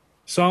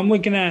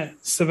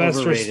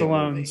Sylvester Overrated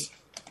Stallone's.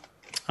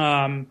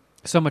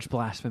 So much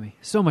blasphemy.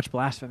 So much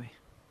blasphemy.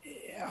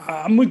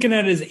 I'm looking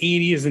at his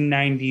 80s and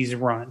 90s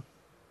run.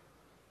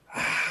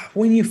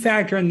 When you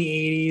factor in the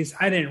 80s,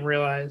 I didn't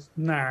realize.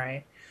 All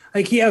right,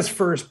 like he has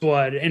First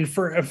Blood, and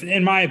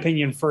in my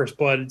opinion, First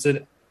Blood is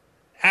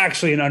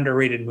actually an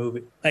underrated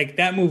movie. Like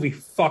that movie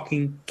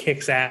fucking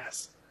kicks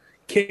ass.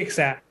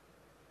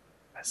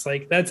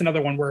 Like that's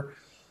another one where,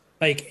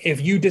 like, if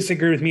you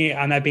disagree with me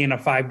on that being a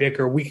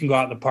 5-dicker, we can go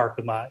out in the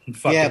parking lot and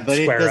fucking Yeah, but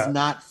it square does up.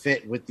 not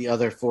fit with the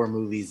other 4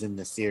 movies in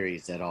the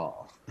series at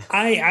all.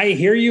 I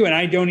hear you, and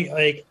I don't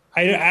like.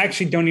 I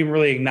actually don't even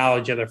really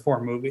acknowledge the other 4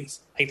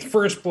 movies. Like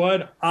First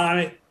Blood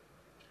on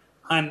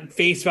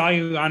face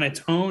value on its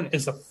own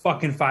is a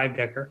fucking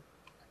 5-dicker.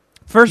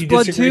 First You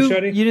Blood disagree, 2,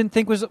 Shuddy? you didn't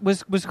think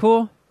was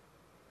cool?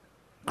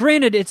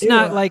 Granted, it's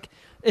not like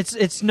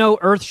it's no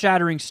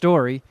earth-shattering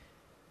story,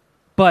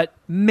 but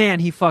man,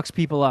 he fucks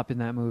people up in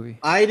that movie.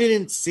 I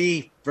didn't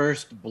see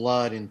First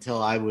Blood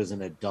until I was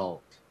an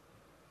adult.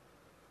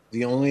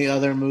 The only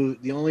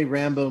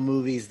Rambo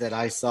movies that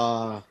I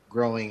saw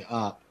growing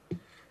up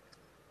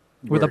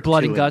Were the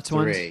blood and 2 guts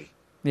ones? 3.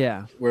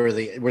 Yeah. Were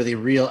the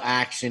real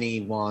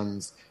actiony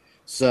ones.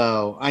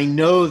 So I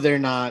know they're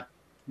not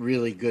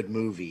really good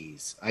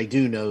movies. I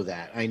do know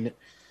that.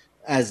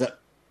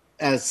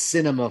 As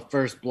cinema,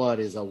 First Blood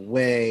is a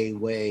way,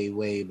 way,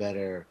 way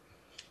better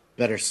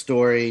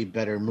story,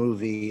 better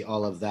movie,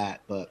 all of that.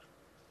 But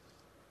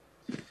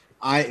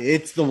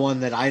it's the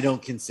one that I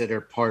don't consider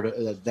part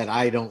of that.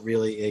 I don't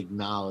really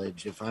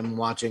acknowledge. If I'm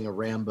watching a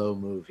Rambo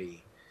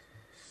movie,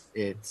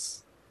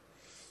 it's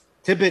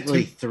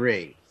typically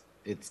 3.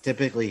 It's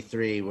typically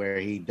 3 where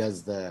he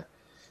does the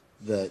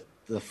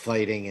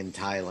fighting in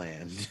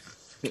Thailand.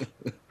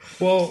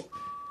 Well,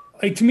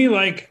 like to me,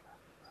 like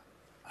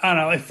I don't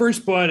know, like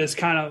First Blood is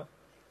kind of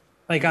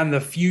like on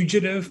the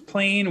Fugitive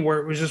plane, where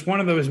it was just one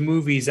of those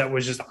movies that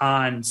was just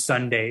on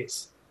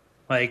Sundays,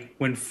 like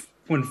when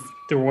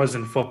there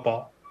wasn't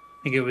football.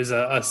 I think it was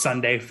a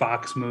Sunday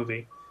Fox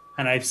movie,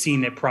 and I've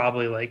seen it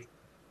probably like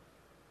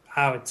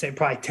I would say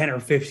probably 10 or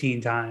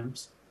 15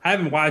 times. I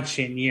haven't watched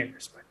it in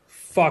years, but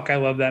fuck, I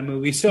love that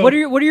movie. So What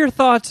are your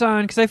thoughts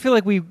on? Because I feel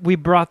like we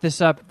brought this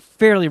up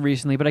fairly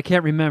recently, but I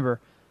can't remember.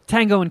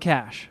 Tango and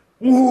Cash.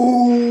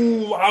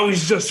 Ooh, I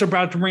was just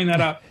about to bring that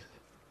up.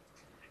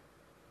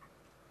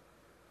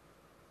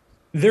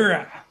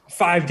 There,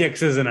 5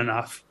 dicks isn't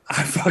enough.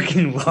 I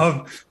fucking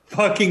love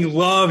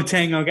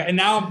Tango. And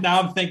now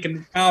I'm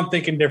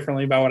thinking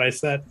differently about what I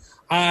said.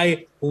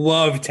 I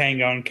love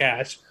Tango and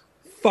Cash.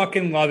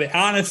 Fucking love it.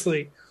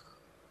 Honestly,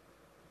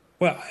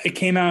 well, it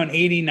came out in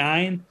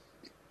 '89.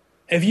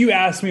 If you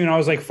asked me when I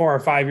was like 4 or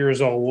 5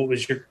 years old,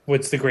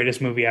 what's the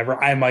greatest movie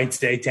ever? I might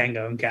say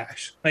Tango and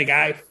Cash. Like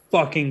I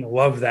fucking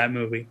love that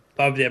movie.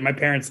 Loved it. My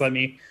parents let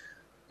me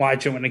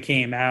watch it when it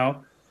came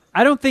out.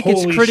 I don't think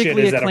Holy it's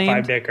critically shit, is that a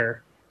acclaimed,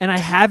 5-dicker? and I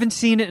haven't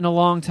seen it in a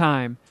long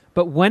time.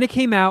 But when it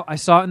came out, I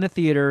saw it in the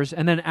theaters,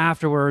 and then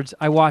afterwards,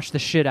 I watched the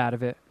shit out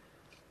of it.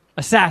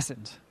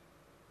 Assassins.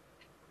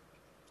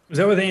 Was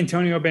that with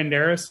Antonio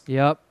Banderas?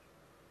 Yep.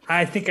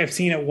 I think I've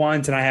seen it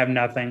once and I have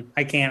nothing.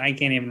 I can't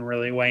even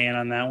really weigh in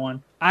on that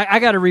one. I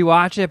got to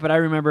rewatch it, but I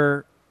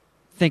remember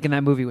thinking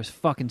that movie was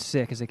fucking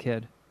sick as a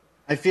kid.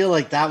 I feel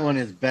like that one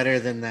is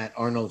better than that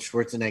Arnold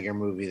Schwarzenegger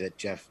movie that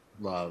Jeff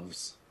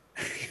loves.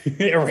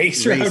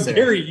 Eraser. How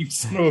dare you,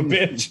 son of a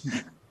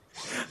bitch.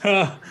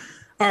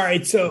 All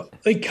right, so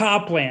like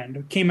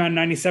Copland came out in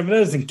 '97. That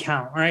doesn't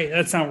count, right?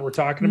 That's not what we're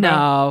talking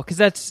about. No, because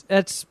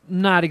that's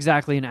not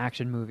exactly an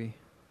action movie.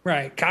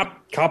 Right.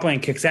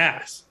 Copland kicks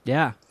ass.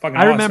 Yeah. Fucking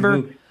I awesome remember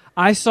movie.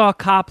 I saw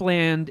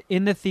Copland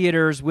in the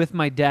theaters with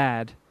my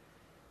dad,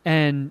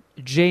 and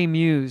Jay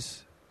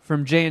Muse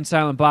from Jay and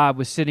Silent Bob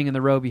was sitting in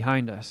the row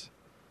behind us.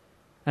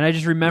 And I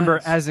just remember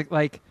as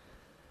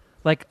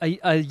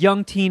a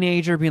young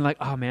teenager being like,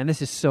 "Oh man,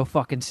 this is so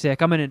fucking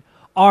sick. I'm in an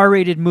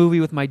R-rated movie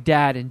with my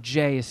dad, and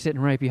Jay is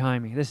sitting right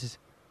behind me. This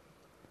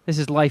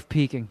is life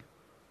peaking."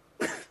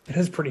 It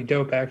is pretty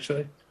dope,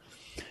 actually.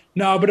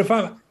 No, but if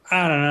I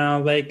don't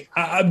know, like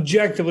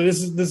objectively,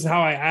 this is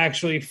how I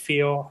actually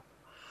feel.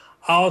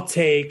 I'll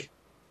take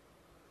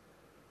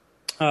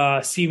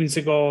Steven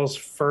Seagal's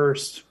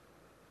first,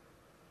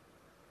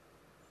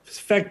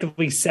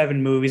 effectively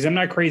 7 movies. I'm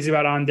not crazy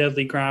about On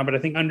Deadly Ground, but I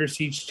think Under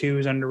Siege 2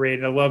 is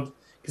underrated. I love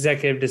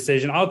Executive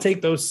Decision. I'll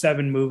take those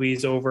 7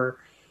 movies over.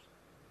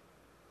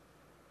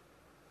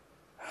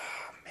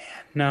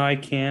 No, I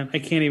can't. I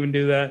can't even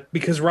do that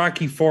because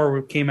Rocky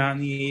IV came out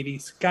in the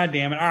 80s. God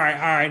damn it. All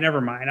right,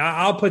 never mind.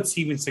 I'll put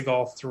Steven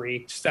Seagal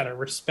 3 just out of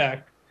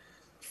respect.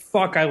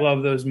 Fuck, I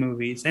love those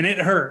movies. And it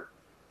hurt.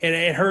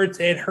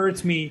 It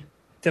hurts me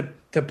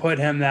to put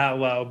him that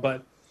low,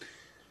 but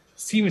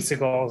Steven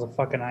Seagal is a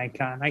fucking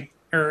icon.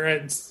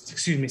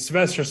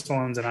 Sylvester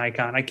Stallone's an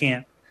icon. I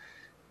can't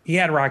he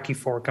had Rocky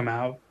 4 come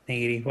out in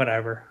 80,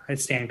 whatever. I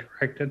stand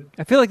corrected.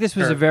 I feel like this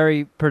was Sure. a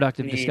very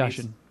productive In the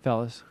discussion,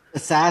 fellas.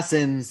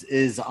 Assassins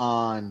is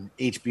on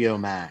HBO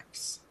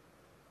Max,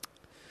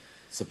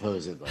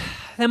 supposedly.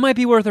 That might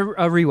be worth a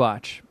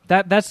rewatch.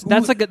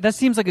 That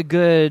seems like a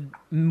good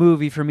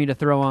movie for me to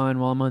throw on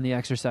while I'm on the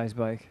exercise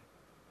bike.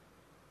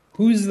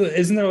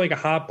 Isn't there like a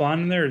hot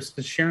blonde in there? Is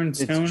it Sharon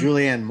Stone? It's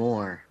Julianne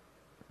Moore,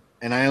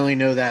 and I only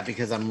know that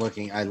because I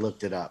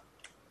looked it up.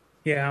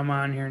 Yeah, I'm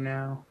on here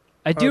now.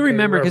 I do Okay,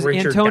 remember we're a because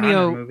Richard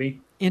Donner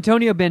movie.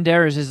 Antonio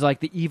Banderas is like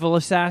the evil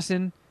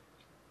assassin,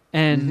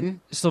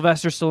 and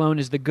Sylvester Stallone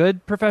is the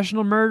good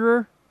professional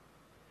murderer.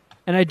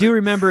 And I do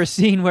remember a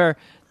scene where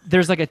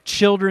there's like a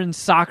children's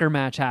soccer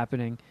match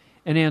happening,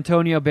 and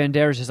Antonio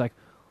Banderas is like,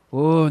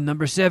 "Oh,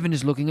 number 7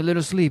 is looking a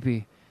little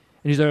sleepy,"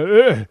 and he's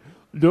like,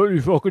 "Don't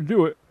you fucking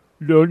do it?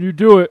 Don't you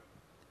do it?"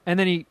 And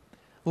then he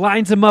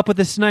lines him up with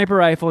a sniper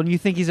rifle, and you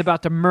think he's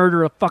about to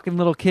murder a fucking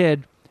little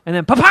kid, and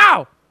then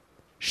pow!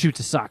 Shoots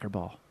a soccer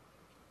ball.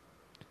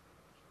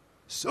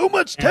 So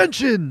much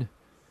tension!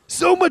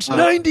 So much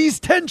 90s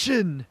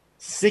tension!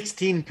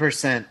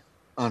 16%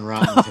 on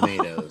Rotten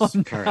Tomatoes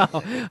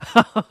currently.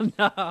 Oh,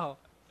 no.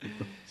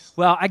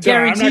 Well, I I'm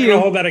guarantee not going to you,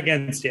 hold that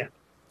against you.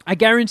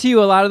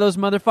 a lot of those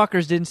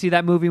motherfuckers didn't see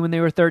that movie when they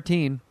were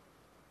 13.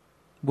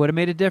 Would have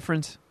made a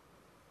difference.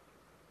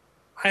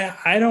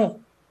 I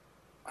don't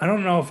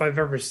know if I've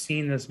ever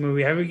seen this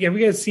movie. Have you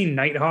guys seen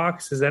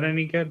Nighthawks? Is that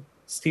any good?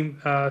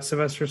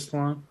 Sylvester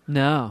Stallone.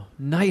 No,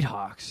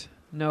 Nighthawks.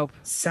 Nope.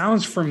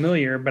 Sounds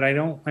familiar, but I've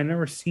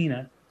never seen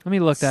it. Let me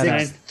look that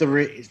up.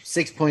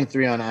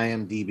 6.3 on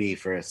IMDb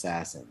for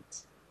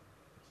Assassins.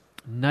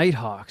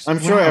 Nighthawks. I'm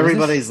sure Wow, is this-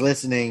 everybody's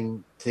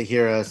listening to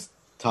hear us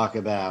talk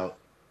about.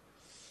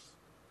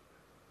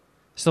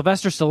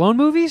 Sylvester Stallone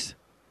movies?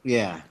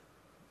 Yeah.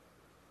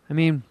 I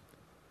mean,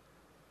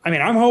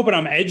 I'm hoping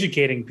I'm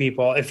educating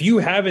people. If you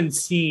haven't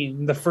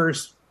seen the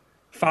first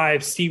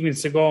 5 Steven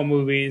Seagal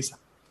movies,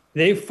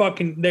 they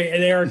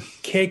are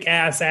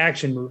kick-ass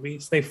action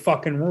movies. They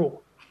fucking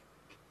rule.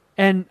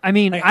 and I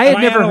mean, Like, I had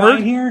am never out of heard.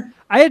 line here.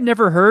 I had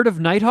never heard of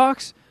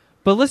Nighthawks,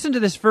 but listen to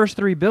this first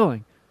 3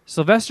 billing: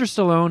 Sylvester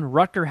Stallone,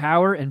 Rutger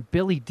Hauer, and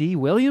Billy D.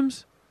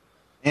 Williams.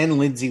 And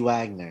Lindsay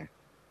Wagner,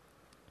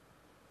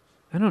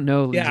 I don't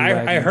know. Lindsay Yeah, I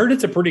Wagner. heard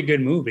it's a pretty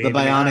good movie. the to be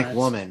Bionic honest.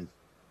 Woman.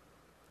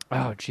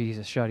 Oh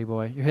Jesus, Shuddy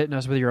boy, you're hitting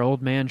us with your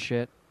old man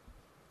shit.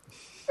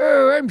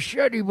 Oh, I'm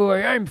Shuddy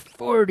boy. I'm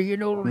 40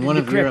 and old and One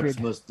of decrepit. Europe's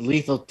most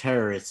lethal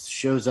terrorists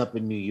shows up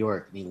in New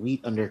York. An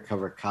elite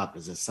undercover cop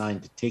is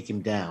assigned to take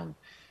him down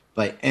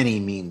by any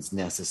means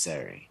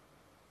necessary.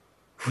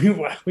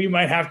 We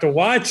might have to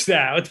watch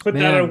that. Let's put that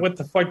Man. on. What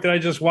the fuck did I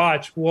just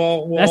watch?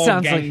 We'll That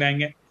sounds like-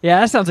 gangbang it. Yeah,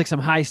 that sounds like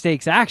some high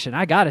stakes action.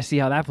 I got to see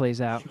how that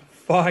plays out.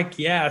 Fuck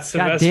yeah,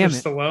 Sylvester damn it.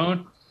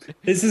 Stallone.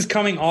 This is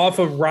coming off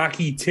of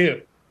Rocky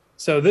 2.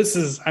 So this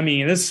is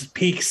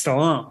peak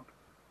Stallone.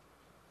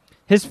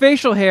 His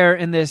facial hair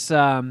in this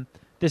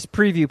this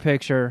preview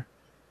picture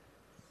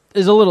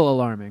is a little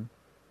alarming.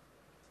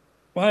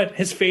 What?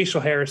 His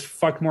facial hair is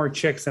fuck more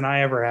chicks than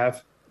I ever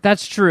have.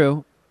 That's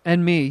true,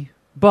 and me.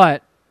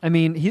 But I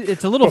mean,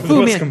 it's a little Both of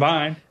Fu us Man.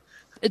 combined.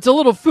 It's a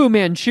little Fu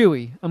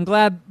Manchu-y. I'm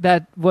glad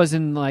that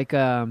wasn't like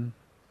a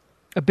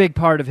big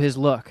part of his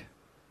look.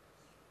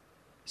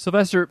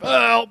 Sylvester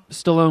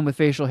Stallone with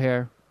facial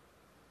hair.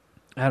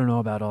 I don't know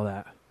about all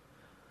that.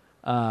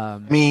 I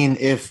mean,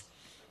 if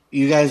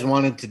you guys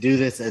wanted to do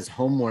this as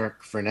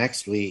homework for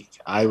next week,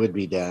 I would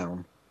be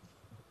down.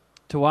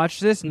 To watch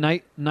this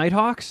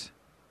Nighthawks.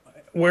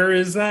 Where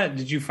is that?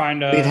 Did you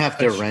find a? We'd have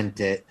to rent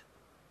it.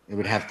 It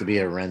would have to be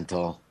a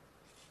rental.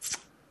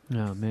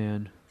 Oh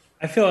man.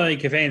 I feel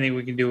like if anything,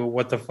 we can do a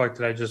what the fuck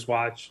did I just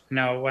watch?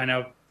 Now I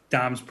know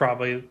Dom's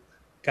probably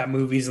got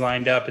movies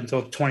lined up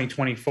until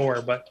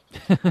 2024, but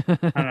I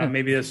don't know.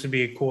 Maybe this would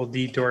be a cool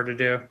detour to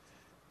do.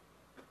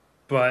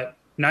 But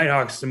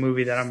Nighthawks is a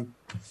movie that I'm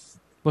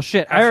Well,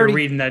 shit. after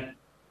reading that.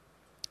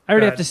 I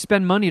already Go have to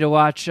spend money to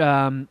watch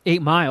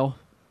 8 Mile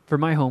for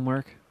my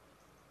homework.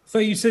 So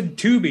you said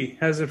Tubi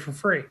has it for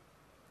free.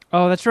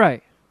 Oh, that's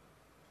right.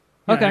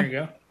 Yeah, Okay. there you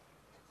go.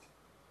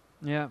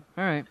 Yeah.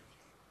 All right.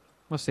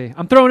 We'll see.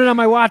 I'm throwing it on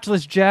my watch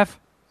list, Jeff.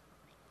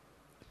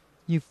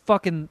 You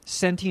fucking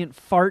sentient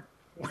fart.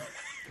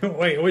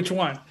 Wait, which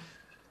one?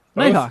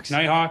 Nighthawks.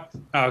 Nighthawk.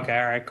 Oh, okay,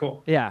 all right,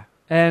 cool. Yeah.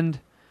 And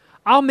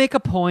I'll make a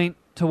point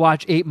to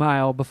watch 8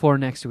 Mile before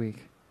next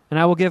week. And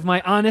I will give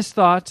my honest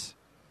thoughts.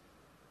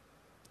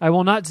 I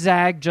will not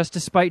zag just to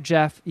spite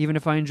Jeff, even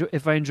if I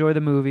enjoy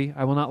the movie.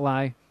 I will not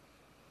lie.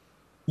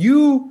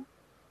 You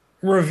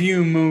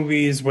review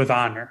movies with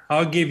honor.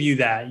 I'll give you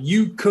that.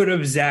 You could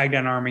have zagged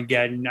on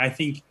Armageddon. I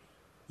think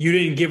you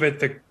didn't give it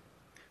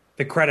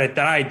the credit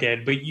that I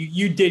did, but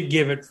you did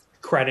give it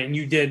credit, and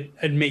you did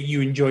admit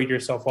you enjoyed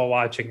yourself while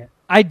watching it.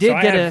 I did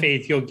So get I have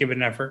faith you'll give it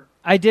an effort.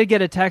 I did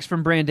get a text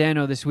from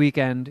Brandano this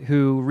weekend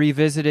who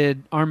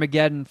revisited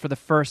Armageddon for the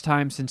first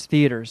time since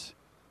theaters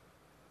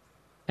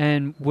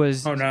and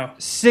was Oh no,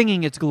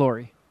 singing its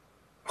glory.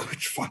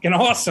 it's fucking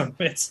awesome.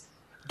 It's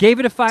Gave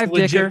it a 5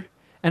 legit. dicker,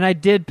 and I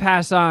did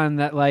pass on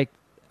that, like,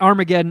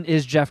 Armageddon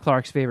is Jeff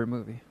Clark's favorite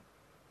movie.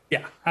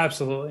 Yeah,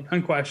 absolutely,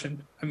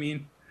 unquestioned. I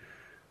mean,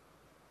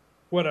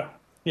 what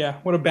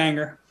a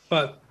banger.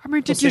 But I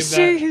mean, did we'll you save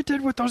see that. he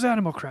did with those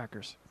animal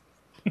crackers?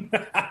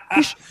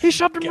 he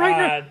shoved him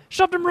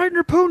right in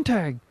her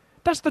poontang.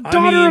 That's the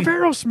daughter of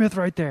Aerosmith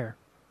right there.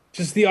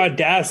 Just the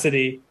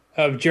audacity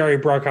of Jerry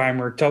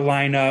Bruckheimer to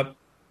line up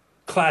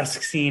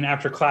classic scene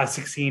after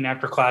classic scene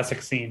after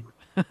classic scene.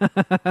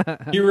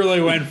 He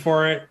really went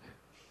for it,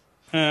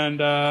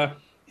 and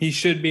he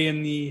should be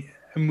in the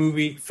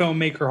movie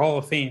filmmaker Hall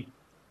of Fame.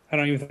 I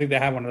don't even think they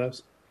have one of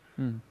those.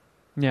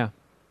 Yeah.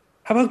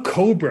 How about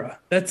Cobra?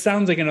 That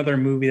sounds like another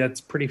movie that's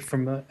pretty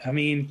familiar. I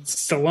mean,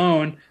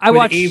 Stallone I with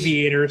watched-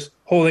 aviators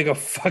holding a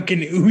fucking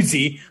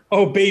Uzi.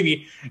 Oh,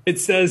 baby. It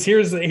says,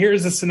 here's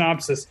a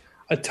synopsis.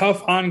 A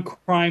tough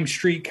on-crime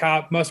street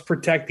cop must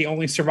protect the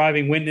only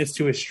surviving witness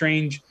to a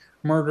strange,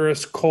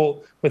 murderous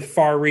cult with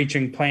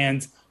far-reaching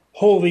plans.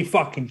 Holy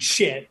fucking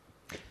shit.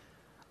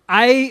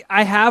 I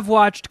have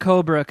watched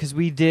Cobra because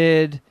we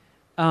did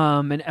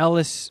an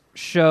Ellis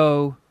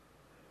show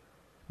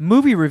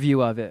movie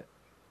review of it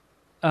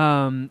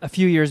a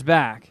few years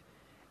back,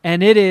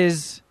 and it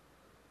is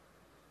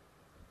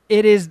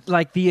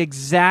like the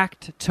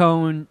exact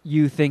tone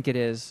you think it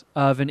is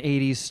of an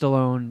 80s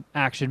Stallone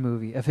action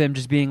movie, of him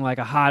just being like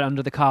a hot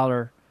under the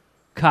collar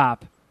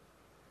cop,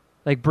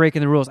 like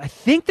breaking the rules. I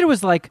think there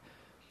was like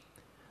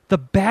the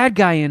bad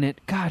guy in it.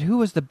 God, who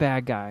was the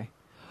bad guy?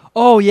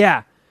 Oh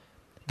yeah,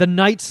 the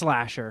Night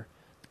Slasher,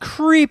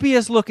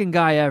 creepiest looking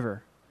guy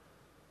ever.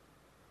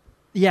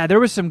 Yeah, there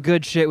was some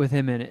good shit with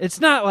him in it.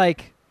 It's not a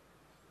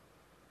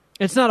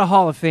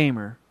Hall of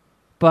Famer,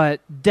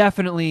 but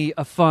definitely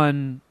a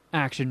fun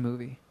action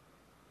movie.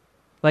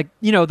 Like,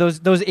 you know, those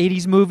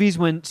 80s movies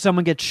when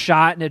someone gets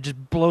shot and it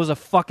just blows a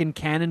fucking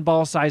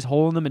cannonball size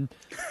hole in them and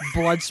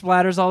blood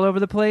splatters all over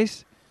the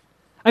place.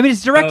 I mean,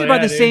 it's directed by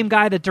the same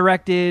guy that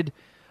directed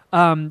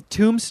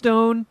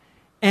Tombstone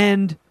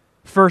and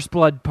First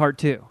Blood Part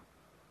 2.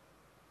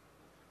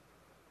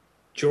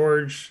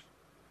 George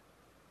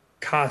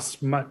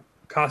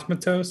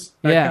Cosmatos?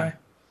 That Yeah. guy?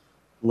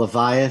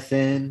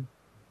 Leviathan.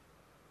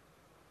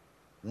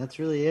 That's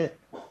really it.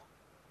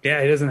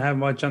 Yeah, he doesn't have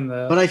much on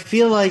the... But I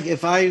feel like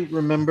if I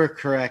remember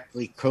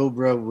correctly,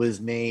 Cobra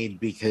was made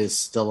because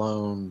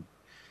Stallone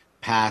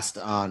passed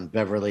on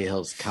Beverly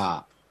Hills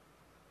Cop.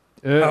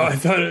 Oh, I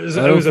thought it was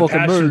I don't a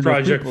fucking murder passion no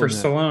project people for in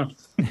Stallone.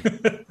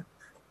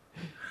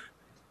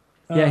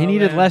 Yeah, he Oh,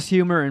 needed man. less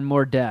humor and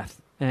more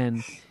death.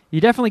 And you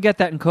definitely get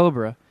that in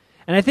Cobra.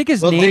 And I think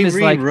his Well, name they is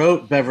like...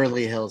 rewrote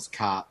Beverly Hills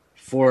Cop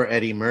for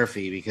Eddie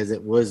Murphy because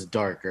it was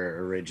darker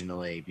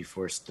originally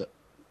before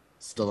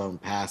Stallone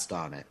passed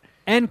on it.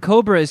 And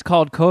Cobra is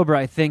called Cobra,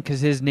 I think,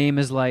 because his name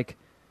is like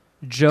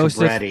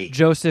Cobretti.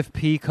 Joseph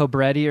P.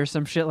 Cobretti or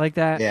some shit like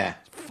that. Yeah.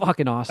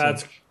 Fucking awesome.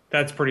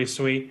 That's pretty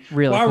sweet.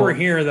 Really While cool. we're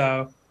here,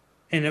 though,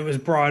 and it was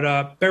brought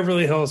up,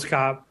 Beverly Hills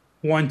Cop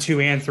 1, 2,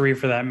 and 3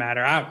 for that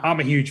matter. I'm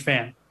a huge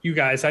fan. You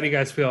guys, how do you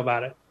guys feel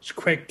about it? Just a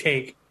quick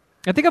take.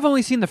 I think I've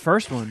only seen the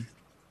first one.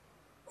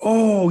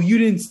 Oh, you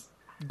didn't...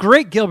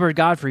 Great Gilbert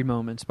Gottfried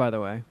moments, by the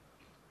way.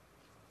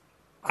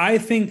 I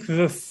think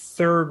the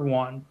third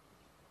one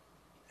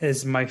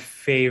is my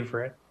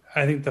favorite.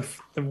 I think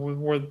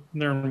where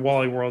they're in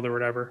Wally World or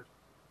whatever.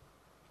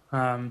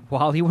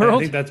 Wally I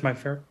World? think that's my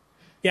favorite.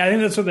 Yeah, I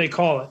think that's what they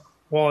call it.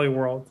 Wally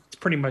World. It's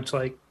pretty much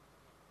like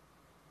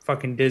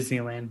fucking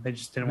Disneyland. They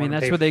just didn't I mean, want to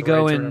that's pay where for they the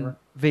go rights or in whatever.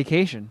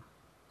 vacation.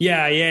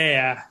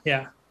 Yeah.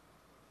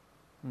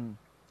 Hmm.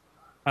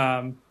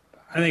 I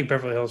think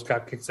Beverly Hills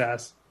Cop kicks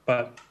ass,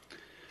 but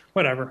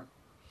whatever.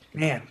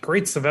 Man,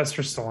 great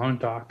Sylvester Stallone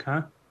talk,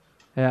 huh?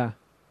 Yeah.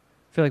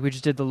 I feel like we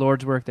just did the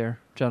Lord's work there,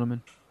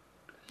 gentlemen.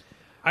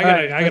 I All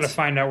right, gotta let's-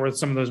 find out where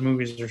some of those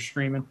movies are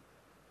streaming.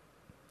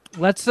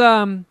 Let's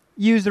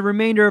use the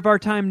remainder of our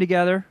time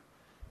together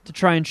to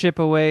try and chip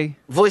away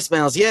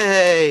Voicemails,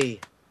 yay!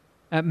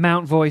 at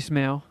Mount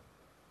Voicemail,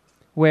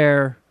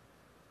 where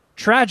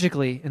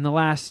tragically in the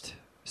last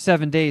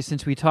 7 days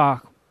since we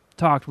talked,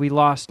 we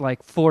lost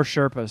like 4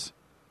 Sherpas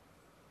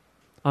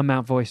on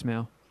Mount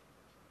Voicemail.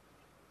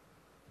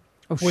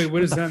 Oh, Wait,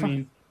 what does the that fuck?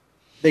 mean?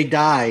 They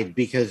died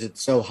because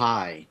it's so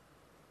high.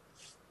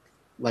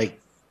 Like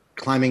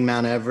climbing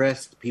Mount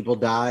Everest, people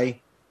die.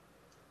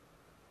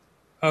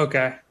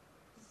 Okay.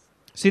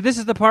 See, this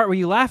is the part where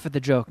you laugh at the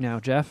joke now,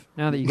 Jeff,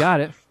 now that you got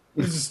it.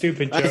 This is a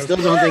stupid I joke. still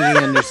don't think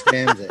he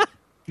understands it.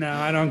 No,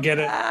 I don't get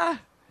it.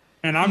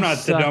 And I'm not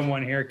the suck. dumb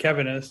one here.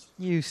 Kevin is.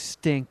 You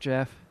stink,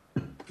 Jeff.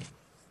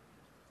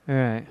 All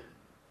right.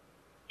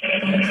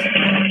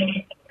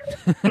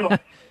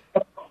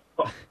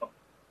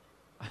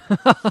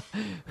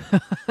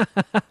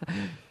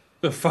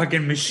 The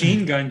fucking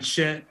machine gun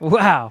shit.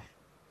 Wow.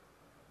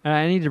 All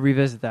right, I need to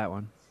revisit that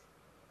one.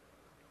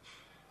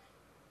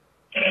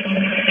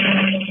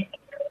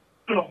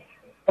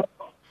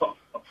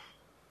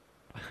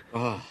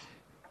 Oh,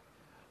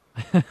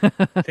 Did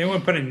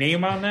anyone put a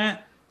name on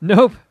that?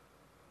 Nope.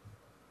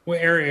 What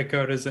area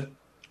code is it?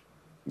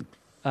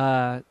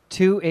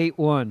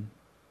 281.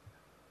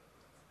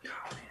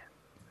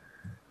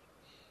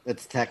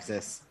 that's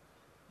Texas.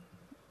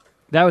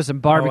 That was some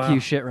barbecue wow.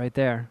 shit right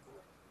there.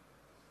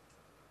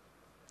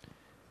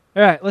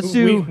 All right, let's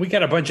do. We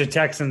got a bunch of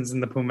Texans in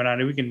the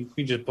Puminati. We can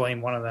just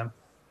blame one of them.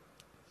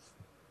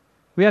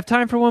 We have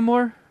time for one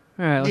more.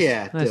 All right,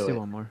 let's do do it.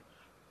 one more.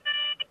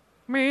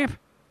 Meep.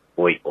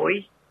 Oi.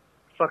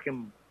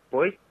 Fucking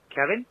boy.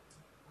 Kevin?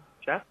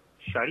 Jeff?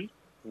 Shuddy?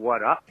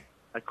 What up?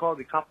 I called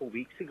a couple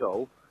weeks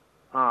ago.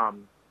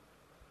 I'm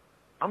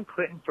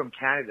Clinton from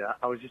Canada.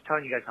 I was just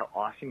telling you guys how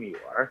awesome you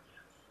are.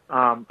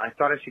 I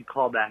thought I should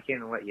call back in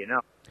and let you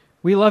know.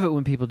 We love it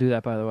when people do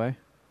that, by the way.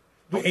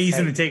 He's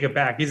going to take it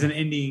back. He's an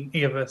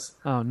indie of us.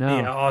 Oh, no.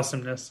 Yeah,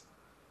 awesomeness.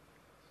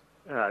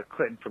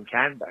 Clinton from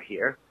Canada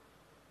here.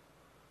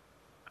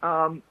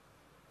 I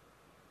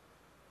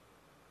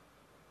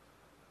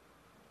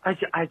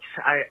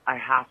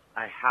have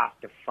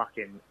to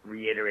fucking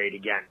reiterate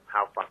again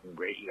how fucking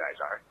great you guys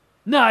are.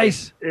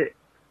 Nice.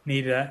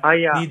 Need that.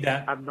 Need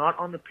that. I'm not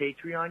on the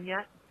Patreon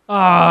yet,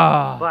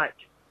 but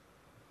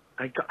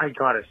I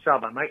got a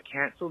sub. I might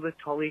cancel the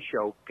Tully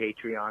Show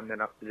Patreon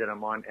that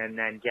I'm on, and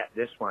then get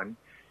this one.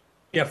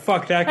 Yeah,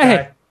 fuck that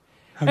guy.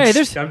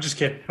 I'm just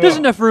kidding. There's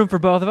enough room for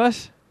both of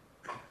us.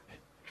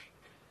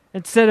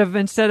 Instead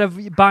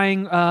of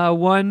buying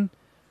 1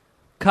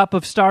 cup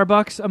of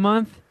Starbucks a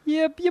month,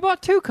 you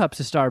bought 2 cups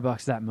of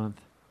Starbucks that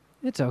month.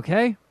 It's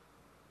okay.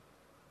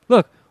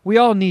 Look, we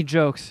all need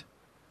jokes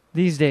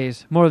these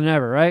days more than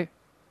ever, right?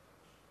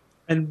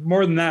 And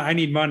more than that, I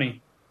need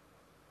money.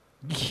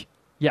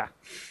 Yeah.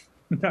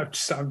 No, I'm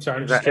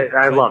sorry. I'm just kidding.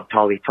 I love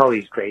Tully.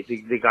 Tully's great.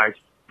 The guy's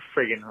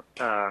friggin'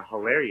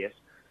 hilarious.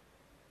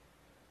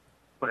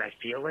 But I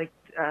feel like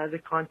the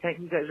content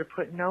you guys are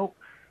putting out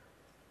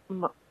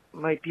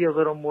might be a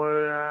little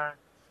more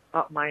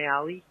up my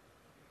alley.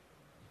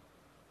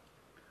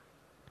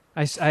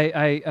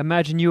 I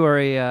imagine you are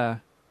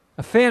a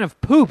fan of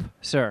poop,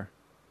 sir.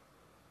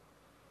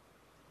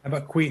 How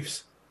about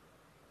queefs?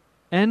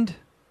 And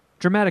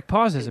dramatic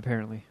pauses,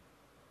 apparently.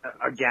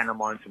 Again,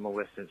 I'm on some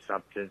illicit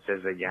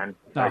substances again.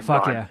 Oh,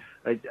 fuck yeah.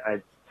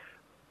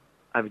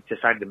 I've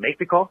decided to make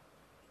the call,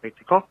 leave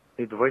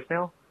the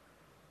voicemail.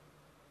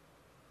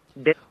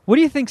 What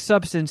do you think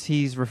substance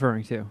he's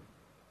referring to?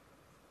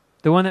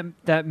 The one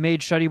that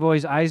made Shuddy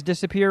Boy's eyes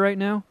disappear right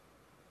now?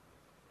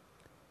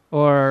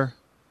 Or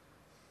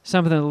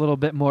something a little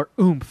bit more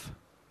oomph?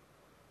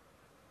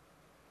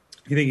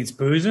 You think it's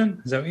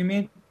boozing? Is that what you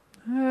mean?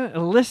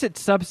 Illicit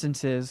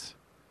substances.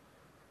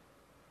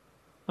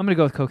 I'm going to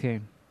go with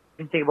cocaine.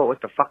 Didn't think about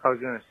what the fuck I was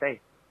going to say.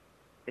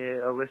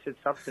 Illicit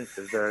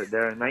substances,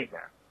 they're a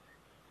nightmare.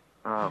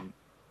 But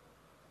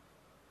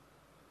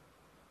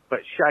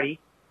Shuddy,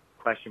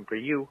 question for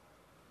you.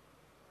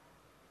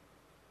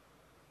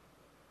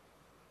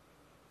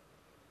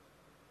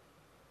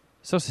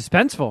 So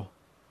suspenseful.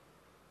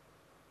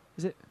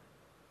 Is it?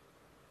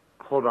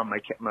 Hold on, my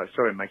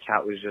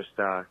cat was just,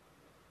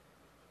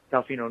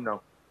 Delfino,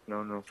 no.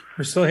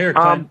 We're still here,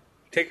 Clint.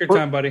 Take your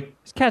time, buddy.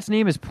 His cat's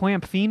name is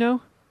Plampfino.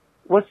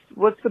 What's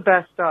the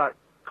best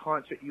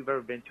concert you've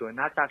ever been to? And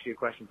that's actually a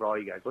question for all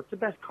you guys. What's the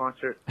best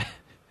concert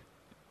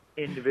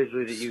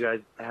individually that you guys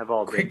have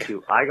all been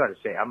to? I got to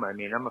say, I'm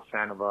a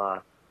fan of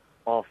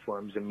all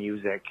forms of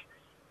music,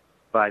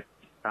 but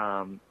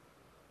I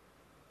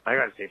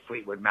got to say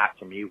Fleetwood Mac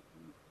from you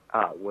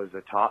was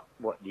the top.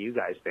 What do you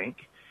guys think?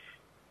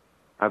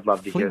 I'd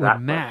love to hear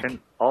that question.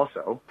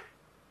 Also,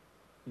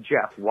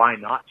 Jeff, why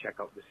not check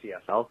out the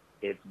CFL?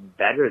 It's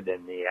better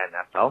than the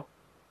NFL.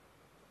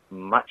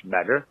 Much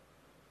better.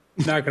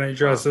 Not going to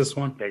address this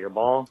one. Bigger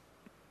ball.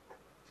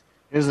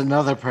 There's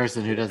another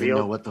person who doesn't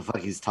know what the fuck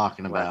he's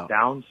talking about.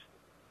 Downs.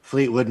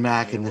 Fleetwood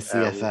Mac in the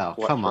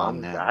CFL. Come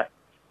on now.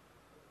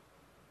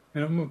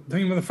 You know, don't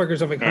you motherfuckers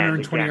have like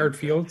 120-yard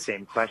fields?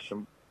 Same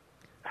question.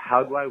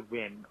 How do I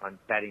win on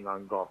betting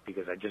on golf?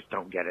 Because I just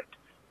don't get it.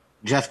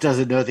 Jeff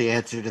doesn't know the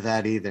answer to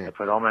that either. I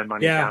put all my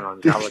money down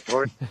on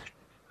Zalatoris.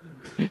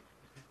 And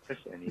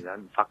he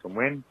doesn't fucking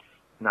win.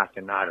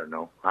 Nothing. I don't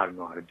know how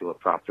to do it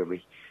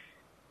properly.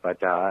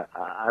 But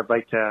I'd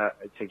like to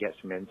get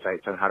some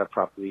insights on how to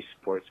properly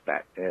sports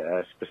bet,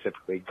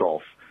 specifically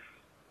golf.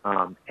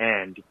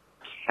 And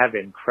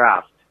Kevin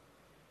Kraft,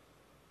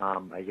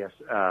 I guess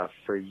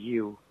for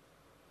you,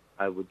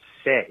 I would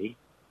say,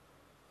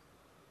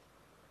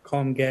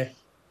 call him gay.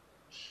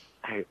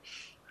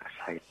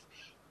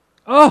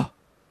 Oh,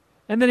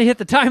 and then he hit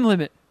the time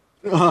limit.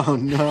 Oh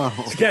no!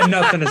 He's got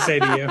nothing to say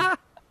to you.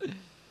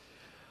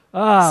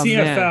 Oh,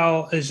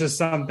 CFL is just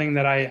something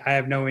that I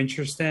have no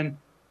interest in.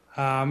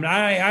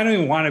 I don't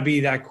even want to be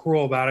that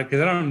cruel about it because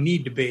I don't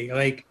need to be.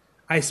 Like,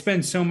 I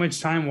spend so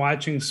much time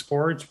watching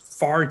sports,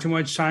 far too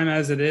much time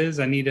as it is.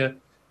 I need to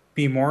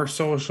be more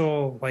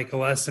social, like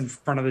less in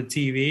front of the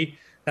TV,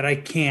 that I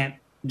can't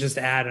just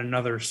add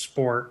another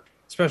sport,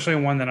 especially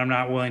one that I'm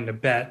not willing to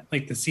bet,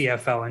 like the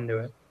CFL, into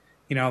it.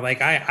 You know,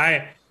 like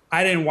I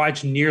didn't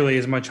watch nearly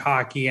as much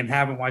hockey and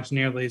haven't watched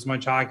nearly as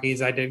much hockey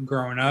as I did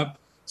growing up.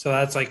 So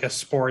that's like a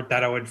sport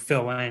that I would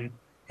fill in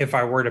if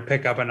I were to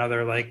pick up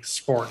another like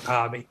sport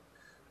hobby.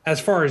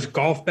 As far as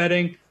golf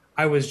betting,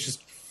 I was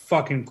just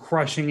fucking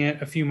crushing it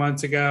a few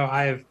months ago.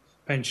 I have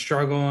been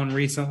struggling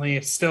recently.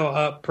 It's still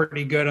up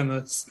pretty good on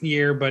the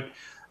year, but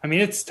I mean,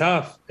 it's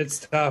tough. It's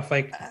tough.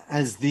 Like,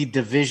 Has the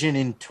division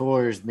in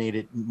tours made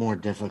it more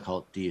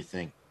difficult, do you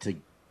think, to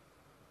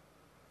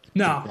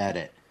no. bet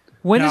it?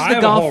 When No, is I the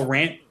have a whole golf?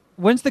 rant.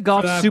 When's the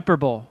golf for that. Super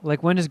Bowl?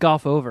 Like, when is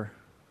golf over?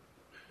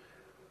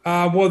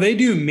 Well, they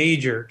do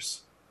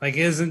majors. Like,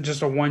 it isn't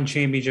just a one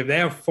championship. They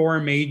have 4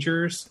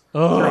 majors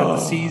throughout the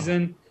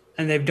season,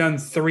 and they've done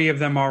 3 of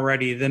them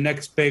already. The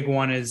next big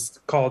one is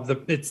called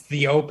it's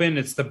the Open.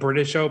 It's the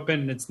British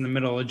Open. It's in the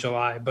middle of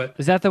July. But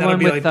Is that the that'll one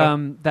be with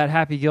like that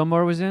Happy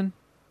Gilmore was in?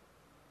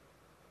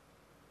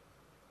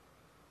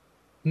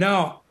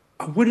 No,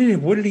 what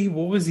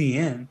was he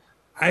in?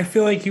 I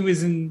feel like he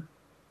was in.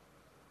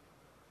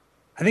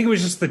 I think it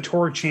was just the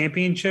Tour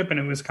Championship, and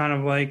it was kind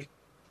of like,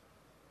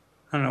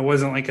 I don't know, it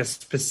wasn't like a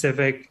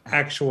specific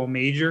actual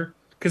major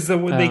because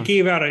they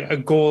gave out a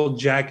gold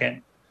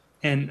jacket,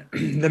 and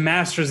the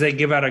Masters they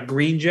give out a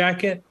green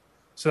jacket,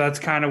 so that's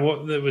kind of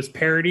what it was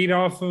parodied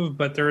off of.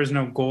 But there is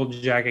no gold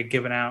jacket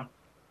given out.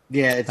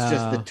 Yeah, it's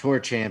just the Tour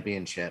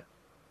Championship.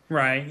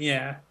 Right.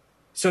 Yeah.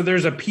 So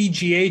there's a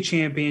PGA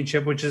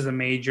Championship, which is a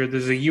major.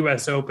 There's a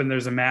U.S. Open.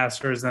 There's a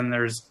Masters. Then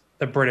there's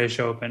the British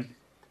Open.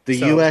 The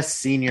So- U.S.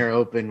 Senior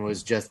Open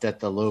was just at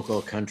the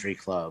local country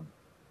club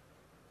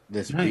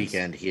this Nice.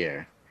 weekend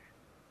here.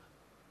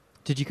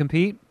 Did you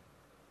compete?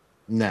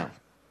 No.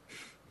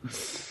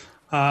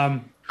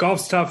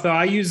 Golf's tough though.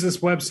 I use this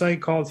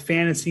website called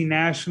Fantasy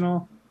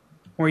National,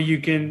 where you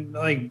can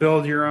like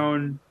build your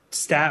own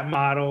stat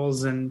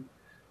models and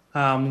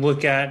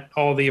look at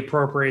all the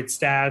appropriate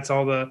stats,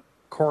 all the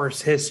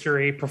course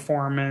history,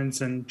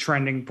 performance, and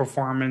trending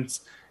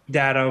performance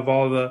data of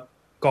all the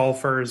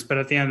golfers. But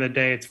at the end of the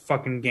day, it's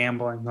fucking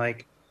gambling.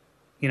 Like,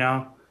 you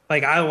know,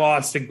 like I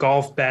lost a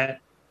golf bet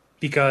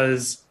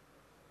because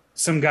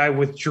some guy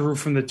withdrew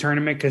from the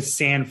tournament because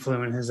sand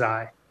flew in his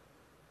eye.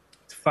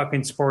 It's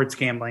fucking sports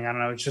gambling. I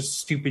don't know. It's just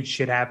stupid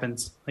shit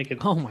happens. Like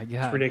Oh my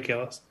god! it's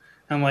ridiculous.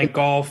 And like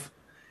golf,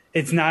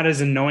 it's not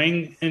as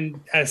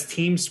annoying as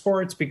team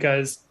sports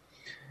because,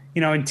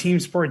 you know, in team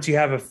sports you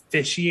have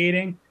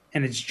officiating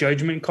and it's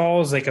judgment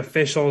calls. Like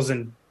officials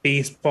in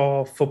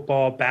baseball,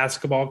 football,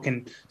 basketball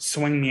can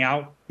swing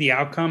the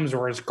outcomes,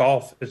 whereas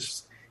golf, it's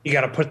just, you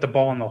got to put the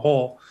ball in the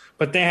hole.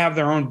 But they have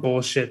their own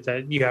bullshit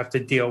that you have to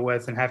deal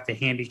with and have to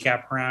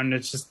handicap around.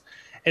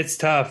 It's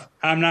tough.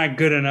 I'm not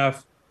good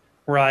enough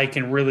where I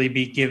can really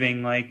be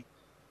giving like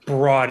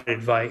broad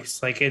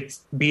advice. Like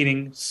it's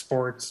beating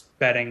sports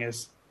betting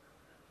is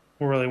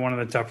really one of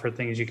the tougher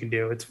things you can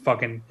do.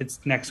 It's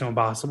next to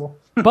impossible.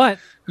 But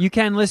you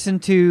can listen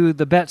to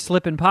the Bet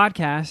Slippin'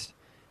 podcast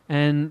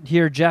and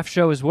hear Jeff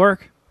show his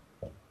work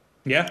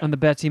Yeah. on the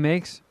bets he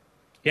makes.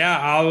 Yeah.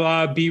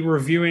 I'll be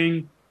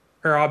reviewing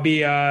or I'll be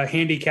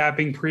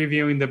handicapping,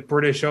 previewing the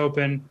British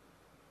Open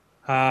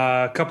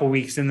a couple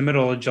weeks in the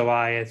middle of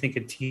July. I think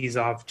it tees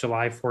off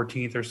July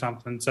 14th or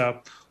something. So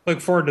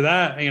look forward to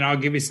that. You know, I'll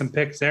give you some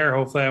picks there.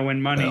 Hopefully I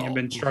win money. I've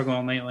been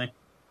struggling lately.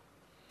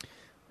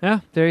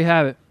 Yeah, there you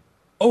have it.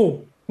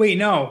 Oh, wait,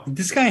 no.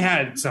 This guy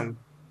had this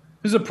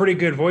is a pretty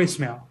good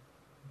voicemail.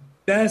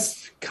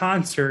 Best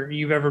concert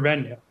you've ever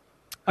been to?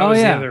 That was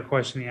the other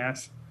question he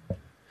asked.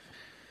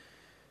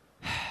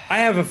 I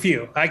have a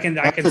few. I can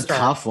That's a start.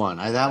 tough one.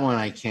 That one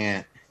I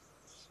can't.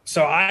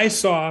 So I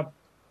saw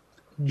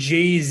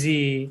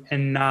Jay-Z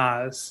and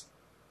Nas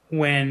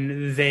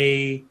when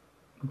they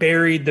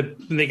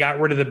they got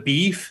rid of the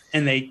beef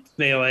and they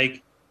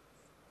I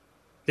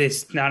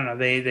don't know,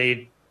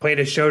 they played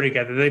a show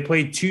together. They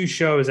played 2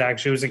 shows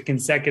actually. It was in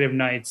consecutive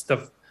nights.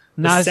 The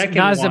Nas, second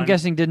I'm one,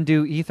 guessing, didn't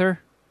do Ether.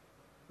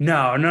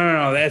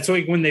 No. That's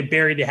like when they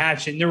buried the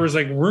hatchet. And there was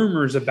like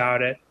rumors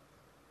about it,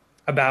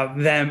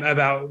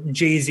 about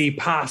Jay-Z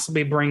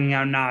possibly bringing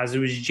out Nas. It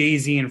was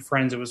Jay-Z and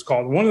Friends. It was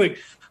called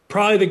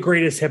probably the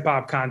greatest hip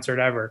hop concert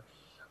ever.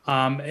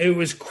 It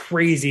was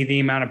crazy the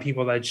amount of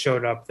people that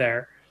showed up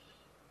there.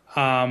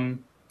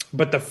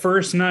 But the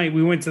first night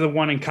we went to the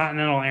one in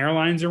Continental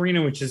Airlines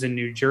Arena, which is in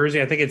New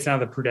Jersey. I think it's now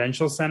the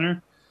Prudential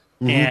Center.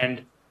 Mhm. And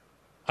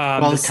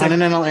the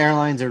Continental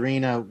Airlines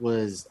Arena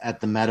was at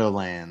the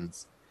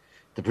Meadowlands.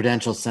 The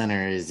Prudential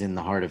Center is in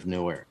the heart of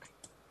Newark.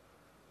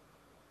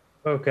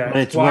 Okay. But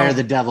it's where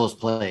the Devils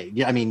play.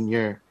 Yeah, I mean,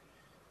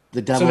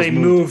 the Devils. So they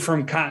moved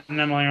from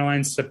Continental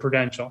Airlines to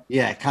Prudential.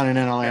 Yeah,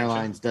 Continental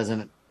Airlines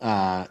doesn't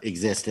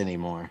exist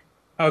anymore.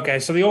 Okay,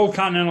 so the old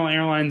Continental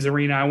Airlines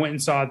Arena, I went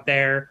and saw it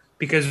there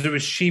because it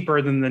was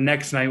cheaper than the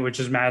next night, which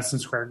is Madison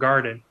Square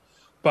Garden.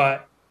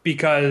 But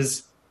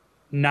because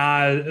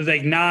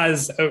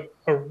Nas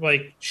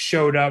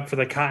showed up for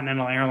the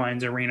Continental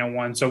Airlines Arena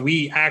one, so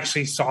we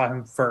actually saw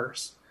him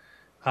first.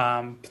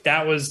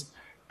 That was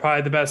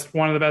probably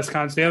one of the best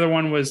concerts. The other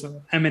one was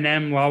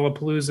Eminem,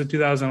 Lollapalooza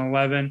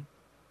 2011,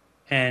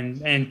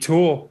 and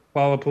Tool,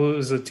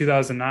 Lollapalooza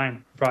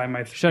 2009. Probably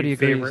my Shuddy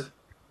agrees.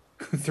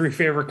 3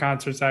 favorite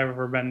concerts I've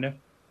ever been to.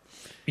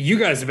 You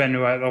guys have been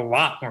to a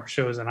lot more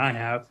shows than I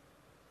have.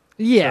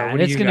 Yeah, So what and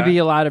do it's you going to got? be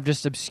a lot of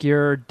just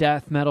obscure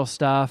death metal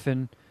stuff,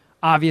 and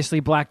obviously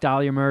Black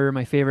Dahlia Murder,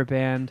 my favorite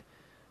band.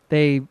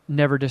 They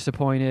never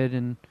disappointed,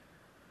 and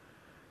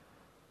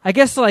I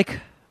guess like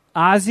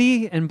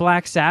Ozzy and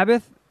Black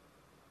Sabbath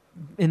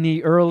in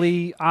the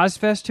early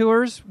Ozfest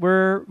tours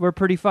were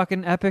pretty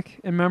fucking epic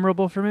and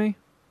memorable for me.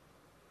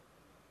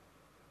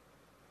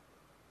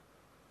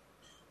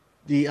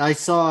 I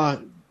saw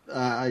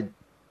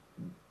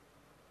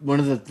one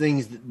of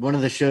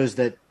the shows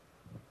that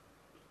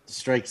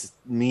strikes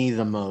me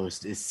the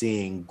most is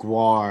seeing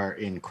Gwar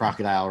in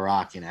Crocodile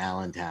Rock in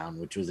Allentown,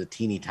 which was a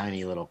teeny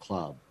tiny little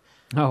club.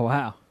 Oh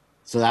wow.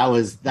 So that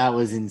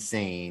was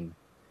insane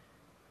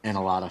and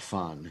a lot of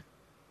fun.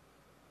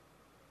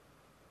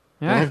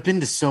 But Yeah. I've been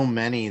to so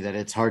many that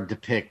it's hard to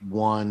pick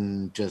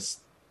one.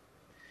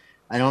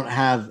 I don't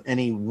have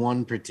any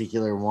one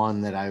particular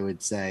one that I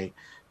would say.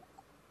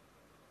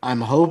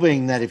 I'm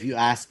hoping that if you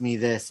ask me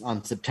this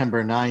on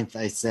September 9th,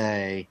 I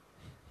say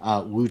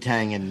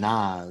Wu-Tang and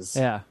Nas.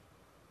 Yeah.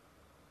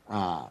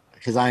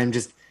 Because I am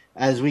just,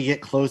 as we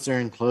get closer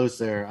and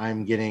closer,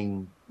 I'm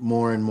getting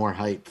more and more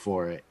hype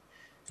for it.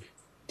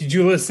 Did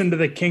you listen to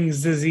the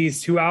King's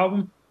Disease 2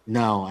 album?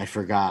 No, I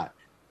forgot.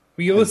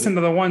 Well, you listened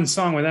to the one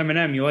song with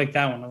Eminem. You like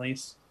that one at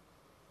least,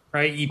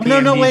 right?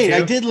 No, wait. EPMD2?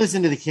 I did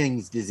listen to the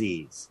King's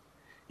Disease.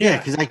 Yeah,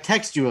 because I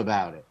text you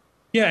about it.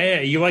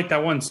 Yeah. You like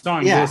that one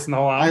song? Yeah, You listened to the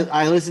whole album.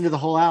 I listened to the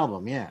whole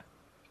album. Yeah,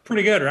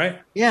 Pretty good, right?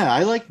 yeah.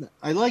 I liked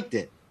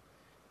it.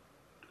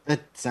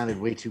 That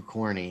sounded way too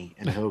corny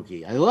and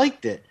hokey. I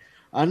liked it.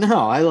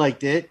 No, I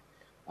liked it.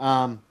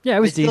 Yeah, it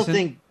was I still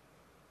decent.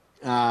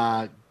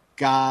 think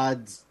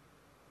God's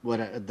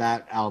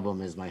that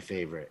album is my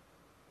favorite.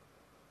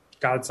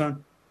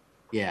 Godson.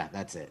 Yeah,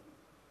 that's it.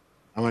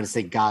 I want to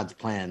say God's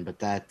Plan, but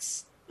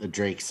that's a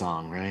Drake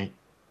song, right?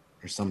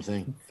 Or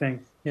something.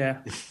 Thing. Yeah.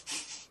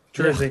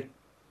 Drizzy.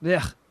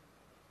 Yeah.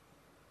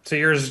 So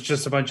yours is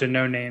just a bunch of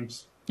no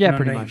names. Yeah, No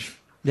pretty names. much.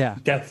 Yeah.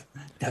 Death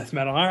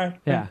metal. All right.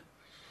 Yeah.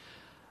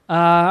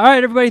 All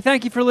right, everybody.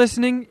 Thank you for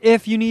listening.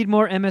 If you need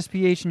more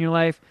MSPH in your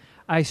life,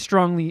 I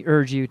strongly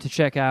urge you to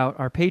check out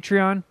our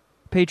Patreon,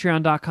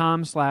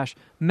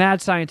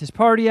 patreon.com/Mad Scientist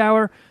Party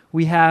Hour.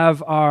 We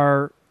have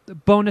our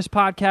bonus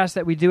podcast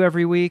that we do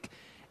every week,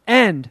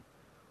 and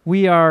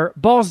we are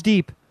balls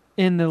deep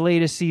in the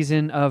latest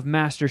season of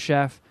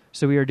MasterChef.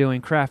 So we are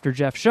doing Crafter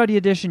Jeff Shuddy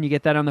edition. You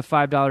get that on the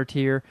 $5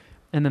 tier,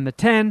 and then the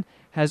 10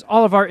 has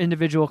all of our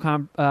individual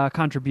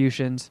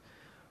contributions,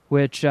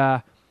 which,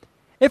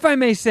 if I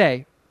may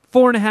say,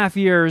 4.5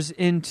 years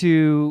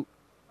into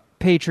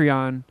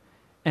Patreon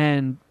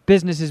and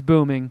business is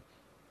booming,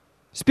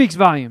 speaks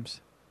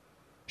volumes.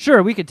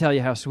 Sure, we could tell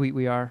you how sweet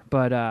we are,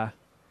 but I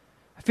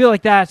feel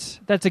like that's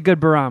a good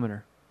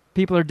barometer.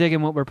 People are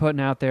digging what we're putting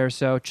out there,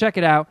 so check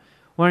it out.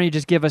 Why don't you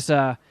just give us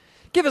like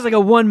a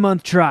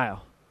 1-month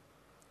trial?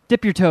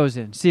 Dip your toes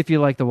in, see if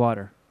you like the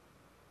water.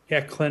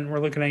 Yeah, Clint, we're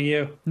looking at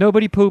you.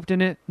 Nobody pooped in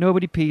it.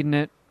 Nobody peed in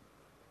it.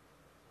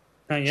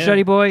 Not yet.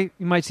 Shuddy boy,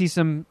 you might see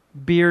some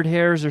beard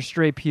hairs or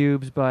stray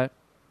pubes, but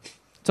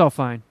it's all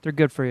fine. They're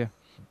good for you.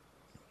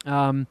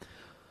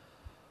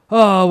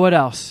 What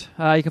else?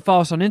 You can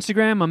follow us on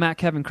Instagram. I'm at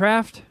Kevin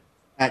Kraft.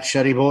 At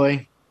Shuddy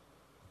Boy.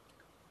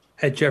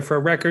 At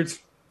Jeffro Records.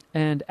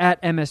 And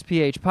at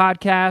MSPH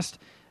Podcast.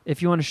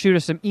 If you want to shoot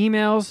us some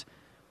emails,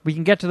 we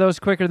can get to those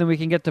quicker than we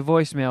can get to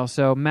voicemail.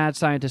 So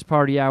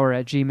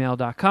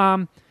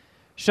madscientistpartyhour@gmail.com.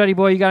 Shuddy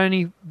boy, you got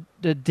any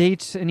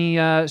dates,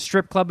 any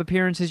strip club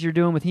appearances you're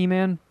doing with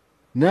He-Man?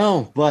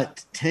 No,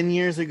 but 10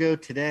 years ago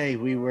today,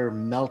 we were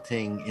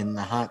melting in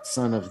the hot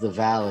sun of the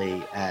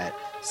valley at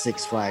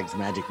Six Flags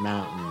Magic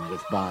Mountain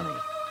with Bonnie.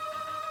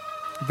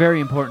 Very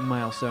important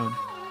milestone.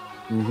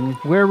 Mm-hmm.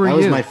 Where were that you?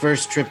 was my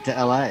first trip to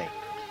L.A.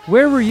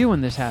 Where were you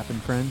when this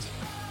happened, friends?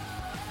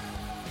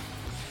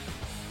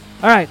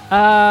 All right.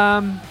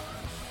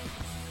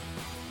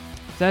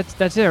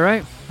 That's it,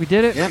 right? We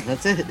did it? Yeah,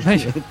 that's it.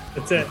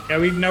 That's it. Yeah,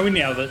 we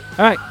nailed it.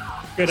 All right.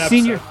 Good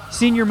episode.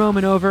 Senior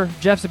moment over.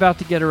 Jeff's about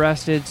to get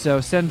arrested, so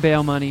send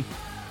bail money.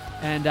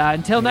 And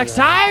until next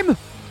time,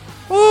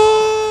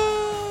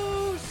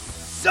 ooh,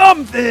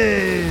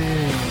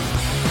 something!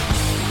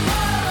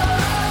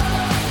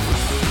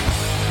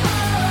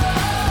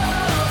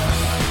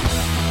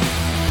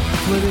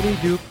 Flippity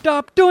doop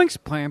dop doinks,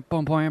 plamp,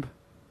 bum, plamp.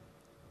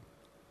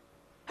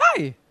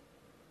 Hi!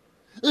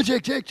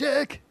 Check, check,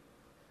 check.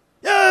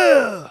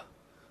 Yeah!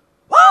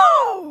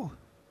 Woo!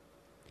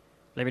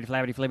 Flibbity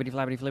flabbity flibbity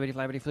flabbity flibbity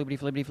flabbity flibbity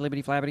flibbity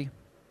flibbity flabbity.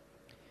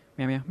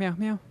 Meow meow meow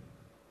meow.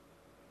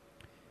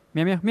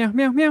 Meow meow meow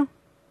meow meow.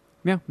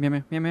 Meow meow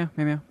meow meow meow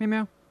meow meow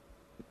meow.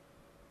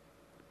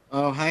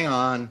 Oh, hang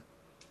on.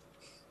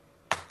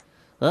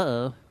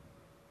 Uh-oh.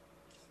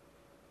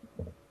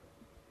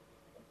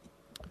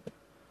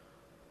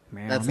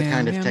 That's the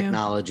kind of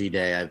technology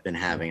day I've been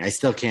having. I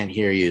still can't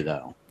hear you,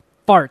 though.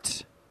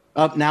 Farts.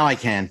 Oh, now I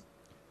can.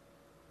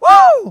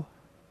 Woo!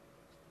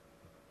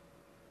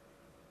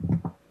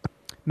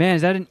 Man,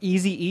 is that an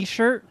Easy E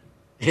shirt?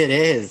 It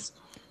is.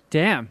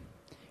 Damn.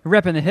 You're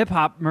repping the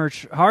hip-hop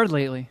merch hard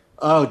lately.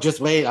 Oh, just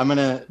wait. I'm going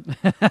to...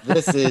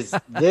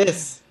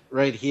 This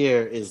right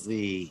here is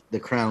the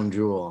crown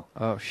jewel.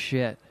 Oh,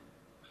 shit.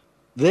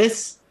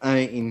 This, I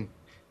mean,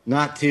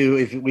 not to,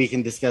 if we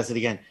can discuss it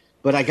again,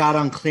 but I got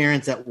on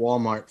clearance at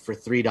Walmart for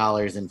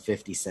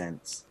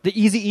 $3.50.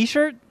 The Easy E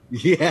shirt?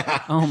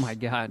 Yeah. Oh my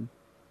god.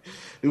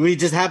 We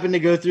just happened to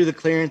go through the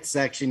clearance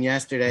section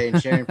yesterday,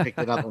 and Sharon picked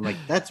it up. I'm like,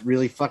 that's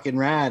really fucking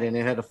rad, and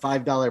it had a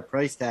 $5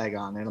 price tag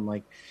on it. I'm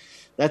like,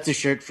 that's a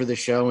shirt for the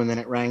show, and then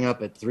it rang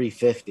up at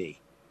 $3.50.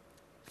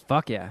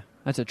 Fuck yeah.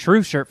 That's a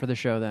true shirt for the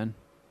show then.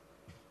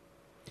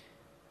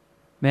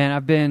 Man,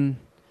 I've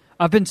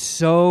been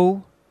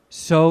so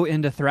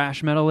into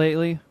thrash metal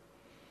lately.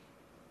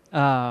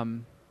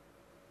 And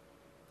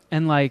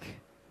like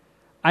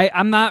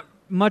I'm not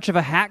much of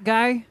a hat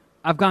guy.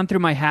 I've gone through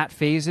my hat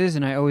phases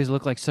and I always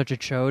look like such a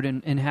chode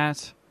in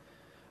hats.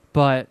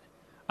 But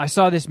I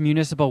saw this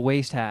Municipal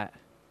Waste hat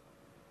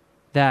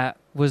that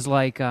was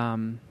like I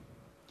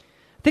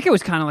think it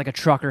was kind of like a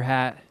trucker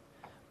hat,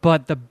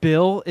 but the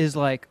bill is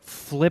like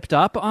flipped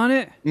up on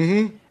it.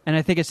 Mm-hmm. And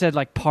I think it said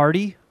like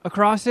party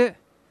across it.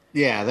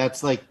 Yeah,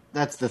 that's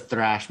the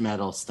thrash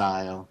metal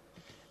style.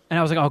 And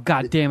I was like, oh,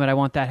 god damn it, I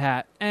want that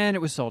hat. And it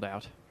was sold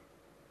out.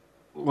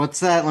 What's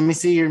that? Let me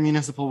see your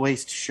Municipal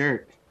Waste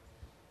shirt.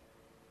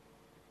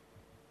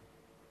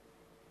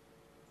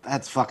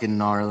 That's fucking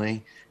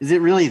gnarly. Is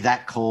it really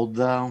that cold,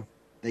 though,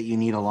 that you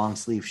need a long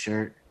sleeve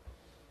shirt?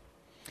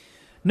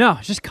 No,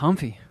 it's just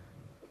comfy.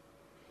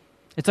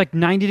 It's like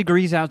 90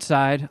 degrees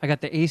outside. I got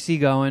the AC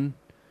going.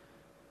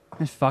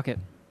 Just fuck it.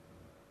 I'm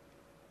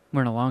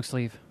wearing a long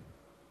sleeve.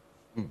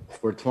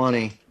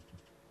 420.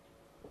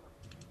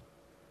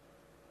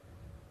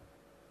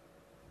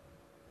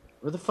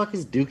 Where the fuck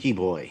is Dookie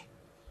Boy?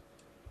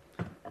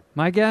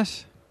 My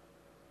guess?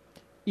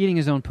 Eating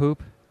his own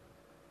poop.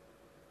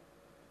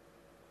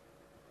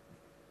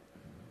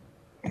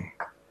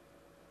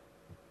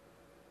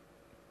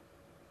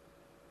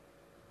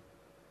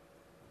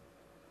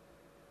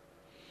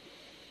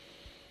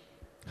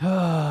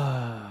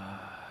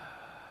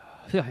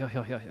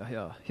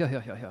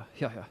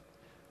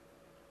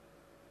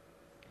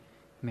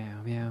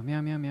 Meow, meow,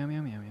 meow, meow, meow,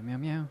 meow, meow, meow,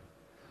 meow.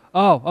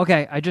 Oh,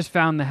 okay. I just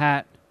found the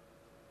hat.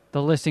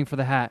 The listing for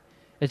the hat.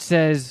 It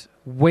says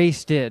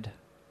wasted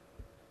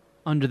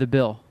under the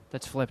bill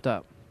that's flipped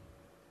up.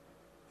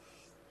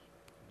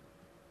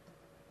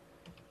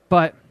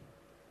 But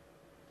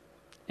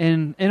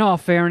in all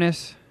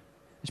fairness,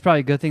 it's probably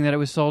a good thing that it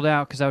was sold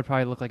out because I would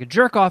probably look like a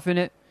jerk off in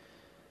it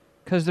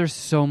because there's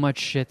so much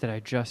shit that I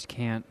just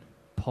can't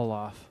pull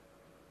off.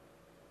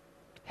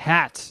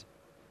 Hats.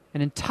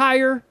 An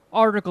entire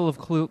article of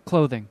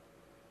clothing.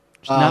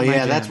 Oh,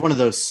 yeah, that's one of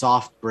those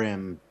soft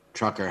brim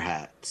trucker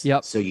hats.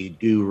 Yep. So you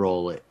do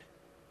roll it.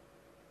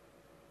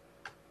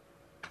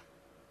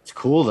 It's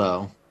cool,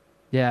 though.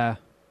 Yeah.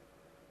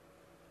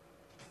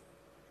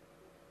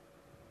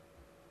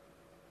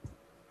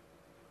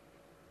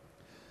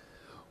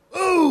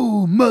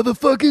 Oh,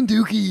 motherfucking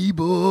Dookie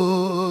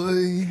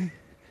Boy.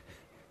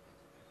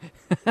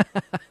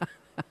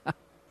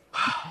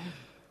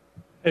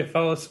 Hey,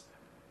 fellas.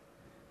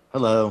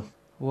 Hello.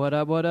 What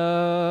up, what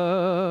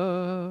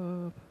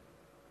up?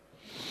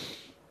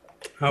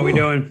 How we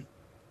doing?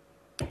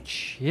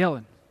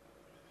 Chilling.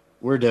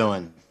 We're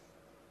doing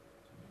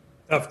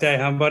Tough day,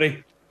 huh,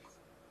 buddy?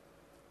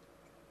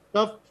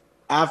 tough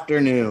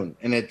afternoon,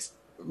 and it's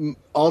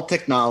all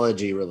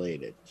technology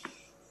related.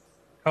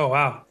 Oh,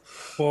 wow.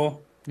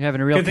 Well, You're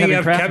having a real good thing you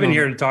have Kraft Kevin moment.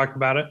 here to talk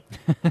about it.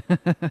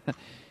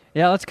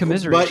 Yeah, let's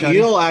commiserate. But Shuddy.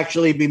 you'll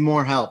actually be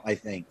more help, I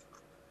think.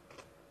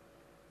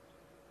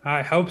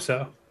 I hope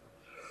so.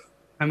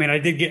 I mean, I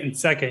did get in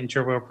second in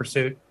Trivial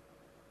Pursuit.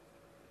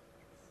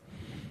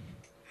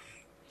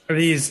 Are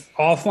these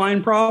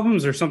offline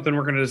problems or something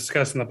we're going to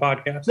discuss in the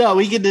podcast? No,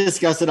 we can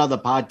discuss it on the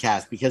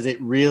podcast because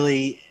it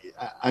really,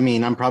 I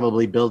mean, I'm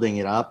probably building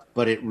it up,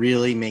 but it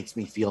really makes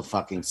me feel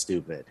fucking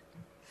stupid.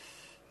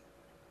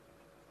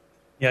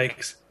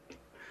 Yikes.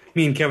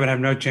 Me and Kevin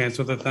have no chance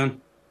with it then.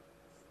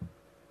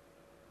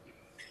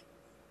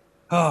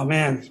 Oh,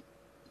 man.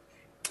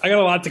 I got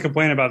a lot to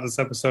complain about this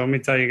episode. Let me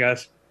tell you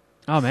guys.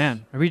 Oh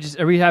man,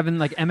 are we having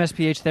like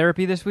MSPH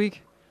therapy this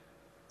week?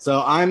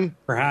 So I'm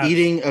Perhaps.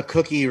 eating a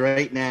cookie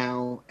right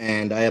now,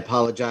 and I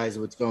apologize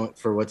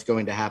for what's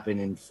going to happen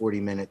in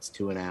 40 minutes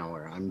to an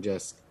hour.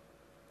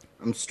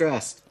 I'm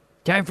stressed.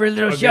 Time for a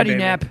little Okay, Shuddy baby.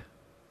 nap.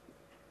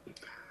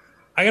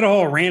 I got a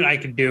whole rant I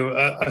could do,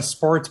 a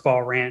sports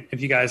ball rant,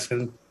 if you guys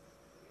can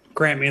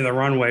grant me the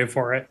runway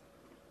for it.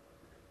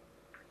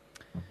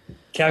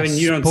 Kevin,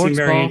 you don't seem sports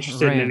very ball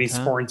interested in any rant,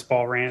 huh? sports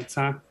ball rants,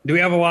 huh? Do we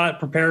have a lot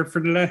prepared for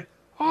today?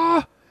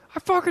 Oh, I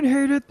fucking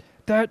hate it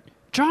that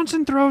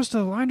Johnson throws to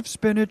the line of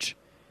spinach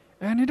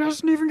and he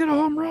doesn't even get a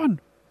home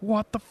run.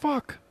 What the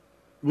fuck?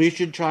 We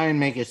should try and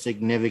make a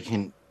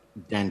significant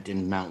dent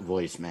in Mount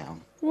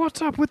Voicemail.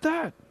 What's up with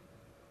that?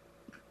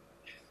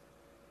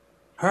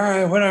 All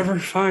right, whatever,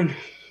 fine.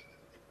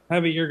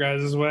 Have it your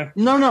guys' way.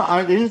 No,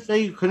 I didn't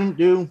say you couldn't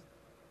do.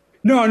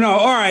 No,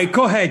 all right,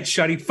 go ahead,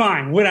 Shuddy,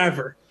 fine,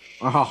 whatever.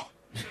 Oh,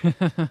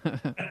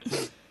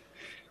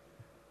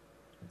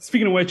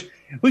 Speaking of which,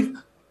 look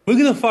at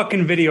the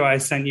fucking video I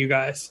sent you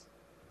guys.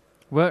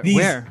 Where?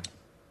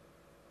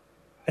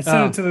 I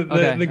sent it to the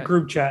okay.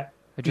 group chat.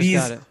 I just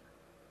got it.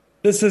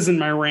 This isn't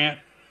my rant.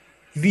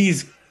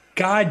 these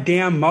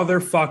goddamn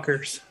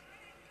motherfuckers.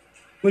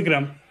 Look at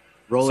them.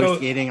 Roller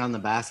skating on the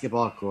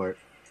basketball court.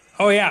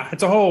 Oh, yeah.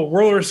 It's a whole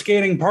roller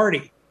skating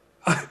party.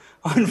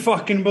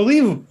 Unfucking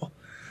believable.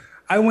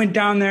 I went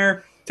down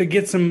there to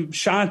get some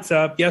shots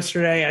up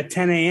yesterday at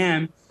 10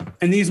 a.m.,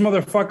 and these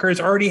motherfuckers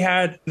already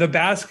had the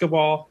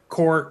basketball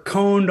court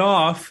coned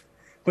off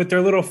with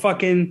their little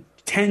fucking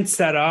tent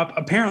set up.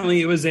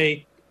 Apparently, it was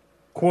a,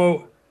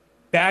 quote,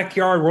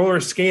 backyard roller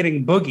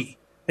skating boogie.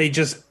 They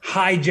just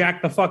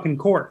hijacked the fucking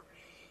court.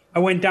 I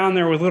went down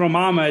there with little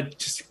mama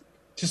just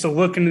to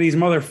look into these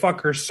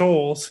motherfuckers'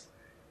 souls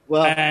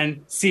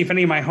and see if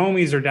any of my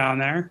homies are down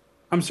there.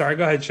 I'm sorry.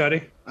 Go ahead,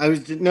 Shuddy.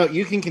 No,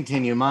 you can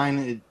continue.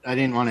 Mine, I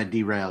didn't want to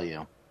derail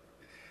you.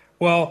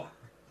 Well,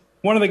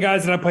 one of the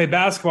guys that I play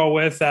basketball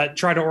with that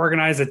tried to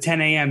organize a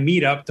 10 a.m.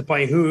 meetup to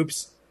play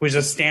hoops was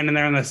just standing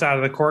there on the side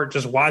of the court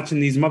just watching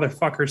these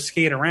motherfuckers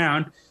skate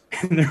around.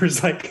 And there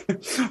was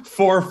like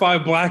 4 or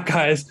 5 black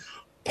guys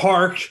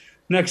parked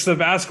next to the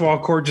basketball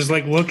court just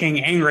like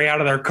looking angry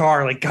out of their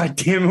car like, God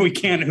damn it, we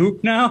can't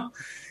hoop now?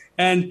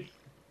 And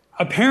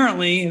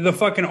apparently the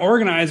fucking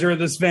organizer of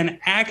this event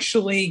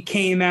actually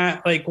came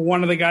at like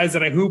one of the guys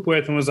that I hoop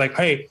with and was like,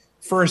 hey,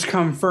 first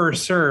come,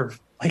 first serve.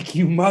 Like,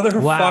 you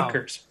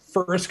motherfuckers.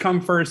 Wow. First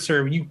come, first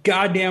serve. You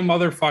goddamn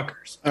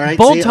motherfuckers. All right,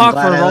 bold talk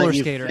for a roller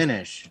skater.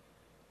 Finish.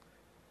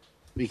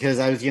 Because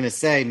I was going to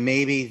say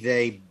maybe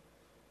they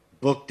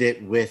booked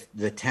it with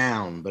the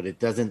town, but it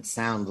doesn't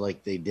sound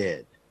like they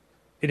did.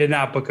 They did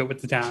not book it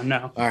with the town,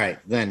 no. All right,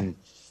 then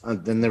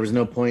there was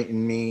no point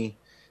in me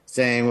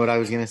saying what I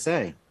was going to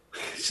say.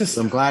 So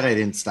I'm glad I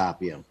didn't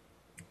stop you.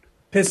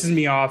 Pisses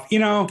me off. You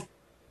know,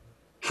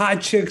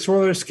 hot chicks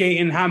roller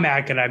skating, how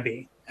mad could I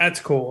be? That's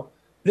cool.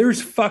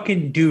 There's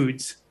fucking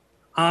dudes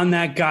on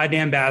that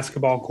goddamn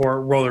basketball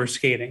court roller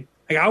skating.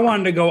 Like, I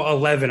wanted to go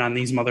 11 on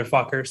these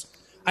motherfuckers.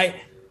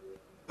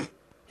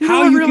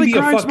 How you really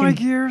grinds my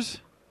gears?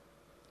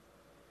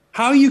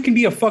 How you can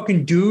be a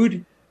fucking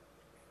dude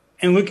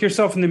and look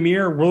yourself in the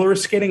mirror roller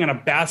skating on a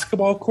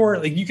basketball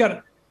court? Like, you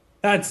got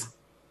that's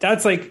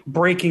like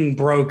breaking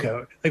bro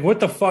code. Like, what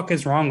the fuck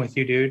is wrong with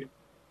you, dude?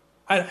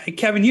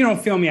 Kevin, you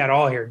don't feel me at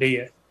all here, do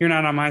you? You're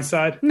not on my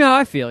side? No,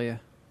 I feel you.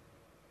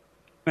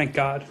 Thank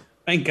God.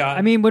 Thank God.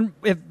 I mean,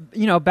 if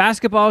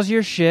basketball's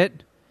your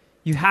shit,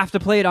 you have to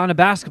play it on a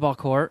basketball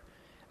court,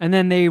 and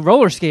then they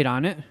roller skate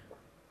on it.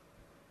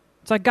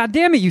 It's like, God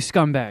damn it, you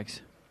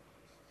scumbags.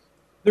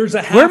 There's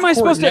a half Where am I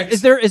supposed to?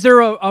 Is there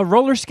a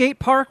roller skate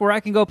park where I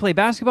can go play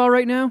basketball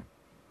right now?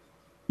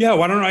 Yeah,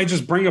 why don't I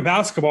just bring a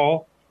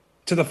basketball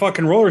to the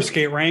fucking roller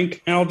skate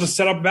rink and I'll just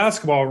set up a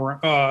basketball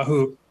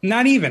hoop? I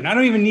don't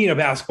even need a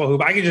basketball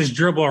hoop. I can just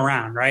dribble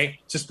around, right?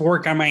 Just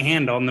work on my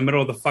handle in the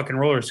middle of the fucking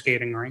roller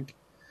skating rink.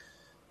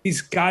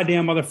 These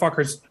goddamn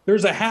motherfuckers.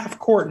 There's a half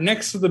court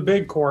next to the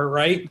big court,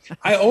 right?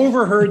 I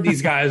overheard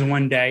these guys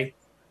one day,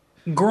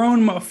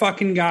 grown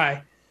fucking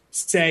guy,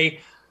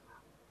 say,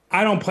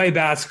 I don't play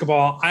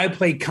basketball. I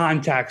play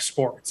contact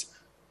sports.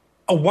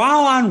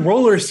 While on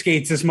roller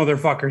skates, this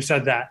motherfucker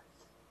said that.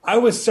 I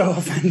was so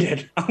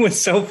offended. I was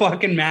so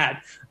fucking mad.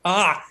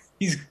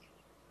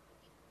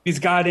 These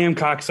goddamn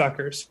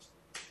cocksuckers.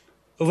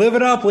 Live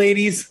it up,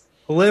 ladies.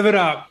 Live it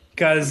up.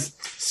 Because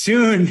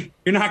soon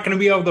you're not going to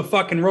be able to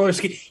fucking roller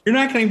skate. You're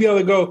not going to be able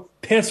to go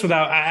piss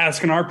without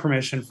asking our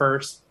permission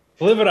first.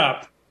 Live it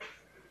up.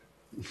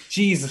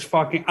 Jesus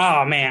fucking.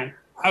 Oh, man.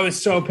 I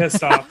was so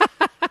pissed off.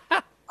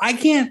 I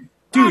can't.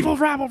 Dude,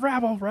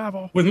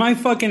 rabble. with my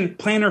fucking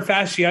plantar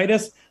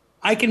fasciitis,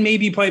 I can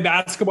maybe play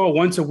basketball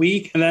once a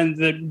week, and then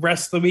the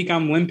rest of the week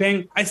I'm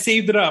limping. I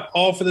saved it up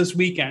all for this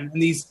weekend.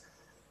 And these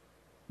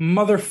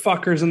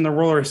motherfuckers in the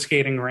roller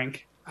skating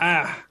rink.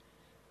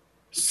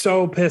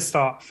 So pissed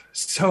off.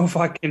 So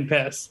fucking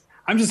pissed.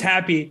 I'm just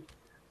happy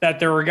that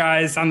there were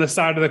guys on the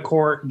side of the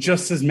court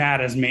just as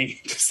mad as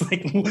me.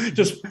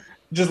 Just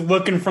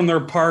looking from their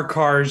parked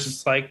cars,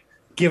 just like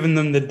giving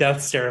them the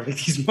death stare, like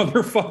these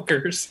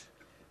motherfuckers.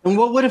 And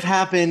what would have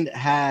happened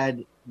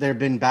had there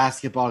been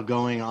basketball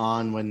going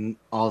on when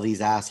all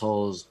these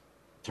assholes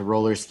to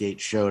roller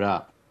skate showed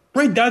up?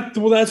 Right. That's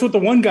what the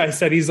one guy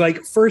said. He's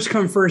like, first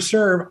come, first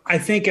serve. I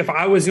think if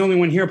I was the only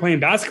one here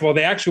playing basketball,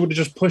 they actually would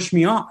have just pushed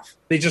me off.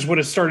 They just would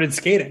have started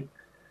skating.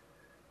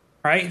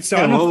 Right. So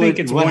I don't think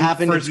it's what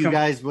happened if you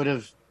guys would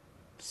have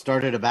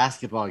started a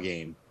basketball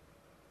game.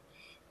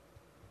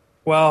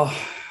 Well,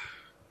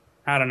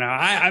 I don't know.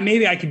 I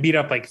maybe I could beat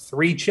up like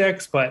 3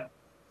 chicks, but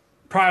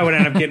probably would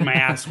end up getting my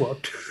ass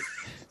whooped.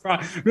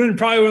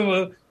 Probably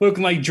would look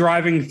like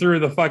driving through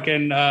the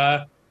fucking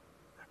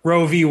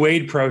Roe v.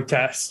 Wade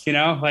protests, you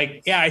know?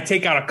 Like, yeah, I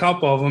take out a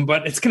couple of them,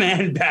 but it's going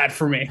to end bad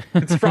for me.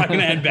 It's probably going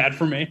to end bad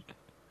for me.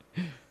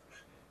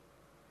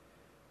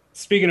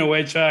 Speaking of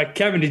which,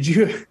 Kevin, did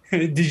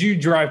you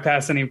drive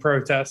past any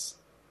protests?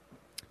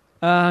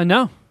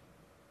 No.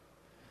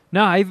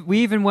 No, we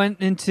even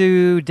went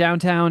into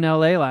downtown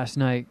LA last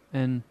night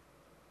and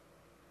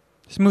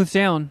smooth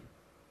sailing,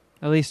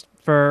 at least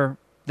for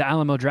the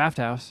Alamo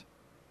Drafthouse.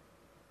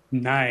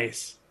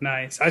 Nice.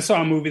 I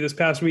saw a movie this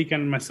past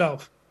weekend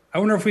myself. I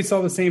wonder if we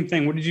saw the same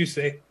thing. What did you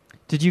see?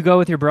 Did you go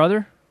with your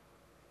brother?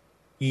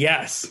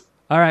 Yes.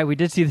 All right, we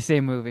did see the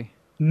same movie.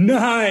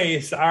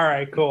 Nice. All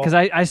right, cool. Because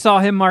I saw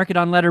him mark it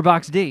on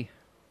Letterboxd.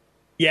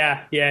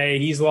 Yeah,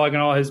 he's logging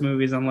all his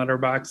movies on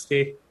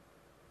Letterboxd.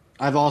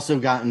 I've also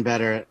gotten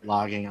better at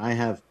logging. I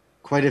have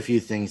quite a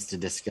few things to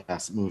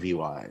discuss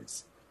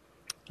movie-wise.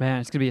 Man,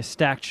 it's going to be a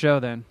stacked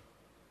show then.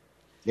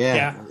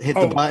 Yeah. Hit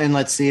the button.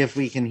 Let's see if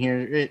we can hear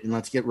it, and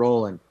let's get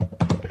rolling.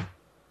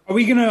 Are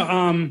we going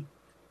to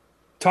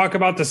talk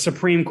about the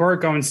Supreme Court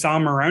going Sal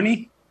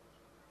Maroni?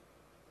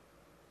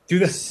 Do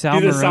the Sal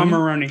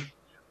Maroni.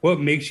 What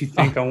makes you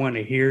think I want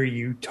to hear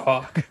you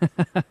talk?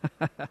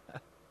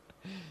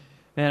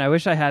 Man, I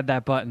wish I had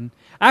that button.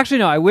 Actually,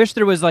 no, I wish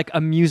there was like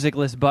a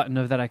musicless button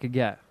that I could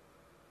get.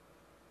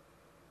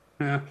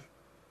 Yeah.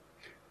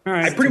 All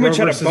right. I pretty much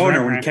had a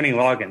boner when Kenny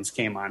Loggins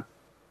came on.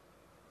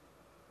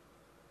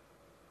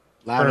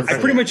 I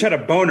pretty much had a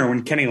boner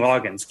when Kenny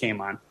Loggins came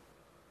on.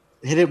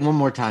 Hit it one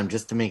more time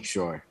just to make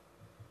sure.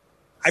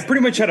 I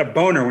pretty much had a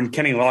boner when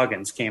Kenny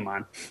Loggins came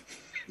on.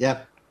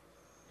 Yep.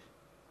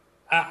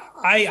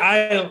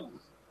 I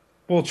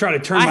will try to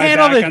turn my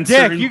handle back the on dick.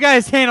 certain... You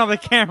guys handle the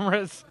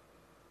cameras.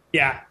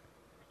 Yeah.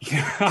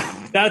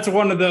 That's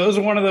one of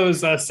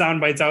those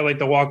sound bites I would like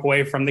to walk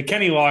away from. The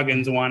Kenny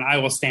Loggins one, I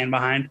will stand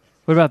behind.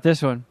 What about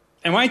this one?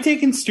 Am I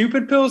taking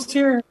stupid pills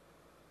here?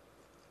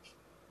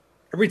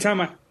 Every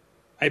time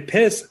I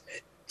piss,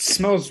 it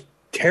smells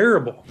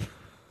terrible.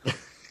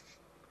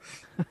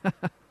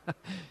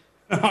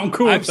 I'm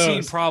cool I've with those.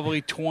 seen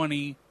probably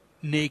 20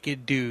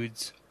 naked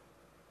dudes.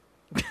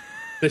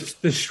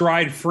 The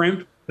Stride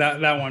Frimp,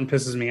 that one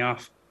pisses me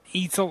off.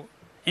 Insel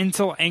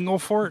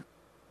Engelfort.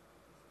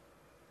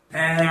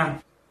 You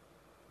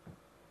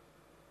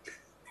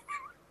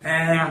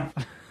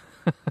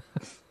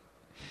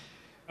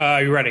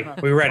ready?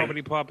 We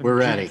ready? We're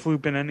ready.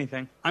 Flooping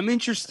anything. I'm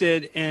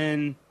interested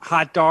in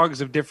hot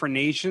dogs of different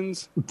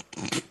nations.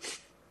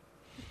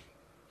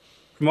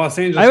 From Los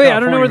Angeles, I don't know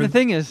California, where the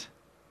thing is.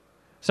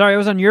 Sorry, I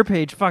was on your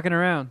page fucking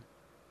around.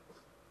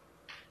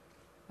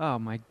 Oh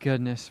my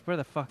goodness, where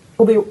the fuck?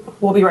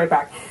 We'll be right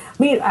back.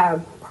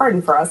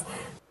 Pardon for us.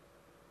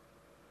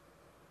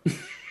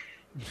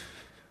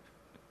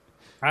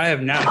 I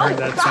have not heard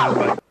that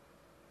sound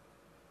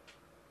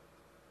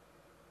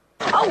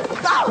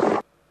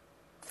bite.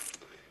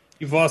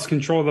 You've lost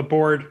control of the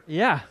board.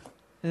 Yeah.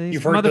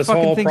 You've heard this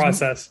whole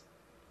process.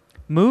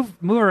 Move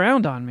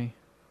around on me.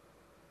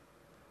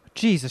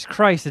 Jesus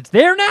Christ, it's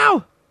there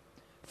now?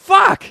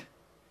 Fuck!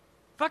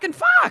 Fucking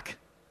fuck!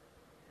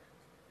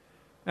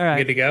 All right.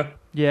 Good to go?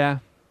 Yeah.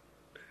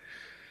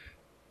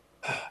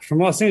 From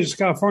Los Angeles,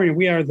 California,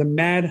 we are the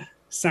Mad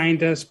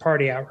Scientist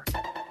Party Hour.